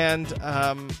 And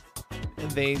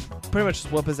they pretty much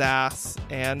just whoop his ass,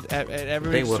 and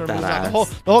everybody just moves on. The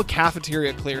whole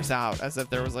cafeteria clears out as if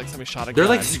there was like somebody shot a gun. They're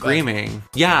like screaming.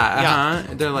 Yeah.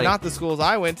 They're like, not the schools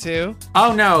I went to.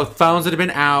 Oh no, phones would have been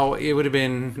out. It would have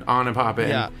been on and popping.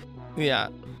 Yeah.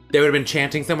 They would have been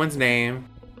chanting someone's name.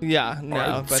 Yeah,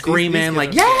 no. But screaming these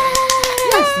like, kids are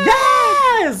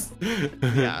yes, yes.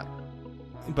 yeah.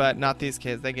 But not these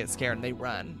kids. They get scared and they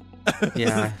run.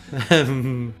 Yeah.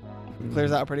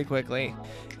 Clears out pretty quickly.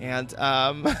 And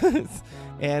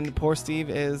and poor Steve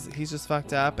he's just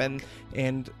fucked up, and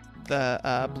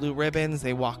the Blue Ribbons,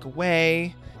 they walk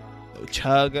away.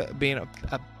 Chug, being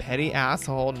a petty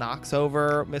asshole, knocks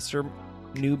over Mr.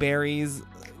 Newberry's,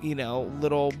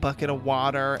 little bucket of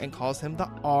water and calls him the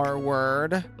R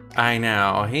word. I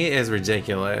know. He is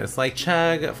ridiculous. Like,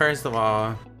 Chug, first of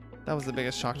all. That was the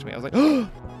biggest shock to me. I was like, oh,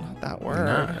 not that word.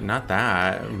 No, not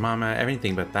that. Mama,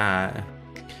 everything but that.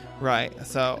 Right.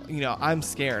 So, I'm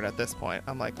scared at this point.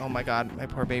 I'm like, oh my God, my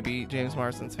poor baby James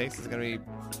Marsden's face is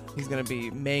he's going to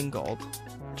be mangled,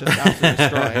 just absolutely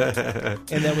destroyed.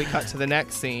 And then we cut to the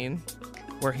next scene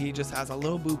where he just has a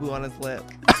little boo-boo on his lip.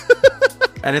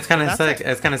 And it's kind of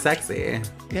it's kind of sexy.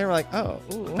 Yeah, we're like, oh,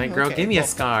 ooh, like, girl, okay, give me a cool.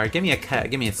 scar, give me a cut,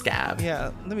 give me a scab.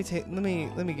 Yeah, let me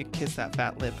kiss that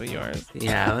fat lip of yours.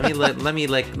 Yeah, let me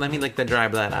lick the dry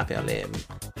blood off your lip.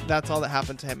 That's all that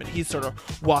happened to him, and he's sort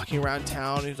of walking around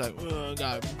town. He's like, oh,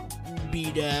 got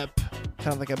beat up,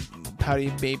 kind of like a pouty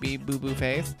baby boo-boo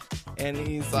face, and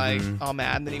he's like all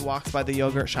mad. And then he walks by the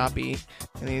yogurt shoppy,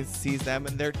 and he sees them,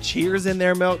 and they're cheersing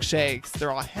their milkshakes.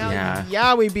 They're all, hell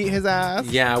yeah, we beat his ass.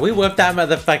 Yeah, we whooped that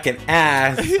motherfucking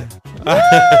ass.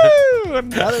 Woo!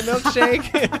 Another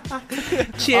milkshake.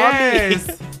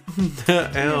 Cheers.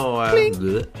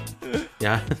 Ew.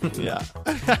 Yeah. Yeah.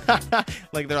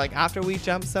 Like, they're like, after we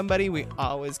jump somebody, we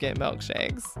always get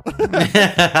milkshakes.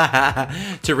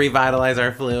 To revitalize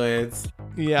our fluids.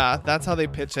 Yeah, that's how they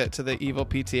pitch it to the evil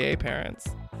PTA parents.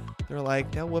 They're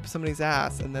like, they'll whoop somebody's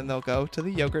ass, and then they'll go to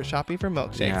the yogurt shoppy for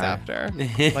milkshakes after.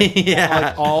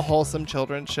 Like all wholesome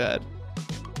children should.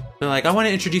 They're like, I want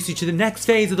to introduce you to the next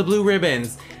phase of the Blue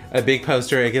Ribbons. A big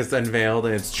poster, it gets unveiled,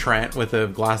 and it's Trent with a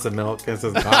glass of milk. It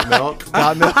says, got milk.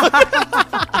 Got milk.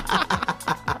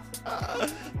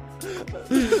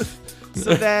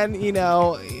 So then,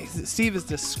 Steve is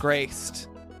disgraced.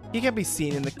 He can't be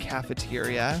seen in the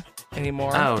cafeteria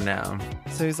anymore. Oh, no.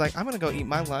 So he's like, I'm going to go eat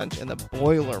my lunch in the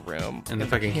boiler room. In the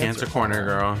fucking cancer corner,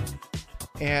 girl.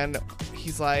 And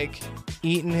he's like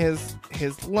eating his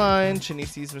lunch, and he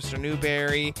sees Mr.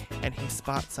 Newberry, and he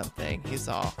spots something. He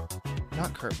saw,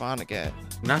 not Kurt Vonnegut.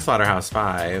 Not Slaughterhouse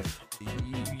 5.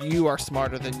 You are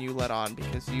smarter than you let on,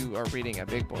 because you are reading a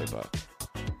big boy book.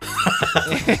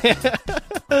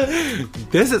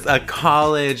 This is a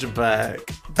college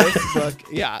book.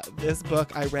 This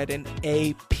book I read in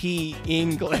AP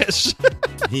English.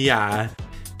 Yeah.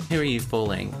 Who are you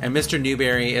fooling? And Mr.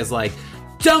 Newberry is like,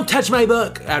 don't touch my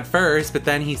book at first, but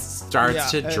then he starts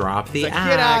to drop the like, act.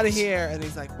 Get out of here. And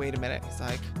he's like, wait a minute. He's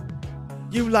like,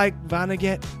 you like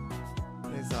Vonnegut?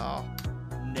 And he's all,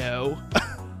 no.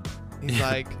 He's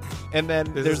like, and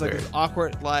then there's like this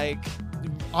awkward, like,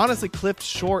 honestly clipped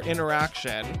short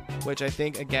interaction, which I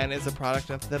think again is a product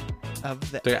of the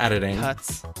editing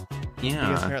cuts. Yeah,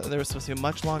 because apparently there was supposed to be a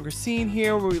much longer scene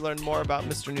here where we learn more about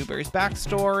Mr. Newberry's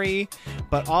backstory,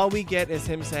 but all we get is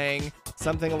him saying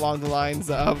something along the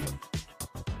lines of,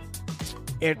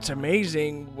 "It's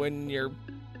amazing when you're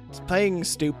playing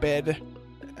stupid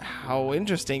how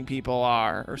interesting people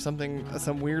are," or something,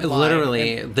 some weird line.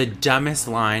 Literally the dumbest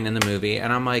line in the movie,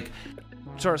 and I'm like,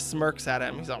 sort of smirks at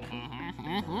him. He's like,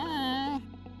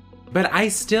 but I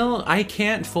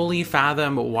can't fully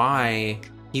fathom why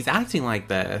he's acting like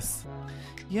this.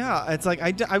 Yeah, it's like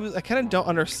I kind of don't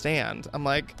understand. I'm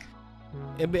like,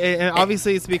 and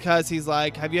obviously it's because he's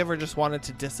like, have you ever just wanted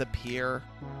to disappear?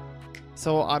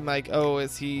 So I'm like, oh,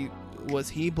 was he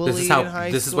bullied in high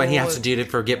school? This is what he has to do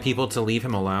to get people to leave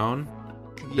him alone?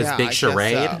 This Yeah, big I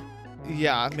charade? guess so.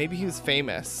 Yeah, maybe he was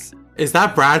famous. Is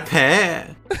that Brad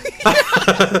Pitt?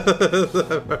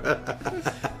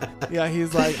 Yeah,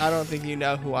 he's like, I don't think you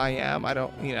know who I am. I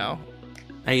don't,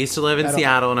 I used to live in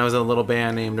Seattle, and I was in a little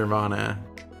band named Nirvana.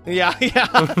 Yeah.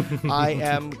 I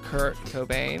am Kurt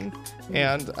Cobain.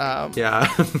 And, yeah,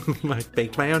 I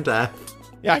faked my own death.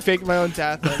 Yeah, I faked my own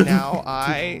death, and now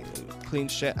I clean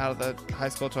shit out of the high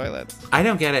school toilets. I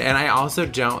don't get it, and I also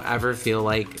don't ever feel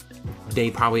like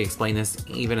they probably explain this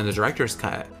even in the director's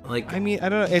cut. Like, I mean, I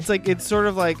don't know. It's like, it's sort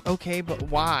of like, okay, but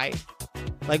why?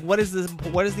 Like, what is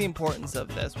the importance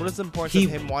of this? What is the importance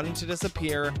of him wanting to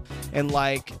disappear and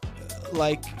like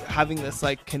having this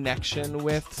like connection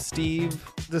with Steve?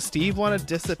 Does Steve want to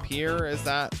disappear? Is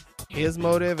that his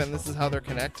motive and this is how they're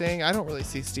connecting? I don't really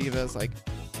see Steve as like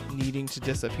needing to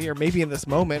disappear. Maybe in this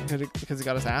moment because he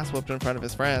got his ass whooped in front of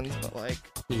his friends, but like.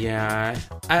 Yeah.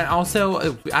 And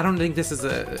also, I don't think this is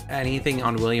anything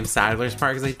on William Sadler's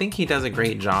part because I think he does a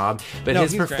great job. But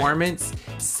his performance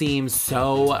seems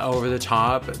so over the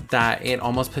top that it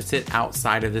almost puts it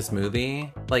outside of this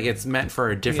movie. Like it's meant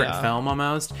for a different film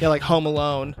almost. Yeah, like Home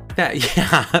Alone.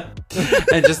 Yeah.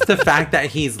 And just the fact that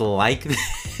he's like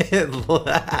you know what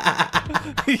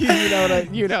I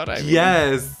mean.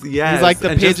 Yes. He's like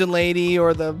the pigeon lady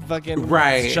or the fucking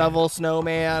shovel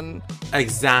snowman.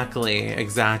 Exactly.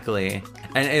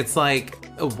 And it's like,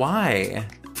 why?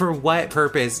 For what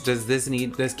purpose does this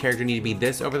character need to be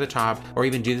this over the top or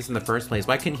even do this in the first place?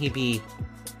 Why couldn't he be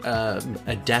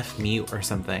a deaf mute or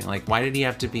something? Like, why did he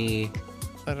have to be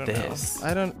this?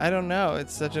 I don't know.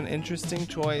 It's such an interesting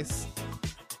choice.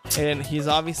 And he's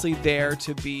obviously there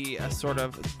to be a sort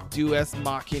of deus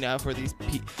machina for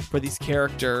these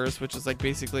characters, which is like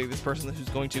basically this person who's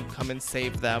going to come and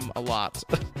save them a lot.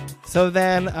 So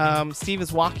then Steve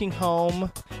is walking home,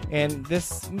 and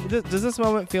does this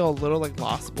moment feel a little like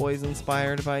Lost Boys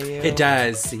inspired by you? It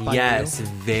does. Yes,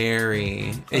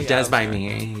 very. It does by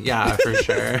me. Yeah, for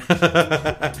sure.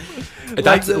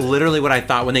 That's literally what I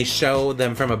thought when they show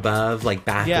them from above, like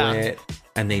backlit. Yeah.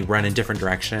 And they run in different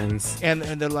directions. And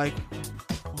they're like,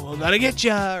 "We'll gotta get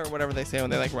ya," or whatever they say when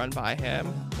they like run by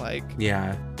him. Like,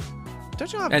 yeah.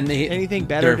 Don't you have anything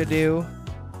better to do?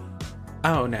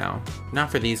 Oh no,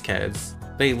 not for these kids.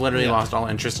 They literally lost all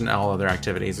interest in all other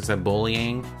activities except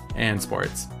bullying and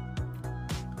sports.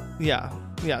 Yeah,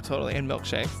 totally. And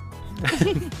milkshakes.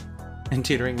 And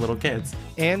tutoring little kids.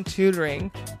 And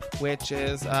tutoring, which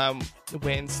is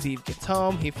when Steve gets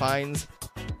home, he finds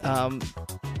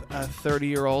a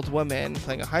 30-year-old woman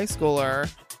playing a high schooler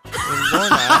in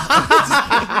Lorna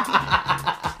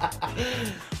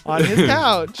on his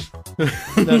couch.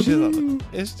 No, she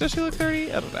doesn't. Does she look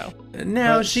 30? I don't know.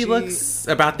 No, but she looks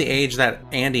about the age that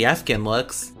Andy Efkin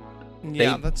looks.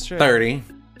 Yeah, that's true. 30.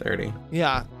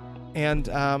 Yeah. And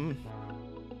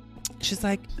he's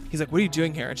like, what are you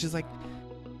doing here? And she's like,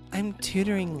 I'm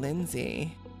tutoring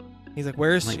Lindsay. He's like,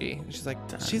 where is she? And she's like,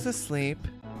 she's asleep.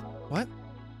 What?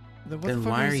 Then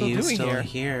why are you still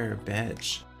here,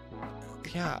 bitch?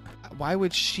 Yeah. Why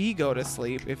would she go to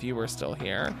sleep if you were still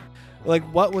here? Like,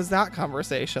 what was that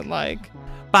conversation like?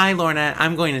 Bye, Lorna.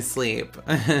 I'm going to sleep.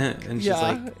 And she's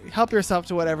like, help yourself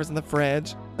to whatever's in the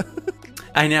fridge.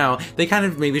 I know. They kind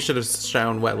of maybe should have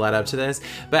shown what led up to this.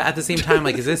 But at the same time,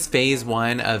 like, is this phase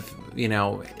one of,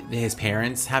 his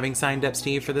parents having signed up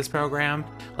Steve for this program?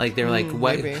 Like, they were like,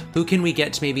 who can we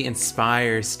get to maybe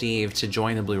inspire Steve to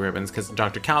join the Blue Ribbons? Because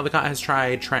Dr. Caldecott has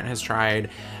tried, Trent has tried.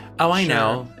 Oh, I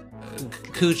know.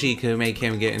 Coochie could make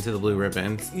him get into the Blue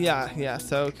Ribbons. Yeah.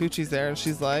 So Coochie's there, and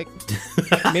she's like,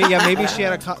 maybe she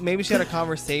had a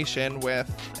conversation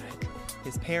with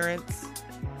his parents.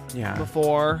 Yeah.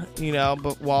 Before,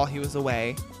 but while he was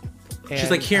away. And,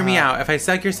 she's like, hear me out. If I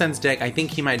suck your son's dick, I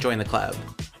think he might join the club.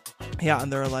 Yeah,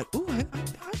 and they're like, ooh,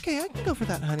 okay, I can go for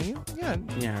that, honey.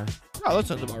 Yeah. Oh, that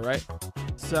sounds about right.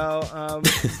 So,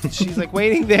 she's like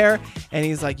waiting there, and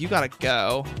he's like, you gotta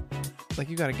go. Like,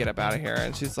 you gotta get up out of here.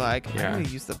 And she's like, I'm gonna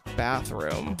use the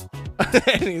bathroom.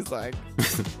 And he's like,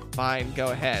 fine,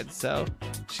 go ahead. So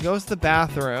she goes to the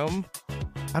bathroom.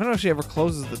 I don't know if she ever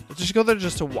closes the... Does she go there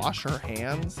just to wash her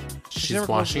hands? She's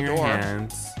washing her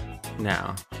hands.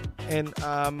 No.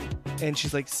 And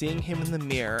she's like seeing him in the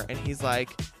mirror, and he's like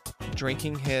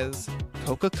drinking his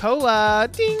Coca-Cola.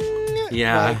 Ding!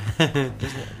 Yeah. Like,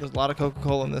 there's a lot of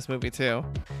Coca-Cola in this movie too.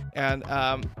 And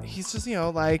he's just, he's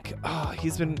kind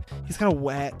of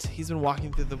wet. He's been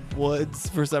walking through the woods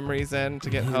for some reason to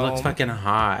get home. He looks fucking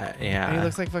hot. Yeah. And he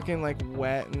looks like fucking like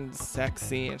wet and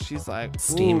sexy, and she's like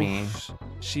steamy.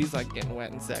 She's like getting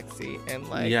wet and sexy, and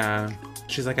like, yeah.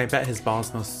 She's like, I bet his balls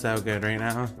smell so good right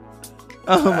now.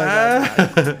 Oh my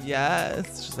god.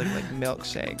 Yes. She's like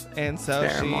milkshake. And so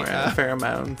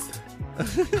pheromones.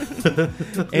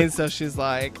 And so she's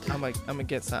like, I'm gonna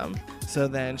get some. So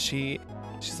then she's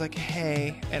like,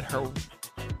 hey, and her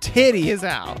titty is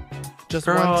out. Just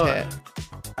one tit.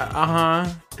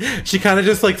 She kind of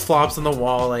just like flops on the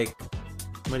wall, like,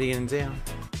 what are you gonna do?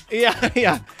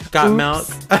 Yeah. Got milk.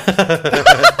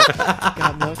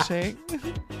 Got milkshake.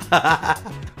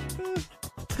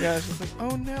 Yeah, she's like,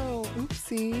 oh no,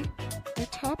 oopsie, my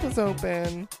top is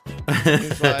open.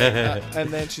 He's like, and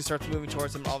then she starts moving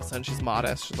towards him, and all of a sudden she's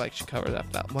modest. She's like, she covered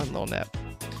up that one little nip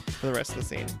for the rest of the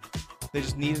scene. They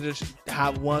just needed to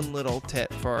have one little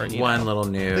tit for one little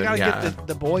nude. They gotta get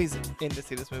the boys in to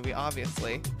see this movie,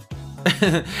 obviously.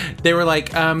 they were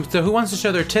like, so who wants to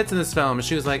show their tits in this film? And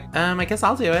she was like, I guess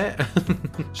I'll do it.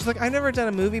 She's like, I've never done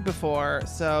a movie before,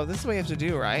 so this is what you have to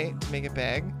do, right? To make it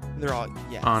big. And they're all,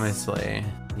 yes. Honestly.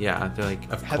 Yeah. They're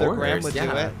like, of Heather course. Graham would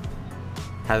do it.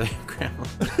 Heather Graham.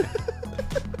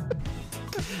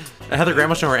 Heather Graham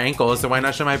will show her ankles, so why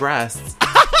not show my breasts?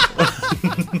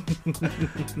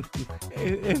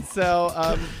 And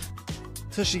so,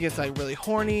 so she gets like really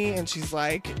horny, and she's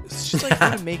like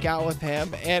trying to make out with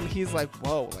him, and he's like,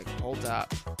 whoa, like hold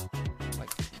up, like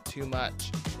too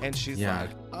much. And she's like,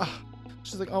 ugh.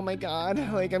 She's like, oh my god,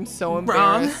 like I'm so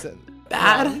embarrassed.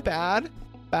 Bad.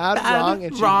 Wrong.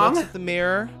 And she looks at the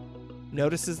mirror,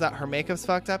 notices that her makeup's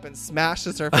fucked up, and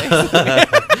smashes her face in the mirror.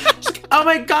 Oh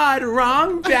my god,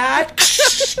 wrong, bad.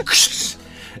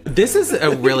 This is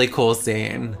a really cool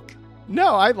scene.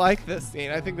 No, I like this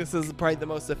scene. I think this is probably the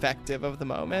most effective of the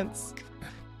moments.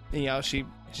 You know, she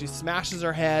smashes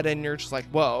her head, and you're just like,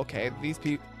 whoa, okay,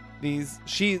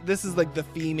 this is like the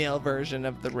female version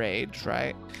of the rage,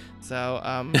 right? So,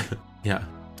 yeah.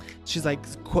 She's like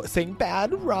saying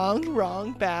bad,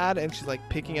 wrong, bad, and she's like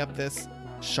picking up this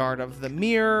shard of the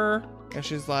mirror, and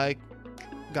she's like,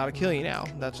 gotta kill you now.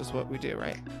 That's just what we do,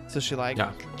 right? So she like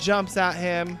jumps at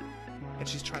him, and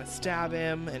she's trying to stab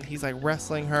him, and he's like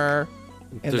wrestling her.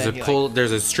 And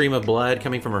there's a stream of blood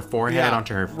coming from her forehead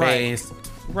onto her face.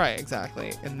 Right,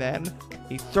 exactly. And then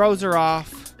he throws her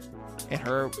off, and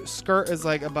her skirt is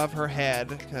like above her head,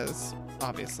 because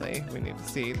obviously we need to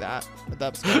see that with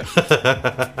the upskirt,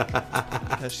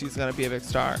 because she's gonna be a big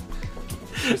star.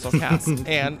 Crystal Cast.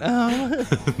 And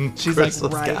she's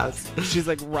she's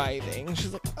like writhing.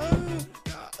 She's like, oh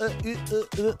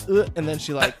god, and then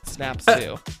she like snaps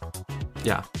too.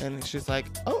 Yeah. And she's like,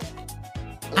 oh,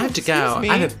 I have to go.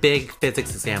 I have a big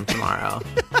physics exam tomorrow.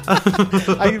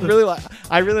 I really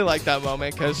like that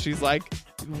moment, because she's like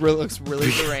looks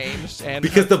really deranged, and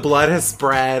because the blood has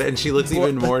spread and she looks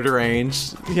even more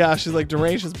deranged. Yeah, she's like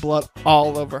deranged, has blood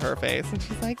all over her face, and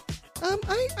she's like,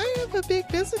 I have a big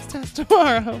physics test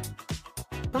tomorrow.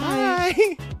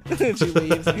 Bye. And she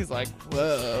leaves. And he's like,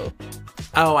 whoa.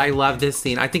 Oh, I love this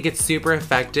scene. I think it's super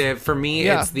effective. For me,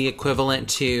 it's the equivalent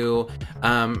to,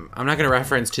 I'm not going to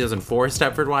reference 2004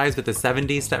 Stepford Wives, but the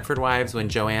 70s Stepford Wives, when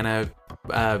Joanna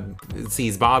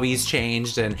sees Bobby's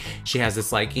changed, and she has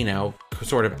this like, you know,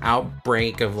 sort of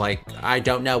outbreak of like, I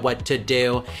don't know what to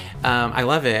do. I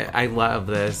love it. I love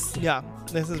this. Yeah,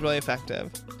 this is really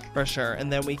effective for sure.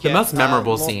 And then we get the most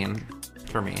memorable scene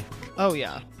for me. Oh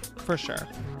yeah, for sure.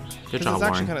 Good job, it's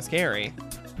actually kind of scary.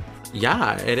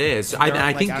 Yeah, it is. There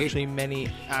I think actually many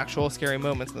actual scary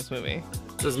moments in this movie.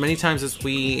 So as many times as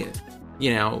we,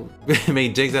 you know,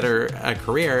 made digs at her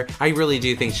career, I really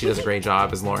do think she does a great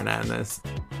job as Lorna in this.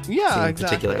 Yeah,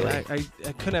 exactly. Particularly.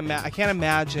 I can't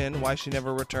imagine why she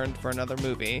never returned for another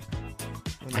movie.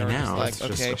 I know. Just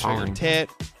like, okay, show your tit,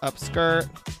 up skirt,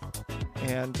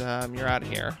 and you're out of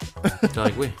here. So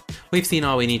like we've seen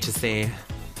all we need to see.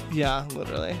 Yeah,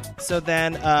 literally. So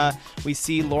then we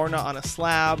see Lorna on a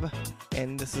slab,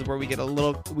 and this is where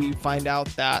we find out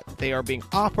that they are being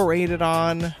operated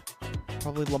on,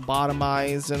 probably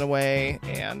lobotomized in a way,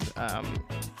 and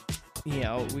you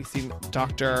know, we see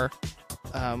Dr.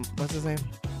 What's his name?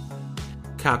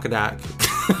 Caldecott.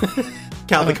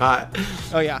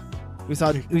 Caldecott. Oh yeah, we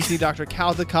see Dr.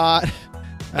 Caldecott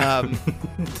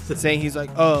saying, he's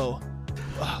like,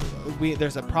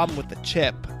 there's a problem with the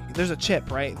chip. There's a chip,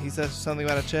 right? He says something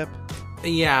about a chip.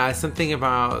 Yeah, something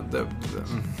about the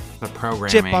programming.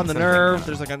 Chip on the nerve.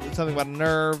 There's like something about a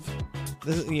nerve.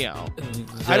 You know,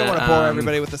 I don't want to bore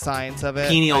everybody with the science of it.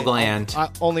 Pineal gland.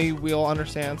 Only we'll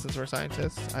understand since we're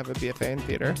scientists. I have a BFA in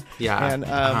theater. Yeah, and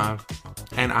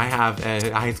I have a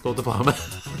high school diploma.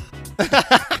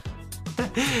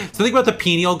 Something about the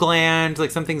pineal gland.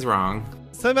 Like something's wrong.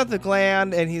 Something about the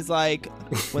gland, and he's like,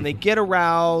 when they get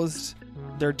aroused,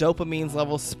 their dopamine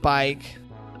levels spike,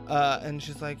 and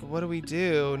she's like, what do we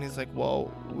do? And he's like,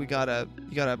 well, you gotta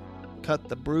cut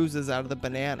the bruises out of the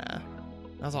banana.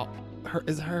 I was all,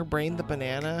 is her brain the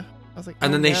banana? I was like,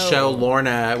 and then they show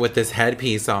Lorna with this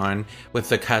headpiece on with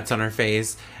the cuts on her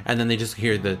face, and then they just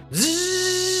hear the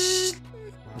zzz.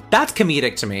 That's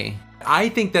comedic to me. I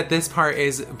think that this part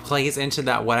plays into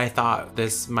that what I thought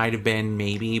this might have been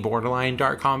maybe borderline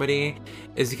dark comedy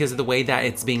is because of the way that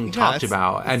it's being talked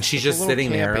about. And she's just sitting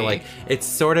there like, it's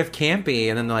sort of campy.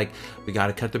 And then they're like, we got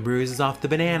to cut the bruises off the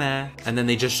banana. And then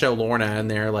they just show Lorna and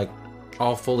they're like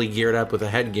all fully geared up with a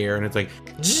headgear. And it's like,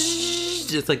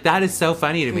 it's like, that is so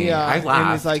funny to me. Yeah, I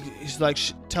laughed. And she's like,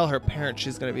 tell her parents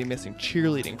she's going to be missing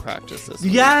cheerleading practice this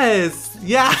week. Yes.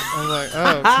 Yeah. I'm like,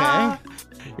 oh, okay.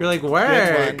 You're like,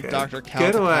 work. Good one, Dr.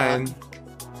 Caldecott. Good one.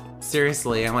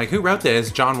 Seriously, I'm like, who wrote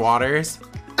this? John Waters?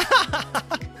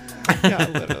 Yeah,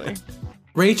 literally.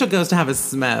 Rachel goes to have a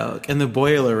smoke in the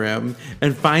boiler room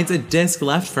and finds a disc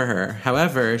left for her.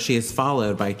 However, she is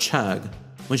followed by Chug.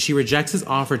 When she rejects his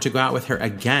offer to go out with her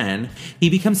again, he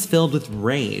becomes filled with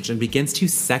rage and begins to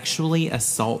sexually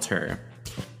assault her.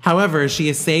 However, she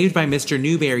is saved by Mr.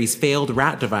 Newberry's failed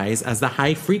rat device as the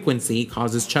high frequency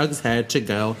causes Chug's head to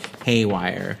go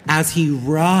haywire. As he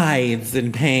writhes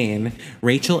in pain,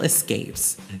 Rachel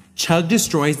escapes. Chug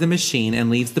destroys the machine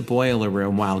and leaves the boiler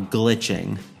room while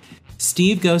glitching.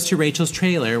 Steve goes to Rachel's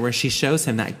trailer where she shows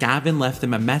him that Gavin left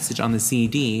them a message on the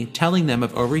CD telling them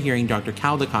of overhearing Dr.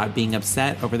 Caldecott being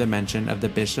upset over the mention of the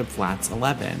Bishop Flats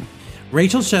 11.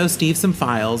 Rachel shows Steve some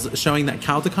files showing that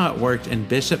Caldecott worked in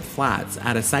Bishop Flats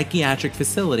at a psychiatric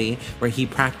facility where he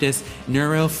practiced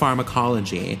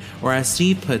neuropharmacology, or as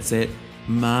Steve puts it,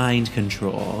 mind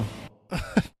control.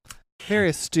 Very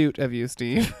astute of you,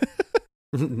 Steve.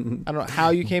 I don't know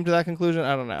how you came to that conclusion.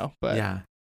 I don't know, but yeah.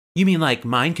 You mean like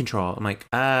mind control? I'm like,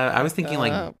 I was thinking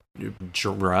like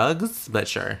drugs, but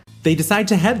sure. They decide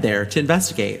to head there to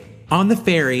investigate. On the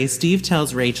ferry, Steve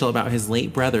tells Rachel about his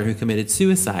late brother who committed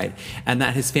suicide and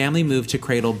that his family moved to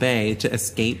Cradle Bay to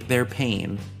escape their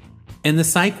pain. In the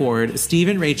psych ward, Steve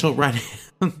and Rachel run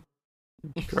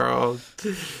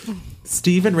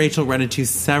into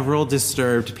several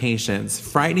disturbed patients,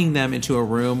 frightening them into a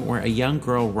room where a young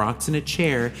girl rocks in a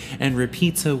chair and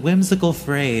repeats a whimsical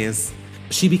phrase.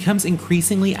 She becomes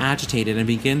increasingly agitated and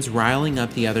begins riling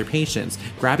up the other patients,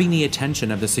 grabbing the attention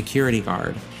of the security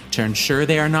guard. To ensure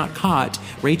they are not caught,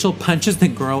 Rachel punches the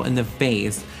girl in the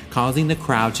face, causing the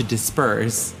crowd to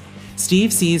disperse.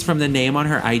 Steve sees from the name on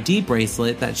her ID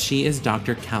bracelet that she is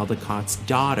Dr. Caldecott's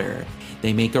daughter.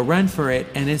 They make a run for it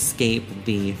and escape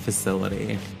the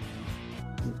facility.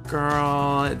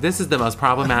 Girl, this is the most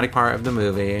problematic part of the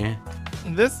movie.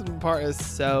 This part is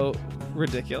so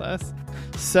ridiculous.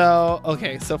 So,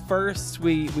 okay, so first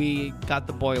we got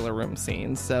the boiler room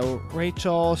scene. So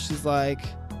Rachel, she's like,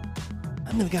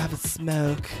 I'm gonna go have a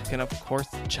smoke. And of course,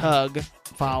 Chug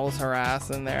follows her ass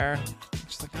in there.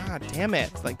 She's like, God damn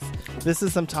it. Like, this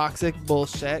is some toxic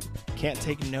bullshit. Can't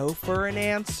take no for an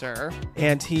answer.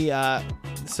 And he's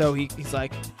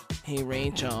like, hey,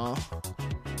 Rachel,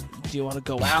 do you want to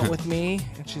go out with me?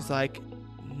 And she's like,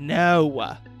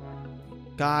 no.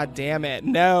 God damn it,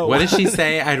 no. What did she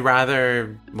say? I'd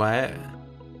rather, what?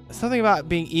 Something about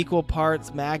being equal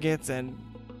parts maggots and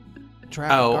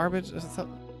garbage.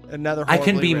 Another I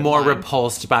can be more line.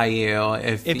 Repulsed by you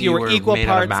if you were equal made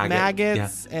parts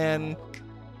maggots and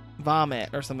vomit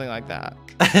or something like that.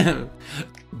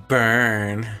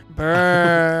 Burn.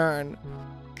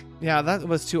 Yeah, that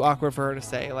was too awkward for her to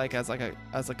say, like as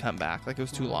a comeback. Like, it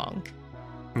was too long.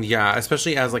 Yeah,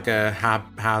 especially as like a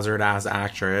haphazard ass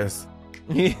actress.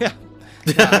 Yeah.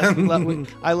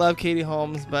 I love Katie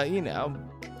Holmes, but you know,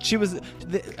 she was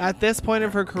at this point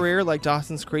of her career, like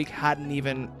Dawson's Creek hadn't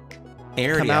even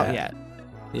come out yet.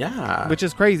 Yeah, which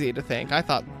is crazy to think. I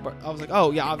was like,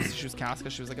 oh yeah, obviously she was cast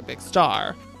because she was like a big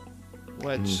star,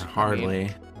 which hardly.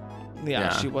 I mean,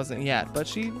 she wasn't yet, but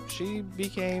she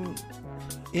became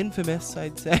infamous,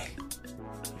 I'd say.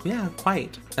 Yeah,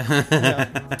 quite. Yeah.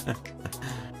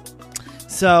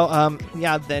 So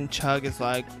then Chug is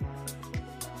like,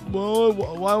 well,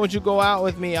 why don't you go out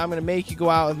with me? I'm gonna make you go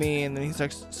out with me. And then he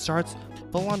starts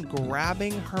full on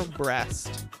grabbing her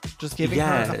breast, just giving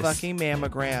her a fucking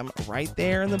mammogram right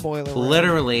there in the boiler room.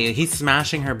 Literally, he's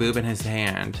smashing her boob in his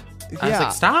hand. Yeah. I was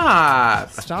like,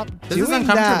 stop This is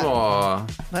uncomfortable.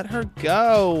 Let her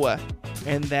go.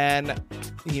 And then,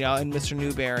 and Mr.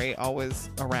 Newberry always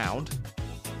around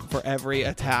for every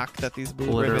attack that these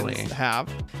blue ribbons have.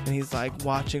 And he's like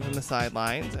watching from the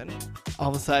sidelines, and all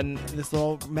of a sudden this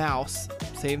little mouse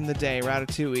saving the day,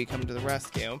 Ratatouille, come to the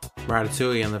rescue.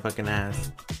 Ratatouille on the fucking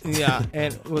ass. Yeah,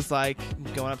 and was like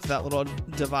going up to that little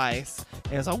device,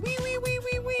 and it's like wee wee wee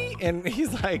wee wee, and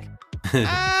he's like,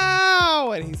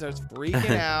 ow, and he starts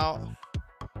freaking out.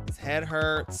 His head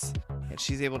hurts, and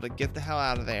she's able to get the hell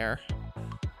out of there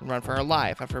and run for her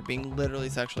life after being literally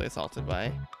sexually assaulted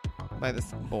by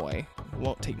this boy who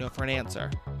won't take no for an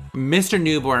answer. Mr.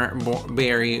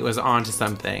 Newberry was onto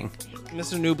something.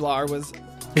 Mr. Nublar was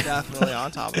definitely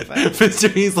on top of it. Mr.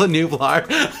 Isla Nublar.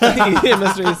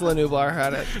 Mr. Isla Nublar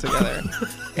had it together.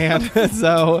 And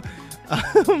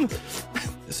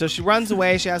so she runs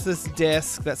away. She has this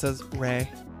disc that says Ray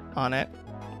on it.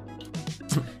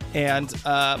 And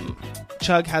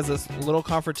Chug has this little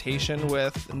confrontation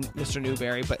with Mr.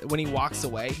 Newberry, but when he walks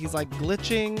away, he's like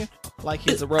glitching like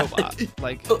he's a robot.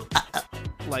 Like,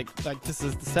 like this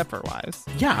is the Stepford Wives.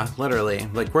 Yeah, literally.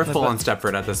 Like, we're full but- on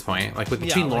Stepford at this point. Like, with Yeah,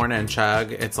 between like- Lorna and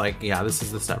Chug, it's like, yeah, this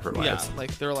is the Stepford Wives. Yeah,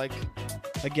 like they're like,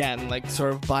 again, like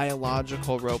sort of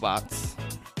biological robots.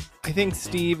 I think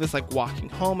Steve is like walking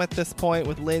home at this point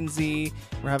with Lindsay.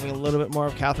 We're having a little bit more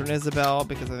of Catherine Isabel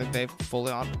because I think they've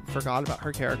fully forgot about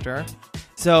her character.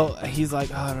 So he's like,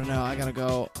 oh, I don't know, I gotta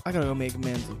go make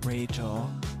amends with Rachel.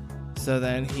 So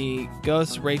then he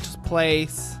goes to Rachel's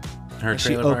place. Her and she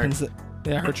trailer park. opens it.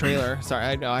 Yeah, her trailer. Sorry,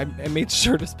 I know. I made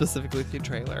sure to specifically say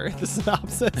trailer in the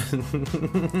synopsis.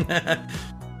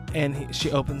 And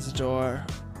she opens the door.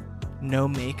 No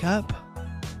makeup.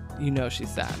 You know she's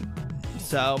sad.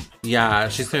 So Yeah,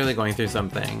 she's clearly going through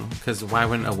something. Because why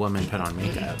wouldn't a woman put on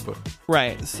makeup?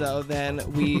 right. So then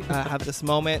we have this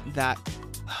moment that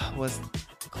was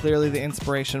clearly the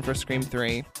inspiration for Scream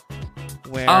 3.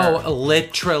 Where Oh,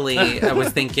 literally. I was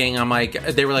thinking, I'm like,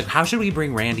 they were like, how should we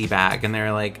bring Randy back? And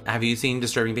they're like, have you seen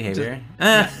Disturbing Behavior?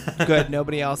 good.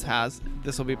 Nobody else has.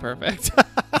 This will be perfect.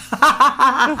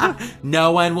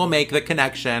 No one will make the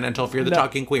connection until Fear the No.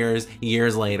 Talking Queers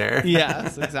years later.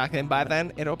 Yes, exactly. And by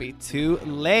then it'll be too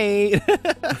late.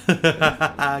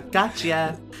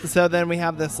 Gotcha. So then we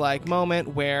have this like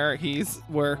moment where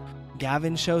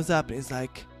Gavin shows up and he's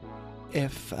like,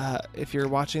 if you're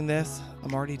watching this,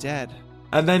 I'm already dead.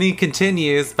 And then he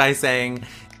continues by saying,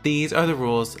 these are the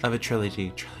rules of a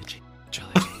trilogy.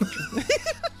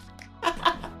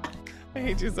 I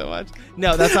hate you so much.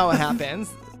 No, that's not what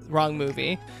happens. Wrong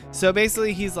movie. So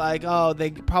basically he's like, oh,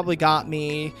 they probably got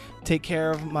me. Take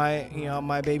care of my,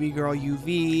 my baby girl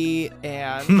UV.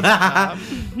 And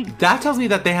That tells me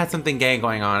that they had something gay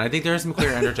going on. I think there are some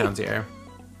clear undertones here.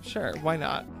 sure, why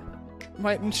not?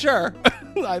 Sure.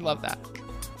 I love that.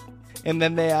 And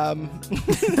then they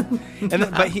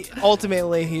but he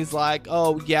ultimately he's like,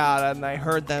 oh yeah, and I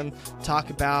heard them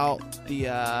talk about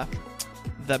the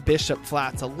Bishop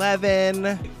Flats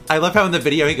 11. I love how in the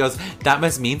video he goes, that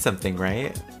must mean something,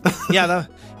 right? Yeah,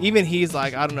 even he's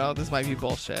like, I don't know, this might be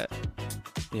bullshit.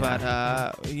 Yeah.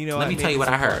 But Let me tell you what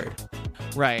I heard.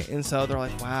 Right, and so they're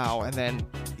like, wow, and then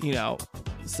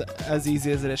so as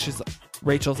easy as it is,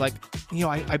 Rachel's like,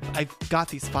 I've got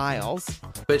these files.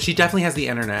 But she definitely has the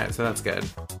internet, so that's good.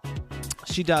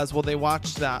 She does. Well, they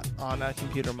watched that on a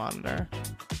computer monitor.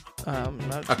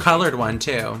 A colored one,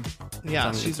 too. Yeah,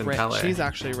 It's she's in rich. color. She's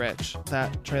actually rich.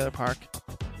 That trailer park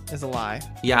is a lie.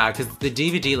 Yeah, because the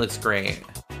DVD looks great.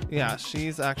 Yeah,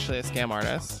 she's actually a scam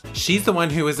artist. She's the one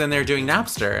who was in there doing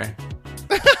Napster.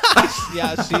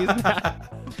 Yeah,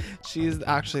 she's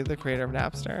actually the creator of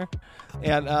Napster.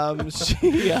 And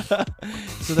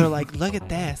so they're like, look at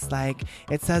this. Like,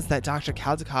 it says that Dr.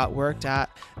 Caldecott worked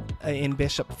in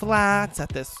Bishop Flats at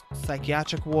this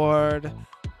psychiatric ward.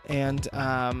 And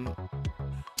And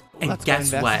let's go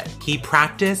guess what? He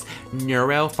practiced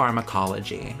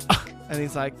neuropharmacology. And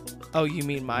he's like, oh, you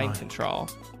mean mind control?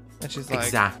 And she's like,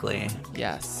 Exactly.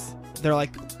 yes. They're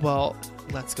like, well,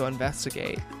 let's go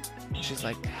investigate. And she's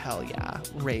like, hell yeah,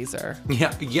 razor.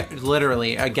 Yeah,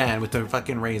 literally, again, with the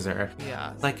fucking razor.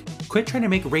 Yeah. Like, quit trying to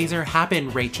make razor happen,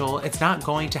 Rachel. It's not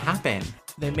going to happen.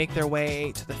 They make their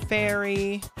way to the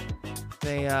ferry.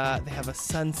 They have a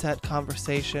sunset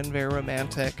conversation, very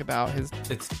romantic, about his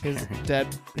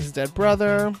dead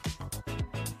brother.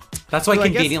 That's why So I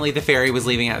guess- conveniently the ferry was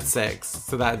leaving at 6,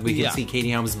 so that we can Yeah. see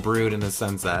Katie Holmes' brood in the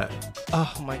sunset.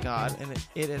 Oh my god, and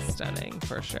it is stunning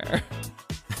for sure.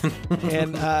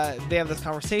 And they have this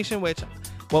conversation, which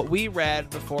what we read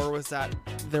before was that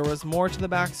there was more to the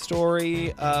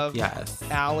backstory of Yes.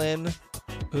 Alan,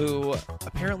 who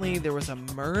apparently there was a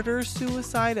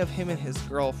murder-suicide of him and his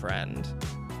girlfriend,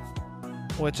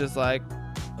 which is like,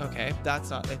 okay,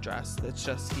 that's not addressed. It's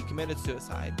just he committed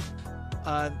suicide.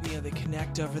 They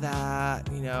connect over that.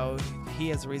 He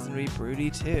has a reason to be broody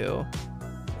too,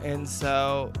 and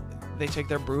so they take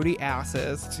their broody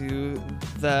asses to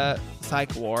the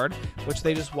psych ward, which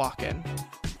they just walk in.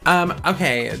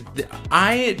 Okay.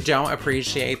 I don't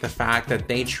appreciate the fact that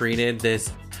they treated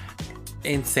this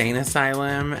insane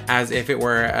asylum as if it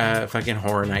were a fucking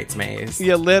Horror Nights maze.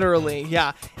 Yeah, literally.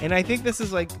 Yeah. And I think this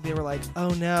is like, they were like, oh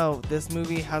no, this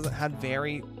movie hasn't had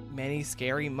very many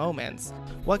scary moments.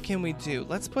 What can we do?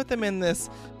 Let's put them in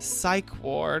this psych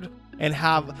ward and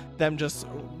have them just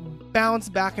bounce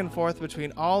back and forth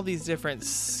between all these different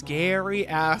scary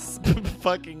ass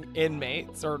fucking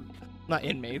inmates, or not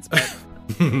inmates, but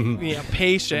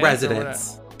patients.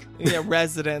 Residents.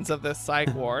 Residents of this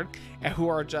psych ward, and who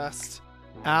are just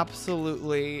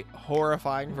absolutely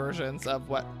horrifying versions of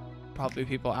what probably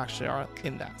people actually are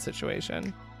in that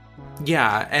situation.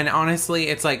 Yeah, and honestly,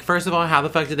 it's like, first of all, how the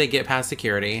fuck did they get past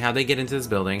security? How'd they get into this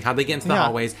building? How'd they get into the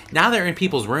hallways? Now they're in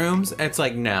people's rooms. It's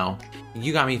like, no,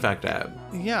 you got me fucked up.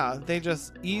 Yeah, they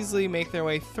just easily make their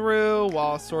way through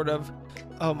while sort of,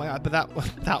 oh my god, but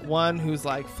that one who's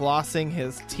like flossing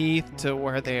his teeth to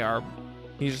where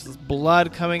he's just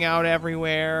blood coming out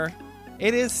everywhere.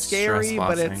 It is scary,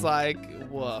 but it's like,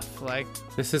 woof. Like,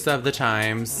 this is of the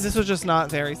times. This was just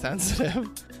not very sensitive.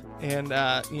 And,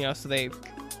 so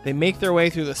they make their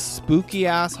way through the spooky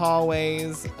ass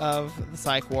hallways of the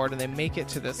psych ward, and they make it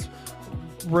to this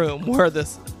room where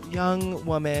this young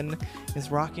woman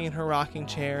is rocking in her rocking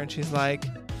chair, and she's like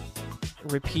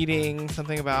repeating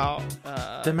something about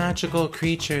the magical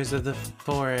creatures of the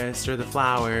forest or the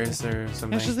flowers or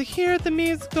something. And she's like, "Here are the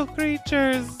musical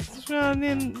creatures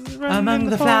running among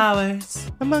the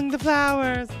flowers. Among the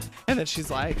flowers." And then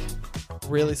she's like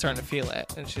really starting to feel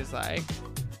it, and she's like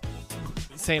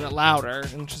saying it louder,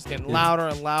 and she's getting louder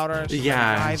and louder. And she's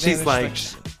she's like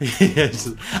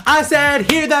I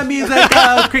said, "Hear the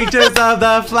musical creatures of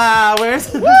the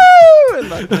flowers." Woo! And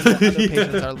like, the other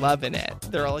patients are loving it.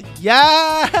 They're all like,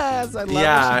 "Yes, I love it."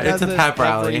 Yeah, it's a pep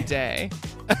rally every day.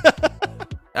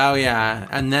 Oh yeah,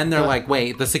 and then they're like,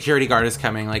 "Wait, the security guard is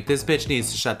coming. Like, this bitch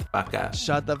needs to shut the fuck up."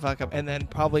 Shut the fuck up. And then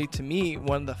probably to me,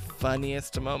 one of the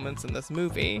funniest moments in this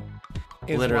movie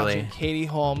is watching Katie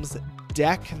Holmes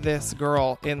deck this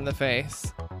girl in the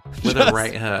face with a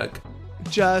right hook.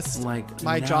 Just like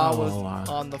my jaw was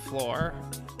on the floor,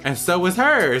 and so was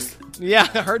hers. Yeah,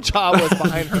 her jaw was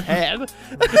behind her head.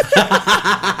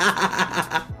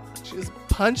 She just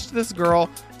punched this girl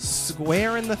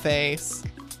square in the face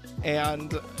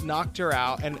and knocked her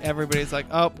out, and everybody's like,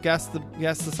 "Oh, guess the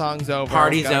song's over.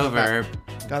 Party's over.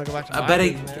 Gotta go back to my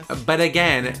business." But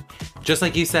again, just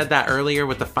like you said that earlier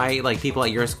with the fight, like people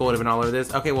at your school would have been all over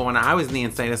this. Okay, well, when I was in the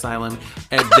insane asylum,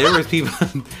 and there was people,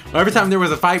 every time there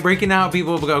was a fight breaking out,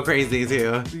 people would go crazy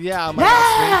too. Yeah, my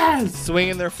God,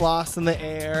 swinging their floss in the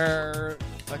air,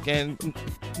 fucking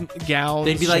gowns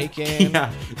they'd be shaking.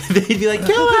 Like, they'd be like,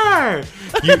 "Kill her!"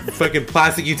 You fucking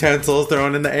plastic utensils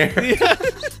thrown in the air. Yeah.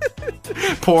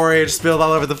 Porridge spilled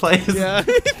all over the place. Yeah.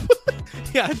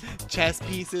 Yeah, chess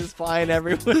pieces flying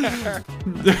everywhere.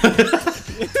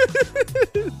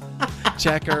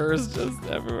 Checkers just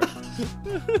everywhere.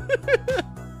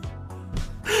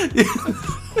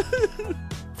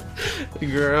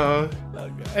 Girl.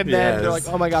 And then they're like,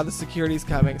 "Oh my God, the security's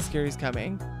coming. Security's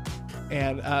coming."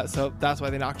 And so that's why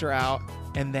they knocked her out.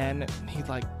 And then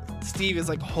Steve is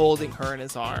like holding her in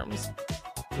his arms.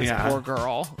 This poor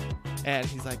girl. And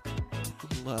he's like,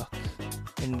 "Look."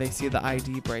 And they see the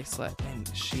ID bracelet, and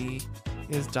she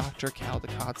is Dr.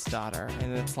 Caldicott's daughter.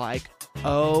 And it's like,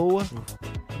 oh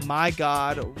my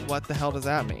God, what the hell does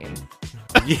that mean?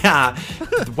 Yeah.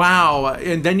 Wow.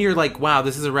 And then you're like, wow,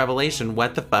 this is a revelation.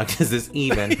 What the fuck does this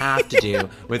even have to do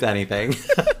with anything?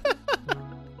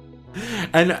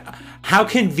 And how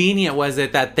convenient was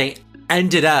it that they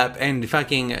ended up in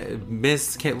fucking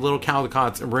Miss Little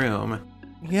Caldicott's room?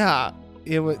 Yeah.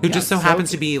 Who just so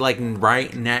happens to be like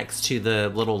right next to the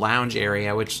little lounge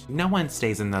area, which no one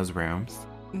stays in those rooms.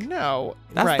 No.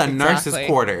 That's the nurse's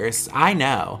quarters. I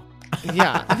know.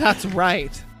 Yeah, that's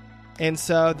right. And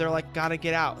so they're like, gotta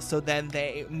get out. So then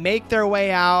they make their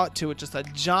way out to just a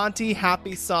jaunty,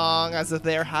 happy song as if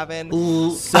they're having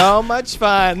so much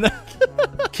fun.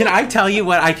 Can I tell you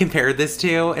what I compared this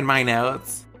to in my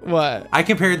notes? What? I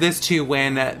compared this to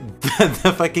when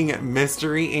the fucking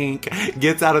Mystery Inc.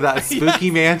 gets out of that spooky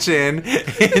mansion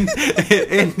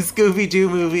in Scooby-Doo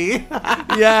movie.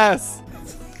 Yes.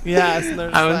 Yes. And they're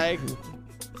just like,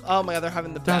 oh my God, they're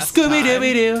having the best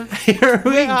Scooby-Dooby-Doo.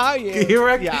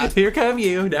 Here come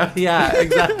you. No, yeah,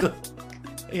 exactly.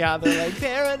 Yeah, they're like,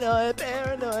 paranoid.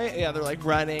 Yeah, they're like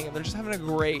running, and they're just having a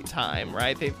great time,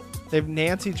 right? They've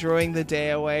Nancy drawing the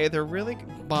day away. They're really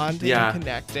bonding and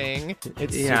connecting.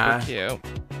 It's super cute.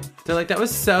 They're like, that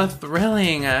was so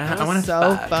thrilling. I want to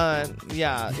fuck. Fun.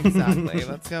 Yeah, exactly.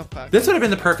 Let's go fuck. This would have been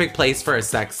the perfect place for a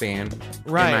sex scene,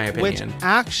 right? In my opinion. Which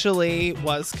actually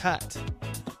was cut.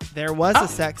 There was a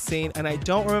sex scene, and I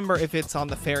don't remember if it's on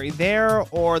the ferry there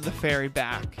or the ferry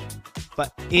back.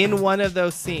 But in one of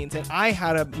those scenes, and I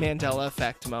had a Mandela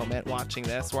effect moment watching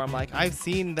this where I'm like, I've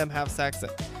seen them have sex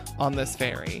on this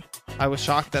ferry. I was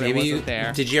shocked that it wasn't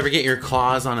there. Did you ever get your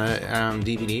claws on a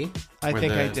DVD? I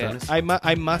think I did.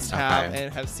 I must have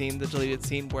and have seen the deleted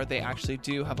scene where they actually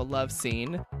do have a love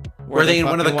scene. Were they in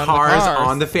one of the cars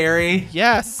on the ferry?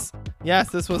 Yes. Yes,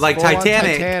 this was like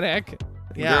Titanic.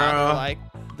 Yeah,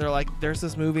 they're like, there's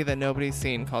this movie that nobody's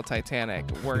seen called Titanic.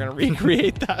 We're gonna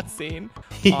recreate that scene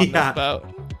on this boat.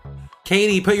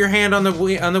 Katie, put your hand on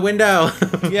the window.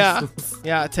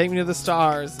 Yeah, take me to the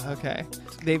stars. Okay.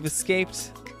 They've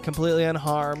escaped completely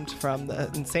unharmed from the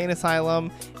insane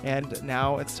asylum, and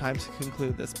now it's time to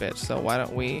conclude this bitch. So why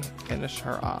don't we finish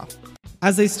her off?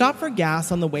 As they stop for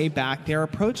gas on the way back, they are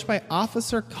approached by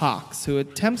Officer Cox, who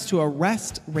attempts to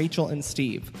arrest Rachel and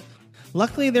Steve.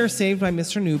 Luckily, they're saved by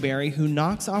Mr. Newberry, who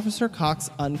knocks Officer Cox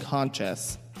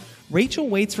unconscious. Rachel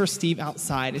waits for Steve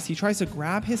outside as he tries to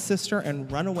grab his sister and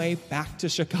run away back to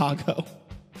Chicago.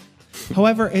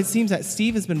 However, it seems that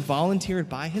Steve has been volunteered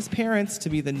by his parents to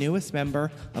be the newest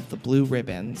member of the Blue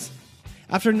Ribbons.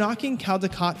 After knocking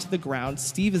Caldecott to the ground,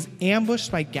 Steve is ambushed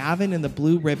by Gavin and the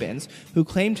Blue Ribbons, who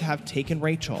claim to have taken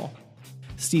Rachel.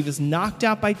 Steve is knocked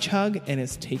out by Chug and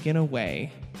is taken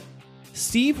away.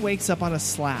 Steve wakes up on a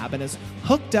slab and is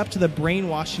hooked up to the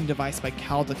brainwashing device by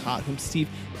Caldecott, whom Steve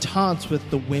taunts with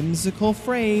the whimsical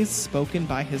phrase spoken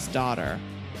by his daughter.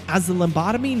 As the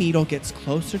lobotomy needle gets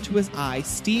closer to his eye,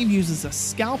 Steve uses a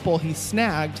scalpel he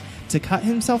snagged to cut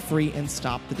himself free and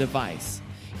stop the device.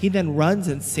 He then runs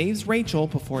and saves Rachel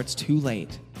before it's too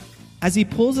late. As he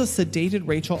pulls a sedated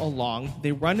Rachel along,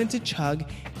 they run into Chug,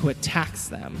 who attacks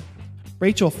them.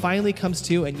 Rachel finally comes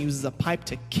to and uses a pipe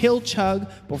to kill Chug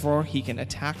before he can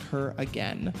attack her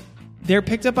again. They're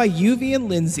picked up by Yuvi and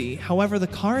Lindsay. However, the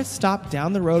car is stopped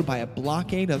down the road by a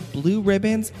blockade of Blue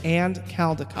Ribbons and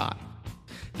Caldecott.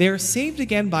 They are saved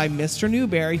again by Mr.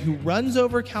 Newberry, who runs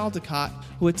over Caldecott,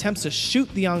 who attempts to shoot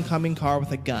the oncoming car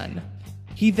with a gun.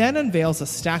 He then unveils a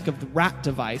stack of rat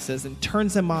devices and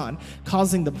turns them on,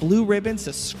 causing the Blue Ribbons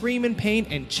to scream in pain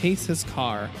and chase his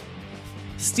car.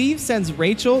 Steve sends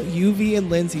Rachel, Yuvi,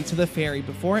 and Lindsay to the ferry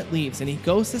before it leaves, and he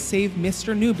goes to save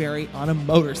Mr. Newberry on a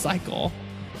motorcycle.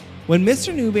 When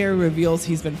Mr. Newberry reveals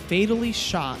he's been fatally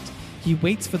shot, he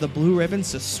waits for the Blue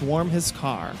Ribbons to swarm his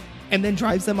car, and then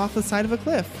drives them off the side of a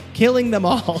cliff, killing them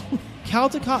all.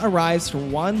 Caldecott arrives for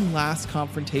one last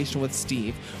confrontation with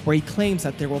Steve, where he claims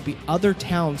that there will be other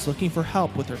towns looking for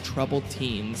help with their troubled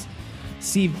teens.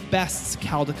 Steve bests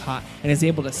Caldecott and is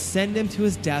able to send him to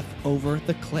his death over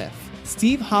the cliff.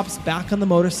 Steve hops back on the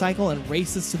motorcycle and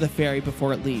races to the ferry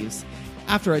before it leaves.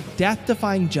 After a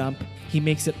death-defying jump, he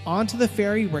makes it onto the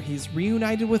ferry where he's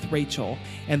reunited with Rachel,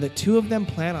 and the two of them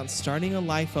plan on starting a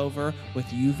life over with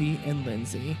Yuvi and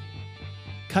Lindsay.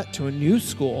 Cut to a new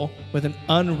school with an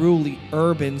unruly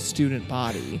urban student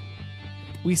body.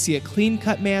 We see a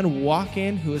clean-cut man walk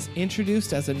in who is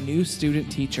introduced as a new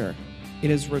student teacher.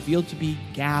 It is revealed to be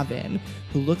Gavin,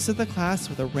 who looks at the class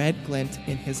with a red glint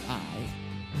in his eye.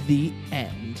 The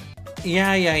end.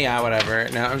 Yeah, whatever.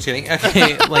 No, I'm just kidding.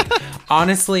 Okay,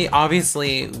 honestly,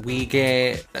 obviously, we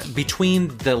get,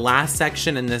 between the last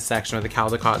section and this section with the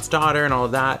Caldecott's daughter and all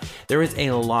of that, there is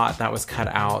a lot that was cut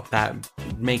out that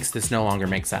makes this no longer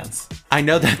make sense. I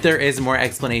know that there is more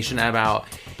explanation about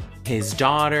his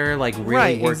daughter,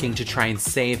 working to try and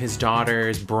save his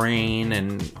daughter's brain,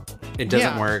 and it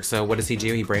doesn't work. So what does he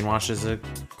do? He brainwashes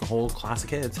a whole class of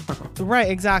kids. Right,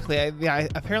 exactly.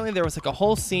 Apparently there was a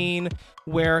whole scene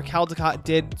where Caldecott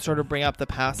did sort of bring up the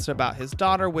past about his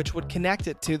daughter, which would connect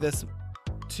it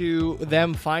to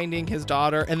them finding his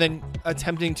daughter and then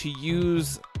attempting to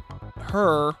use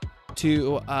her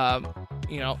to,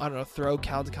 throw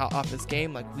Caldecott off his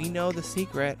game. We know the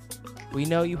secret. We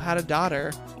know you had a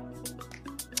daughter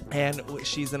and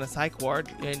she's in a psych ward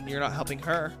and you're not helping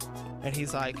her. And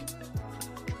he's like,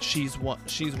 she's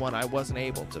one I wasn't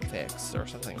able to fix, or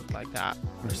something like that.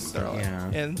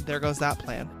 And there goes that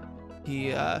plan.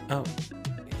 He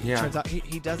turns out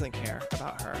he doesn't care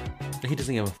about her. He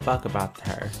doesn't give a fuck about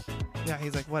her. Yeah,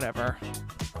 he's like, whatever.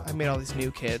 I made all these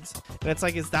new kids. And it's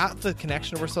is that the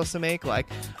connection we're supposed to make?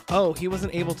 He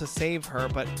wasn't able to save her,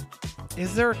 but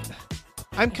is there...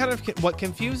 I'm kind of... What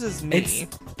confuses me...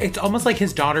 It's almost like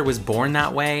his daughter was born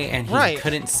that way and he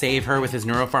couldn't save her with his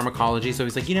neuropharmacology. So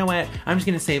he's like, you know what? I'm just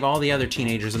going to save all the other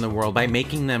teenagers in the world by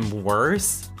making them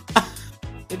worse.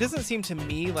 It doesn't seem to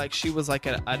me like she was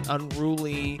an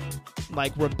unruly,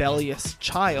 rebellious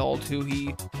child who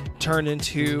he turned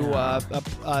into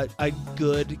a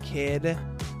good kid.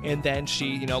 And then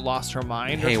she, lost her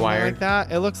mind or something like that.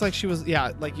 It looks like she was,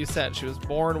 like you said, she was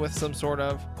born with some sort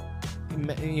of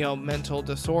mental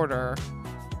disorder,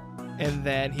 and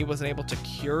then he wasn't able to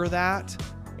cure that,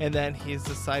 and then he's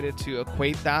decided to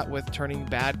equate that with turning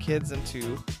bad kids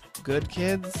into good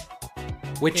kids,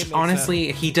 which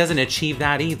honestly he doesn't achieve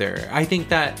that either. I think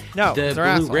that the Blue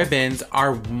assholes. Ribbons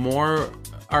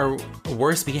are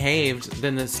worse behaved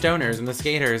than the stoners and the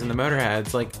skaters and the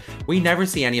motorheads. We never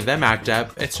see any of them act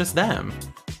up. It's just them.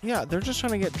 Yeah, they're just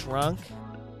trying to get drunk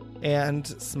and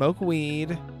smoke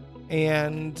weed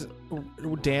and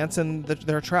dance in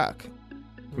their truck.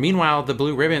 Meanwhile, the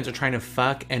blue ribbons are trying to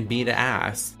fuck and beat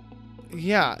ass.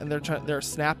 Yeah, and they're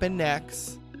snapping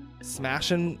necks,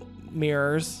 smashing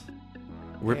mirrors,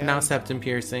 Ripping out septum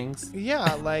piercings.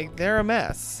 Yeah, like, they're a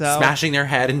mess. So smashing their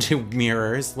head into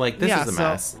mirrors. Like, this is a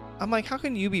mess. I'm like, how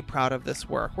can you be proud of this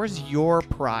work? Where's your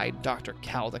pride, Dr.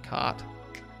 Caldecott?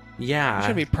 Yeah. You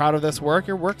shouldn't be proud of this work.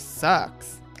 Your work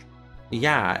sucks.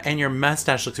 Yeah, and your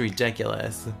mustache looks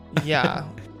ridiculous. Yeah.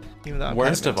 Even though I'm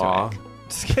worst of all.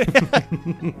 Just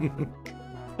kidding.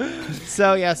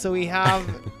 So we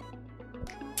have,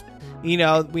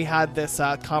 we had this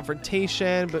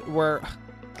confrontation, but where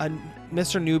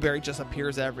Mr. Newberry just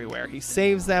appears everywhere. He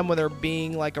saves them when they're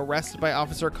being like arrested by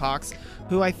Officer Cox,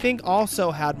 who I think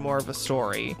also had more of a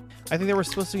story. I think there was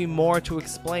supposed to be more to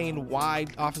explain why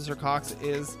Officer Cox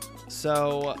is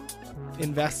so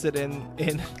invested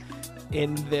in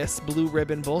this blue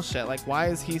ribbon bullshit. Like, why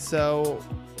is he such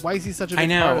a big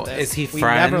part of this? Is he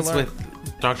friends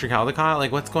with Dr. Caldecott?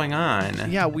 Like, what's going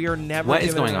on? Yeah, we are never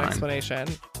given an explanation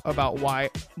about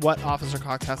what Officer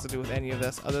Cox has to do with any of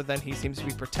this, other than he seems to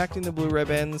be protecting the blue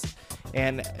ribbons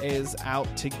and is out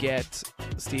to get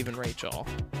Steve and Rachel.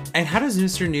 And how does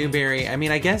Mr. Newberry, I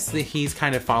mean, I guess that he's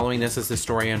kind of following this as the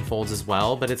story unfolds as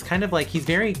well, but it's kind of like he's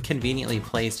very conveniently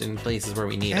placed in places where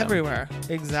we need him. Everywhere.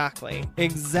 Exactly.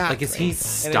 Like, is he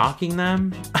stalking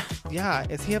them? Yeah,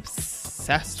 is he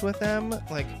obsessed with them?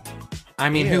 Like, I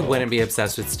mean, who wouldn't be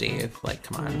obsessed with Steve? Like,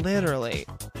 come on. Literally.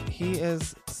 He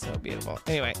is so beautiful.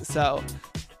 Anyway, so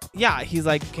yeah, he's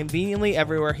like conveniently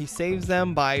everywhere. He saves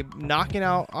them by knocking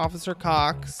out Officer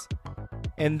Cox,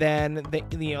 and then they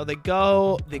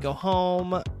go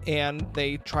home and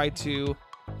they try to.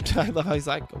 I love how he's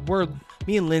like,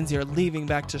 me and Lindsay are leaving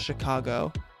back to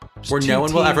Chicago, where no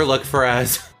one will ever look for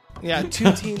us. Yeah,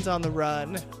 2 teens on the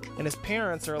run, and his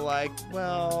parents are like,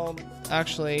 well,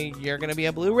 actually, you're gonna be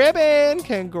a blue ribbon.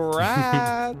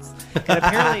 Congrats.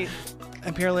 And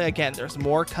apparently, again, there's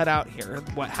more cut out here.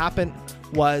 What happened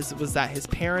was that his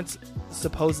parents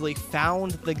supposedly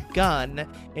found the gun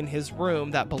in his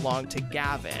room that belonged to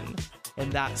Gavin,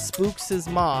 and that spooks his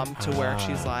mom to where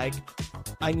she's like,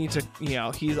 I need to,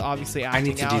 he's obviously acting out. I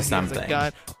need to do something. He has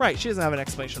a gun. Right, she doesn't have an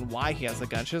explanation why he has a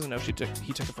gun. She doesn't know he took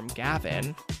it from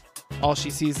Gavin. All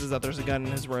she sees is that there's a gun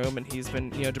in his room and he's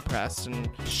been, depressed, and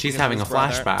she's having a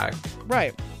flashback.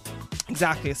 Right.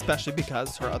 Exactly, especially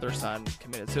because her other son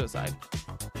committed suicide.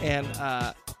 And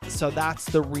so that's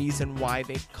the reason why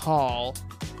they call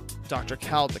Dr.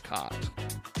 Caldecott.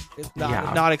 It's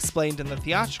not explained in the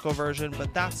theatrical version,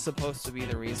 but that's supposed to be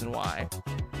the reason why.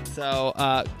 So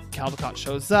Caldecott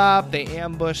shows up, they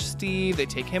ambush Steve, they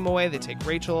take him away, they take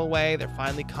Rachel away, they're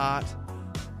finally caught.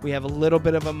 We have a little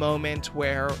bit of a moment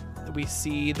where we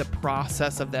see the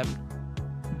process of them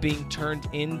being turned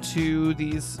into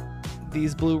these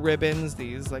blue ribbons,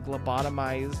 these like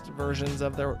lobotomized versions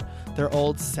of their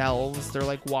old selves. They're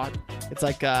like it's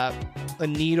like a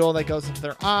needle that goes into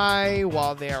their eye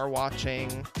while they are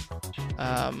watching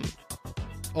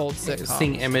old sitcoms.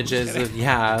 Seeing images of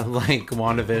like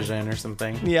WandaVision or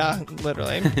something. Yeah,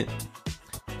 literally.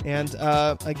 And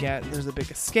again, there's a big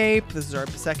escape. This is our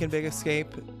second big escape.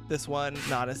 This one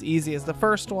not as easy as the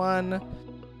first one.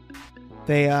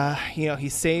 They, he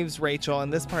saves Rachel,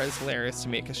 and this part is hilarious to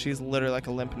me because she's literally like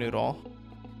a limp noodle.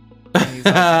 Like,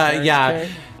 yeah,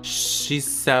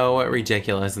 she's so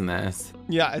ridiculous in this.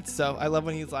 Yeah, I love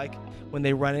when he's like, when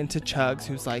they run into Chugs,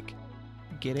 who's like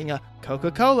getting a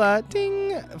Coca-Cola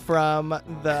ding from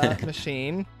the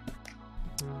machine,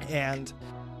 and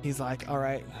he's like, all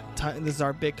right, this is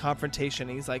our big confrontation.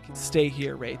 He's like, stay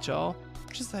here, Rachel.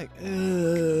 She's like, ugh.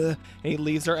 And he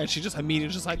leaves her, and she just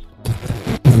immediately just like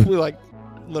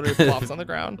literally flops on the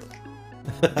ground.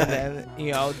 And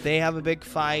then, they have a big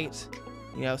fight.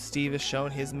 Steve has shown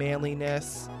his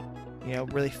manliness,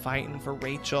 really fighting for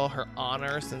Rachel, her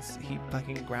honor, since he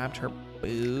fucking grabbed her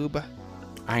boob.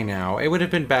 I know. It would have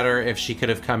been better if she could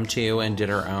have come to and did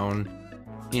her own,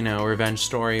 revenge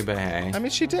story, but hey. I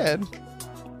mean, she did.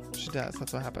 She does.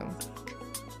 That's what happens.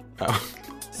 Oh.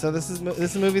 So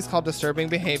this movie's called Disturbing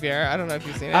Behavior. I don't know if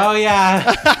you've seen it. Oh,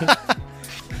 yeah.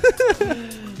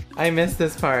 I missed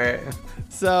this part.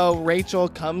 So Rachel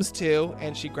comes to,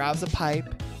 and she grabs a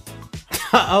pipe.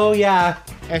 Oh, yeah.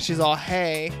 And she's all,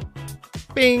 hey,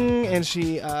 bing. And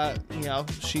she,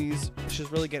 she's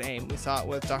really good aim. We saw it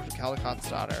with Dr. Caldecott's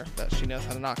daughter, that she knows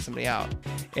how to knock somebody out.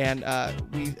 And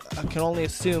we can only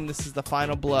assume this is the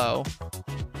final blow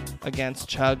against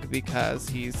Chug, because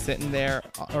he's sitting there,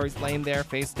 or he's laying there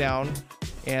face down,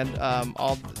 and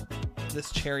all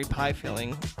this cherry pie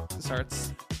filling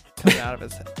starts coming out of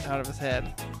his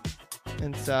head.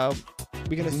 And so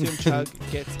we can assume Chug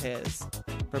gets his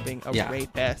for being a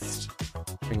rapist.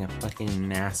 being a fucking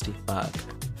nasty fuck.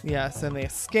 Yes, and they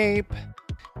escape.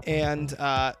 And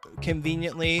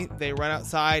conveniently, they run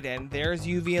outside, and there's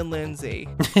UV and Lindsay.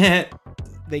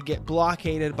 They get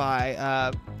blockaded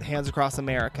by Hands Across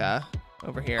America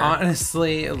over here.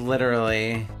 Honestly,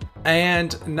 literally.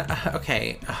 And,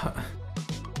 okay.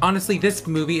 Honestly, this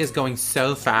movie is going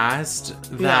so fast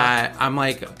that I'm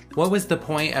like, what was the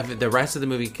point of the rest of the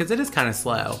movie? Because it is kind of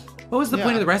slow. What was the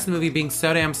point of the rest of the movie being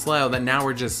so damn slow that now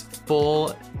we're just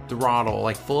full throttle,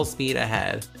 like full speed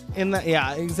ahead?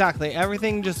 Yeah, exactly.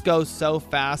 Everything just goes so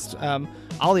fast.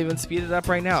 I'll even speed it up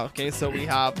right now. Okay, so we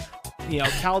have,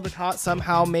 Caldecott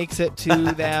somehow makes it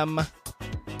to them.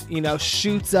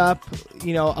 Shoots up,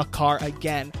 a car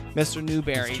again. Mr.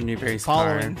 Newberry's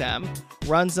following them,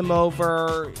 runs them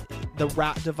over. The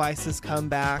rat devices come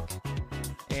back,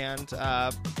 and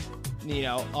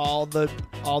all the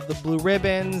blue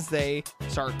ribbons. They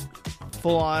start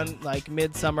full on like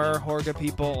Midsummer Horga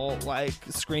people like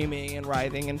screaming and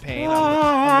writhing in pain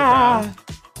on the ground.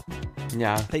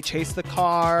 Yeah. They chase the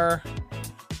car.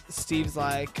 Steve's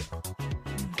like,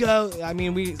 go. I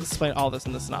mean, we explained all this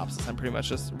in the synopsis. I'm pretty much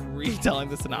just retelling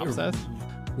the synopsis.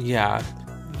 Yeah.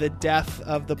 The death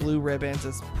of the blue ribbons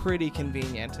is pretty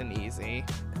convenient and easy.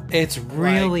 It's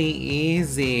really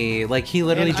easy. Like, he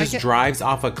literally just drives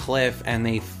off a cliff and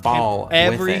they fall with it.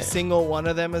 Every single one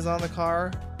of them is on the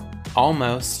car.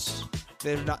 Almost.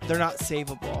 They're not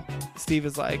savable. Steve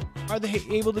is like, are they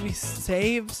able to be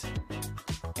saved?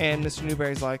 And Mr.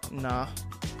 Newberry's like, nah.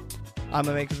 I'm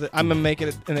gonna make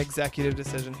it an executive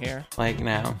decision here. Like,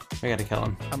 no, we gotta kill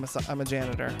him. I'm a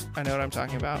janitor. I know what I'm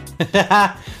talking about.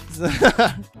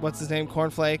 What's his name?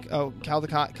 Cornflake. Oh,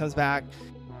 Caldecott comes back,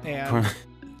 and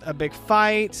a big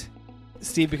fight.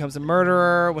 Steve becomes a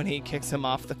murderer when he kicks him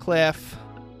off the cliff,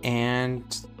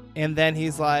 and then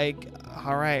he's like,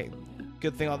 all right,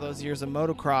 good thing all those years of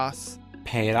motocross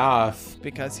paid off,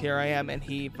 because here I am. And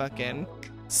he fucking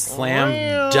slam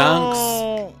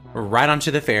dunks right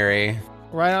onto the ferry.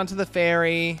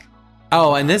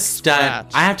 Oh, and this stunt,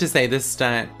 I have to say, this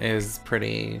stunt is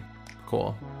pretty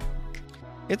cool.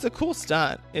 It's a cool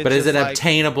stunt. But is it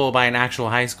obtainable by an actual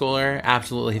high schooler?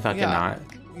 Absolutely fucking not.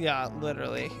 Yeah,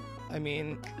 literally. I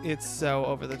mean, it's so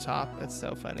over the top. It's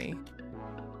so funny.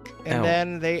 And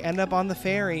then they end up on the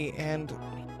ferry, and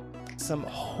some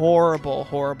horrible,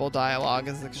 horrible dialogue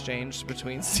is exchanged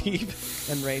between Steve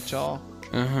and Rachel.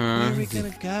 Where are we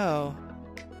gonna go?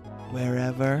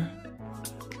 Wherever.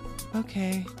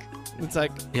 Okay. It's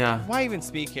like, why even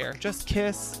speak here? Just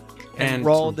kiss and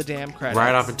roll the damn credits.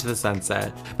 Right off into the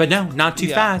sunset. But no, not too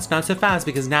fast. Not so fast,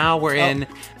 because now we're in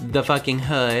the fucking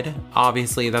hood.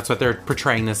 Obviously, that's what they're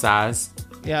portraying this as.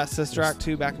 Yeah, Sister Act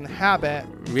 2 back in the habit.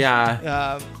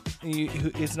 Yeah.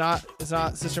 It's not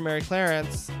Sister Mary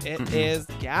Clarence. It is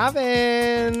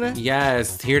Gavin.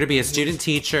 Yes, here to be a student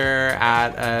teacher at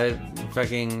a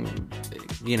fucking,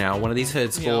 one of these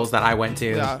hood schools that I went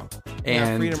to. Yeah.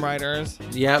 And Freedom Riders.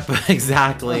 Yep,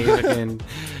 exactly. Fucking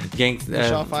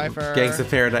Michelle Pfeiffer. Gangs of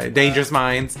Paradise, Dangerous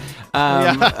Minds.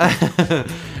 And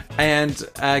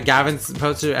Gavin's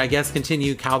supposed to, I guess,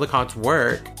 continue Caldecott's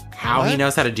work. How he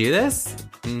knows how to do this?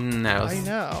 No.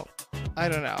 I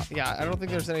don't know. Yeah, I don't think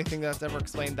there's anything that's ever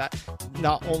explained that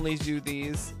not only do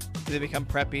they become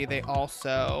preppy, they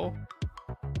also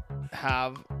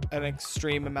have an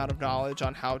extreme amount of knowledge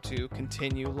on how to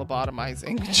continue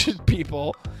lobotomizing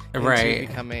people into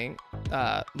becoming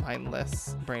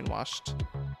mindless, brainwashed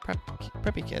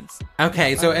preppy kids.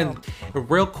 Okay, so and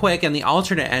real quick, in the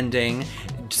alternate ending,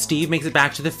 Steve makes it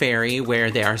back to the ferry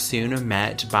where they are soon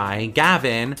met by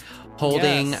Gavin,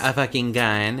 holding a fucking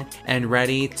gun and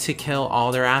ready to kill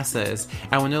all their asses.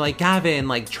 And when they're like, Gavin,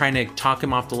 like trying to talk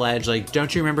him off the ledge, like,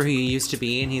 don't you remember who you used to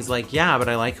be? And he's like, yeah, but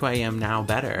I like who I am now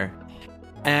better.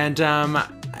 And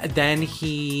then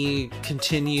he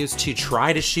continues to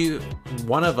try to shoot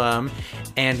one of them,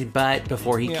 but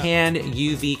before he can,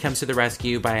 UV comes to the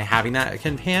rescue by having that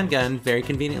handgun very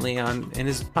conveniently in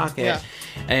his pocket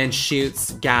and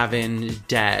shoots Gavin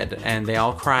dead. And they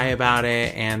all cry about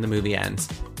it, and the movie ends.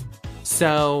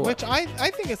 So, which I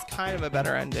think is kind of a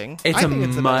better ending. It's a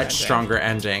much stronger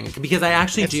ending, because I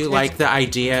actually do like the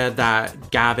idea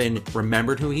that Gavin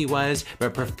remembered who he was,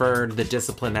 but preferred the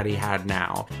discipline that he had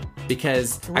now.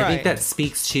 Because I think that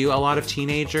speaks to a lot of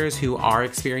teenagers who are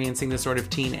experiencing this sort of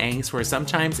teen angst, where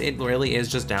sometimes it really is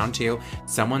just down to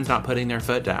someone's not putting their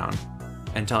foot down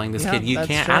and telling this kid, you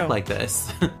can't act like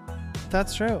this.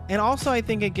 That's true. And also, I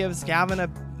think it gives Gavin a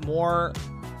more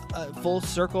a full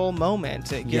circle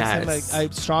moment. It gives him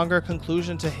a stronger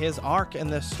conclusion to his arc in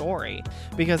this story,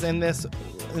 because in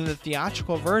the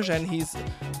theatrical version, he's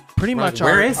pretty much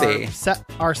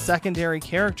our secondary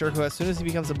character, who as soon as he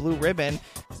becomes a blue ribbon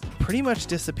pretty much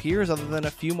disappears, other than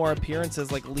a few more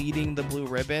appearances like leading the blue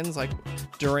ribbons, like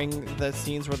during the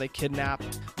scenes where they kidnap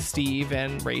Steve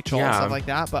and Rachel and stuff like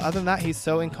that. But other than that, he's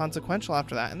so inconsequential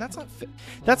after that, and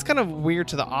that's kind of weird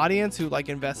to the audience who like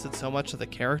invested so much of the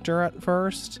character at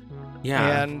first.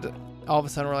 And all of a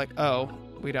sudden we're like, oh,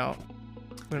 we don't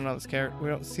know this character. We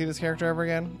don't see this character ever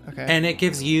again. Okay. And it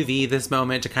gives UV this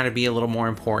moment to kind of be a little more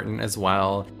important as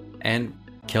well and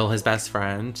kill his best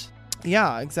friend.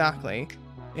 Yeah, exactly.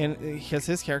 And because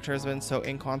his character has been so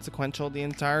inconsequential the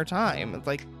entire time. It's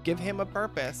like, give him a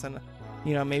purpose. And,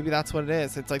 you know, maybe that's what it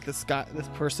is. It's like this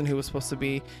person who was supposed to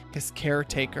be his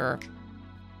caretaker.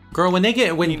 Girl, in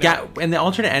the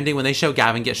alternate ending, when they show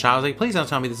Gavin get shot, I was like, please don't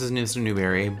tell me this is Mr.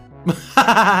 Newberry.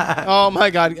 Oh my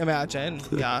God, imagine.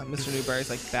 Yeah, Mr. Newberry's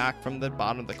like back from the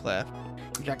bottom of the cliff.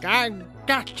 He's like, I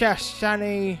gotcha,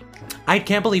 Sonny. I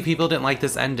can't believe people didn't like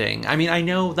this ending. I mean, I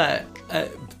know that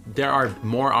there are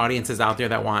more audiences out there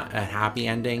that want a happy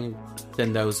ending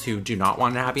than those who do not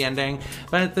want a happy ending.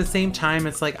 But at the same time,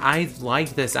 it's like, I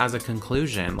like this as a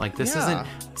conclusion. Like, this isn't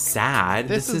sad.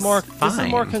 This is more fine. This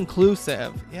is more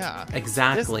conclusive. Yeah.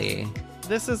 Exactly.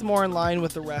 This is more in line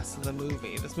with the rest of the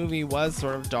movie. This movie was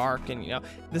sort of dark, and, you know,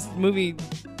 this movie...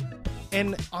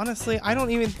 And honestly, I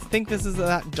don't even think this is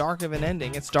that dark of an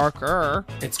ending. It's darker.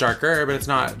 It's darker, but it's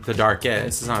not the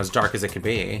darkest. It's not as dark as it could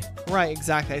be. Right,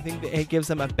 exactly. I think that it gives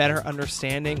them a better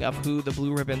understanding of who the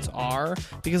Blue Ribbons are,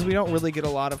 because we don't really get a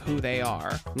lot of who they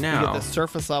are. No. We get the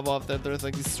surface level of there's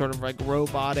like these sort of like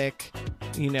robotic,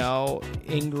 you know,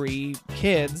 angry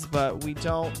kids, but we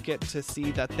don't get to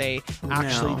see that they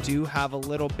actually do have a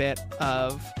little bit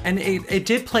of... And it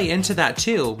did play into that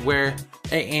too, where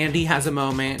Andy has a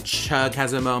moment, Chuck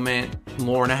has a moment,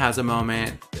 Lorna has a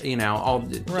moment, you know,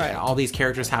 all these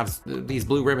characters have, these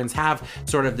blue ribbons have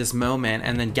sort of this moment,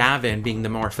 and then Gavin, being the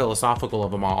more philosophical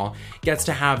of them all, gets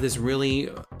to have this really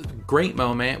great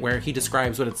moment where he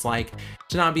describes what it's like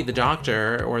to not be the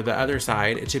Doctor or the other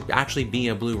side, to actually be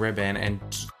a blue ribbon, and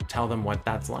tell them what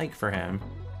that's like for him.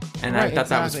 And I thought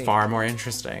that was far more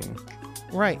interesting.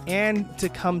 Right, and to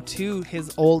come to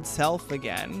his old self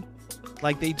again.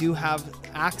 Like, they do have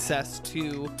access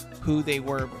to who they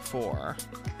were before.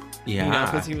 Yeah. You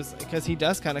know, because he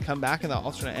does kind of come back in the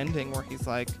alternate ending where he's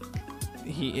like,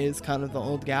 he is kind of the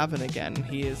old Gavin again.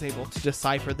 He is able to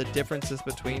decipher the differences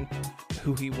between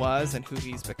who he was and who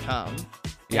he's become.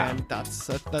 Yeah. And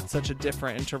that's such a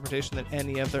different interpretation than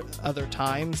any other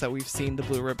times that we've seen the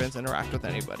Blue Ribbons interact with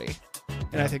anybody.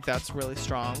 And I think that's really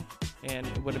strong, and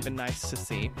it would have been nice to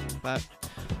see. But,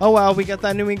 oh well, we got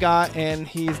that new we got, and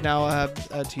he's now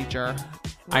a teacher.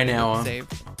 I know.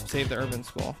 Save the urban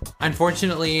school.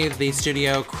 Unfortunately, the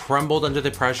studio crumbled under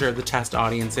the pressure of the test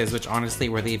audiences, which honestly,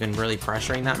 were they even really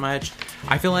pressuring that much?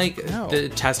 I feel like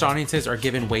the test audiences are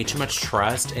given way too much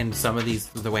trust in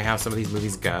the way how some of these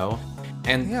movies go.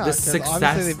 And the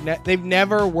success... they've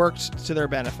never worked to their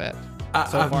benefit.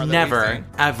 So far, never,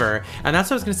 ever. And that's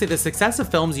what I was going to say. The success of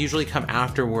films usually come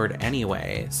afterward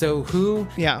anyway. So who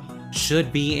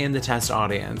should be in the test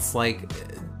audience? Like,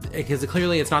 because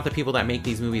clearly it's not the people that make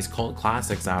these movies cult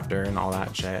classics after and all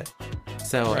that shit.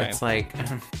 So it's like...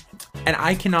 And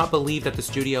I cannot believe that the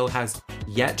studio has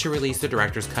yet to release the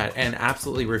director's cut and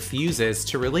absolutely refuses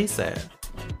to release it.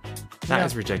 That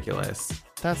is ridiculous.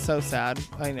 That's so sad.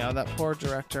 I know, that poor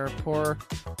director, poor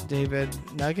David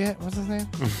Nugget. What's his name?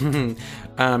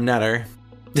 Nutter.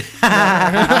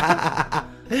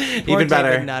 Even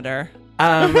better. David Nutter.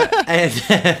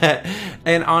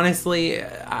 And honestly,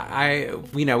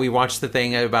 we watched the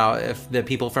thing about the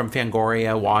people from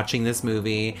Fangoria watching this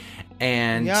movie,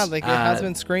 and it has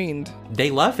been screened.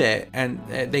 They love it, and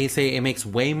they say it makes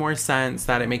way more sense,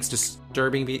 that it makes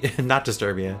not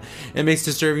disturbing. It makes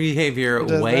disturbing behavior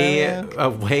a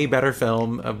way better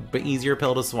film, a easier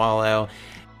pill to swallow,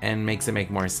 and makes it make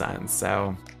more sense.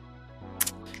 So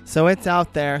it's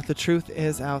out there. The truth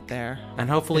is out there. And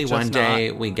hopefully one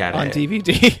day we get on it. On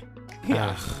DVD.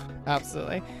 Yeah,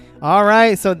 absolutely. All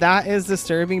right, so that is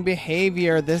Disturbing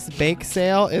Behavior. This bake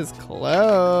sale is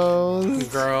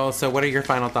closed. Girl, so what are your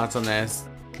final thoughts on this?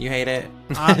 You hate it?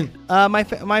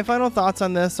 My final thoughts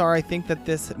on this are, I think that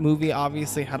this movie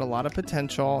obviously had a lot of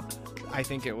potential. I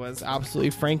think it was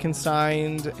absolutely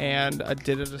Frankensteined and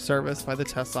did a disservice by the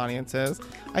test audiences.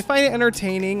 I find it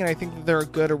entertaining, and I think that there are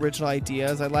good original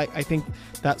ideas. I think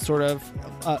that sort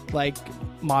of like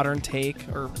modern take,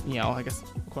 or, you know, I guess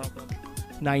quote unquote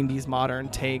 90s modern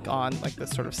take on like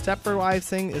this sort of Stepford Wives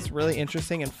thing is really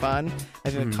interesting and fun. I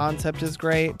think the concept is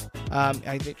great.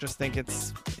 Just think it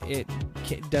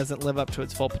doesn't live up to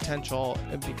its full potential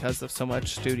because of so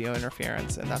much studio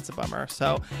interference, and that's a bummer.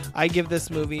 So I give this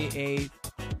movie a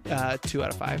 2 out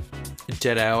of 5.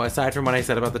 Ditto. Aside from what I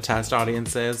said about the test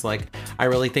audiences, like, I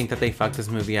really think that they fucked this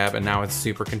movie up, and now it's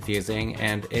super confusing,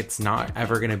 and it's not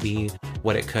ever going to be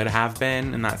what it could have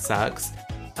been, and that sucks.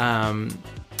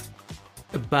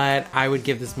 But I would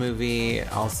give this movie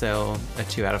also a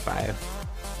 2 out of 5.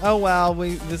 Oh well,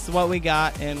 this is what we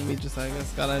got, and we just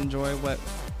gotta enjoy what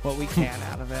we can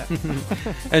out of it.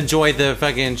 Enjoy the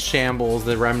fucking shambles,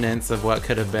 the remnants of what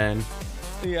could have been.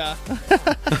 Yeah.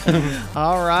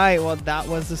 All right. Well, that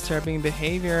was Disturbing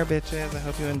Behavior, bitches. I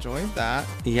hope you enjoyed that.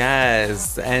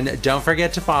 Yes. And don't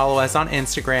forget to follow us on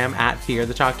Instagram at Fear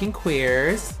the Talking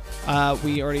Queers.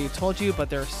 We already told you, but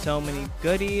there are so many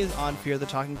goodies on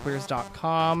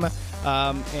fearthetalkingqueers.com,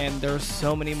 and there's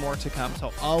so many more to come.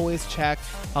 So always check,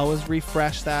 always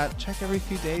refresh that. Check every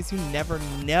few days. You never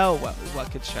know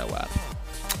what could show up.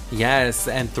 Yes,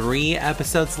 and 3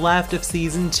 episodes left of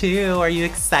season 2. Are you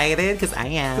excited? Because I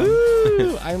am.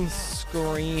 Ooh, I'm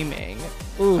screaming.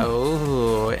 Ooh.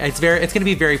 Oh, it's gonna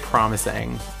be very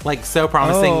promising. Like, so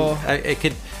promising. Oh.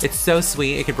 It's so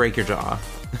sweet. It could break your jaw.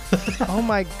 Oh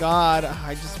my god,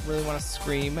 I just really want to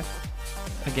scream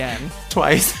again.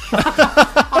 Twice. All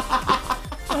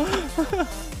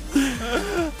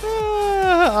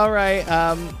right.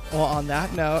 Well, on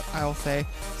that note, I will say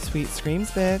sweet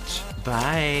screams, bitch.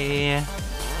 Bye.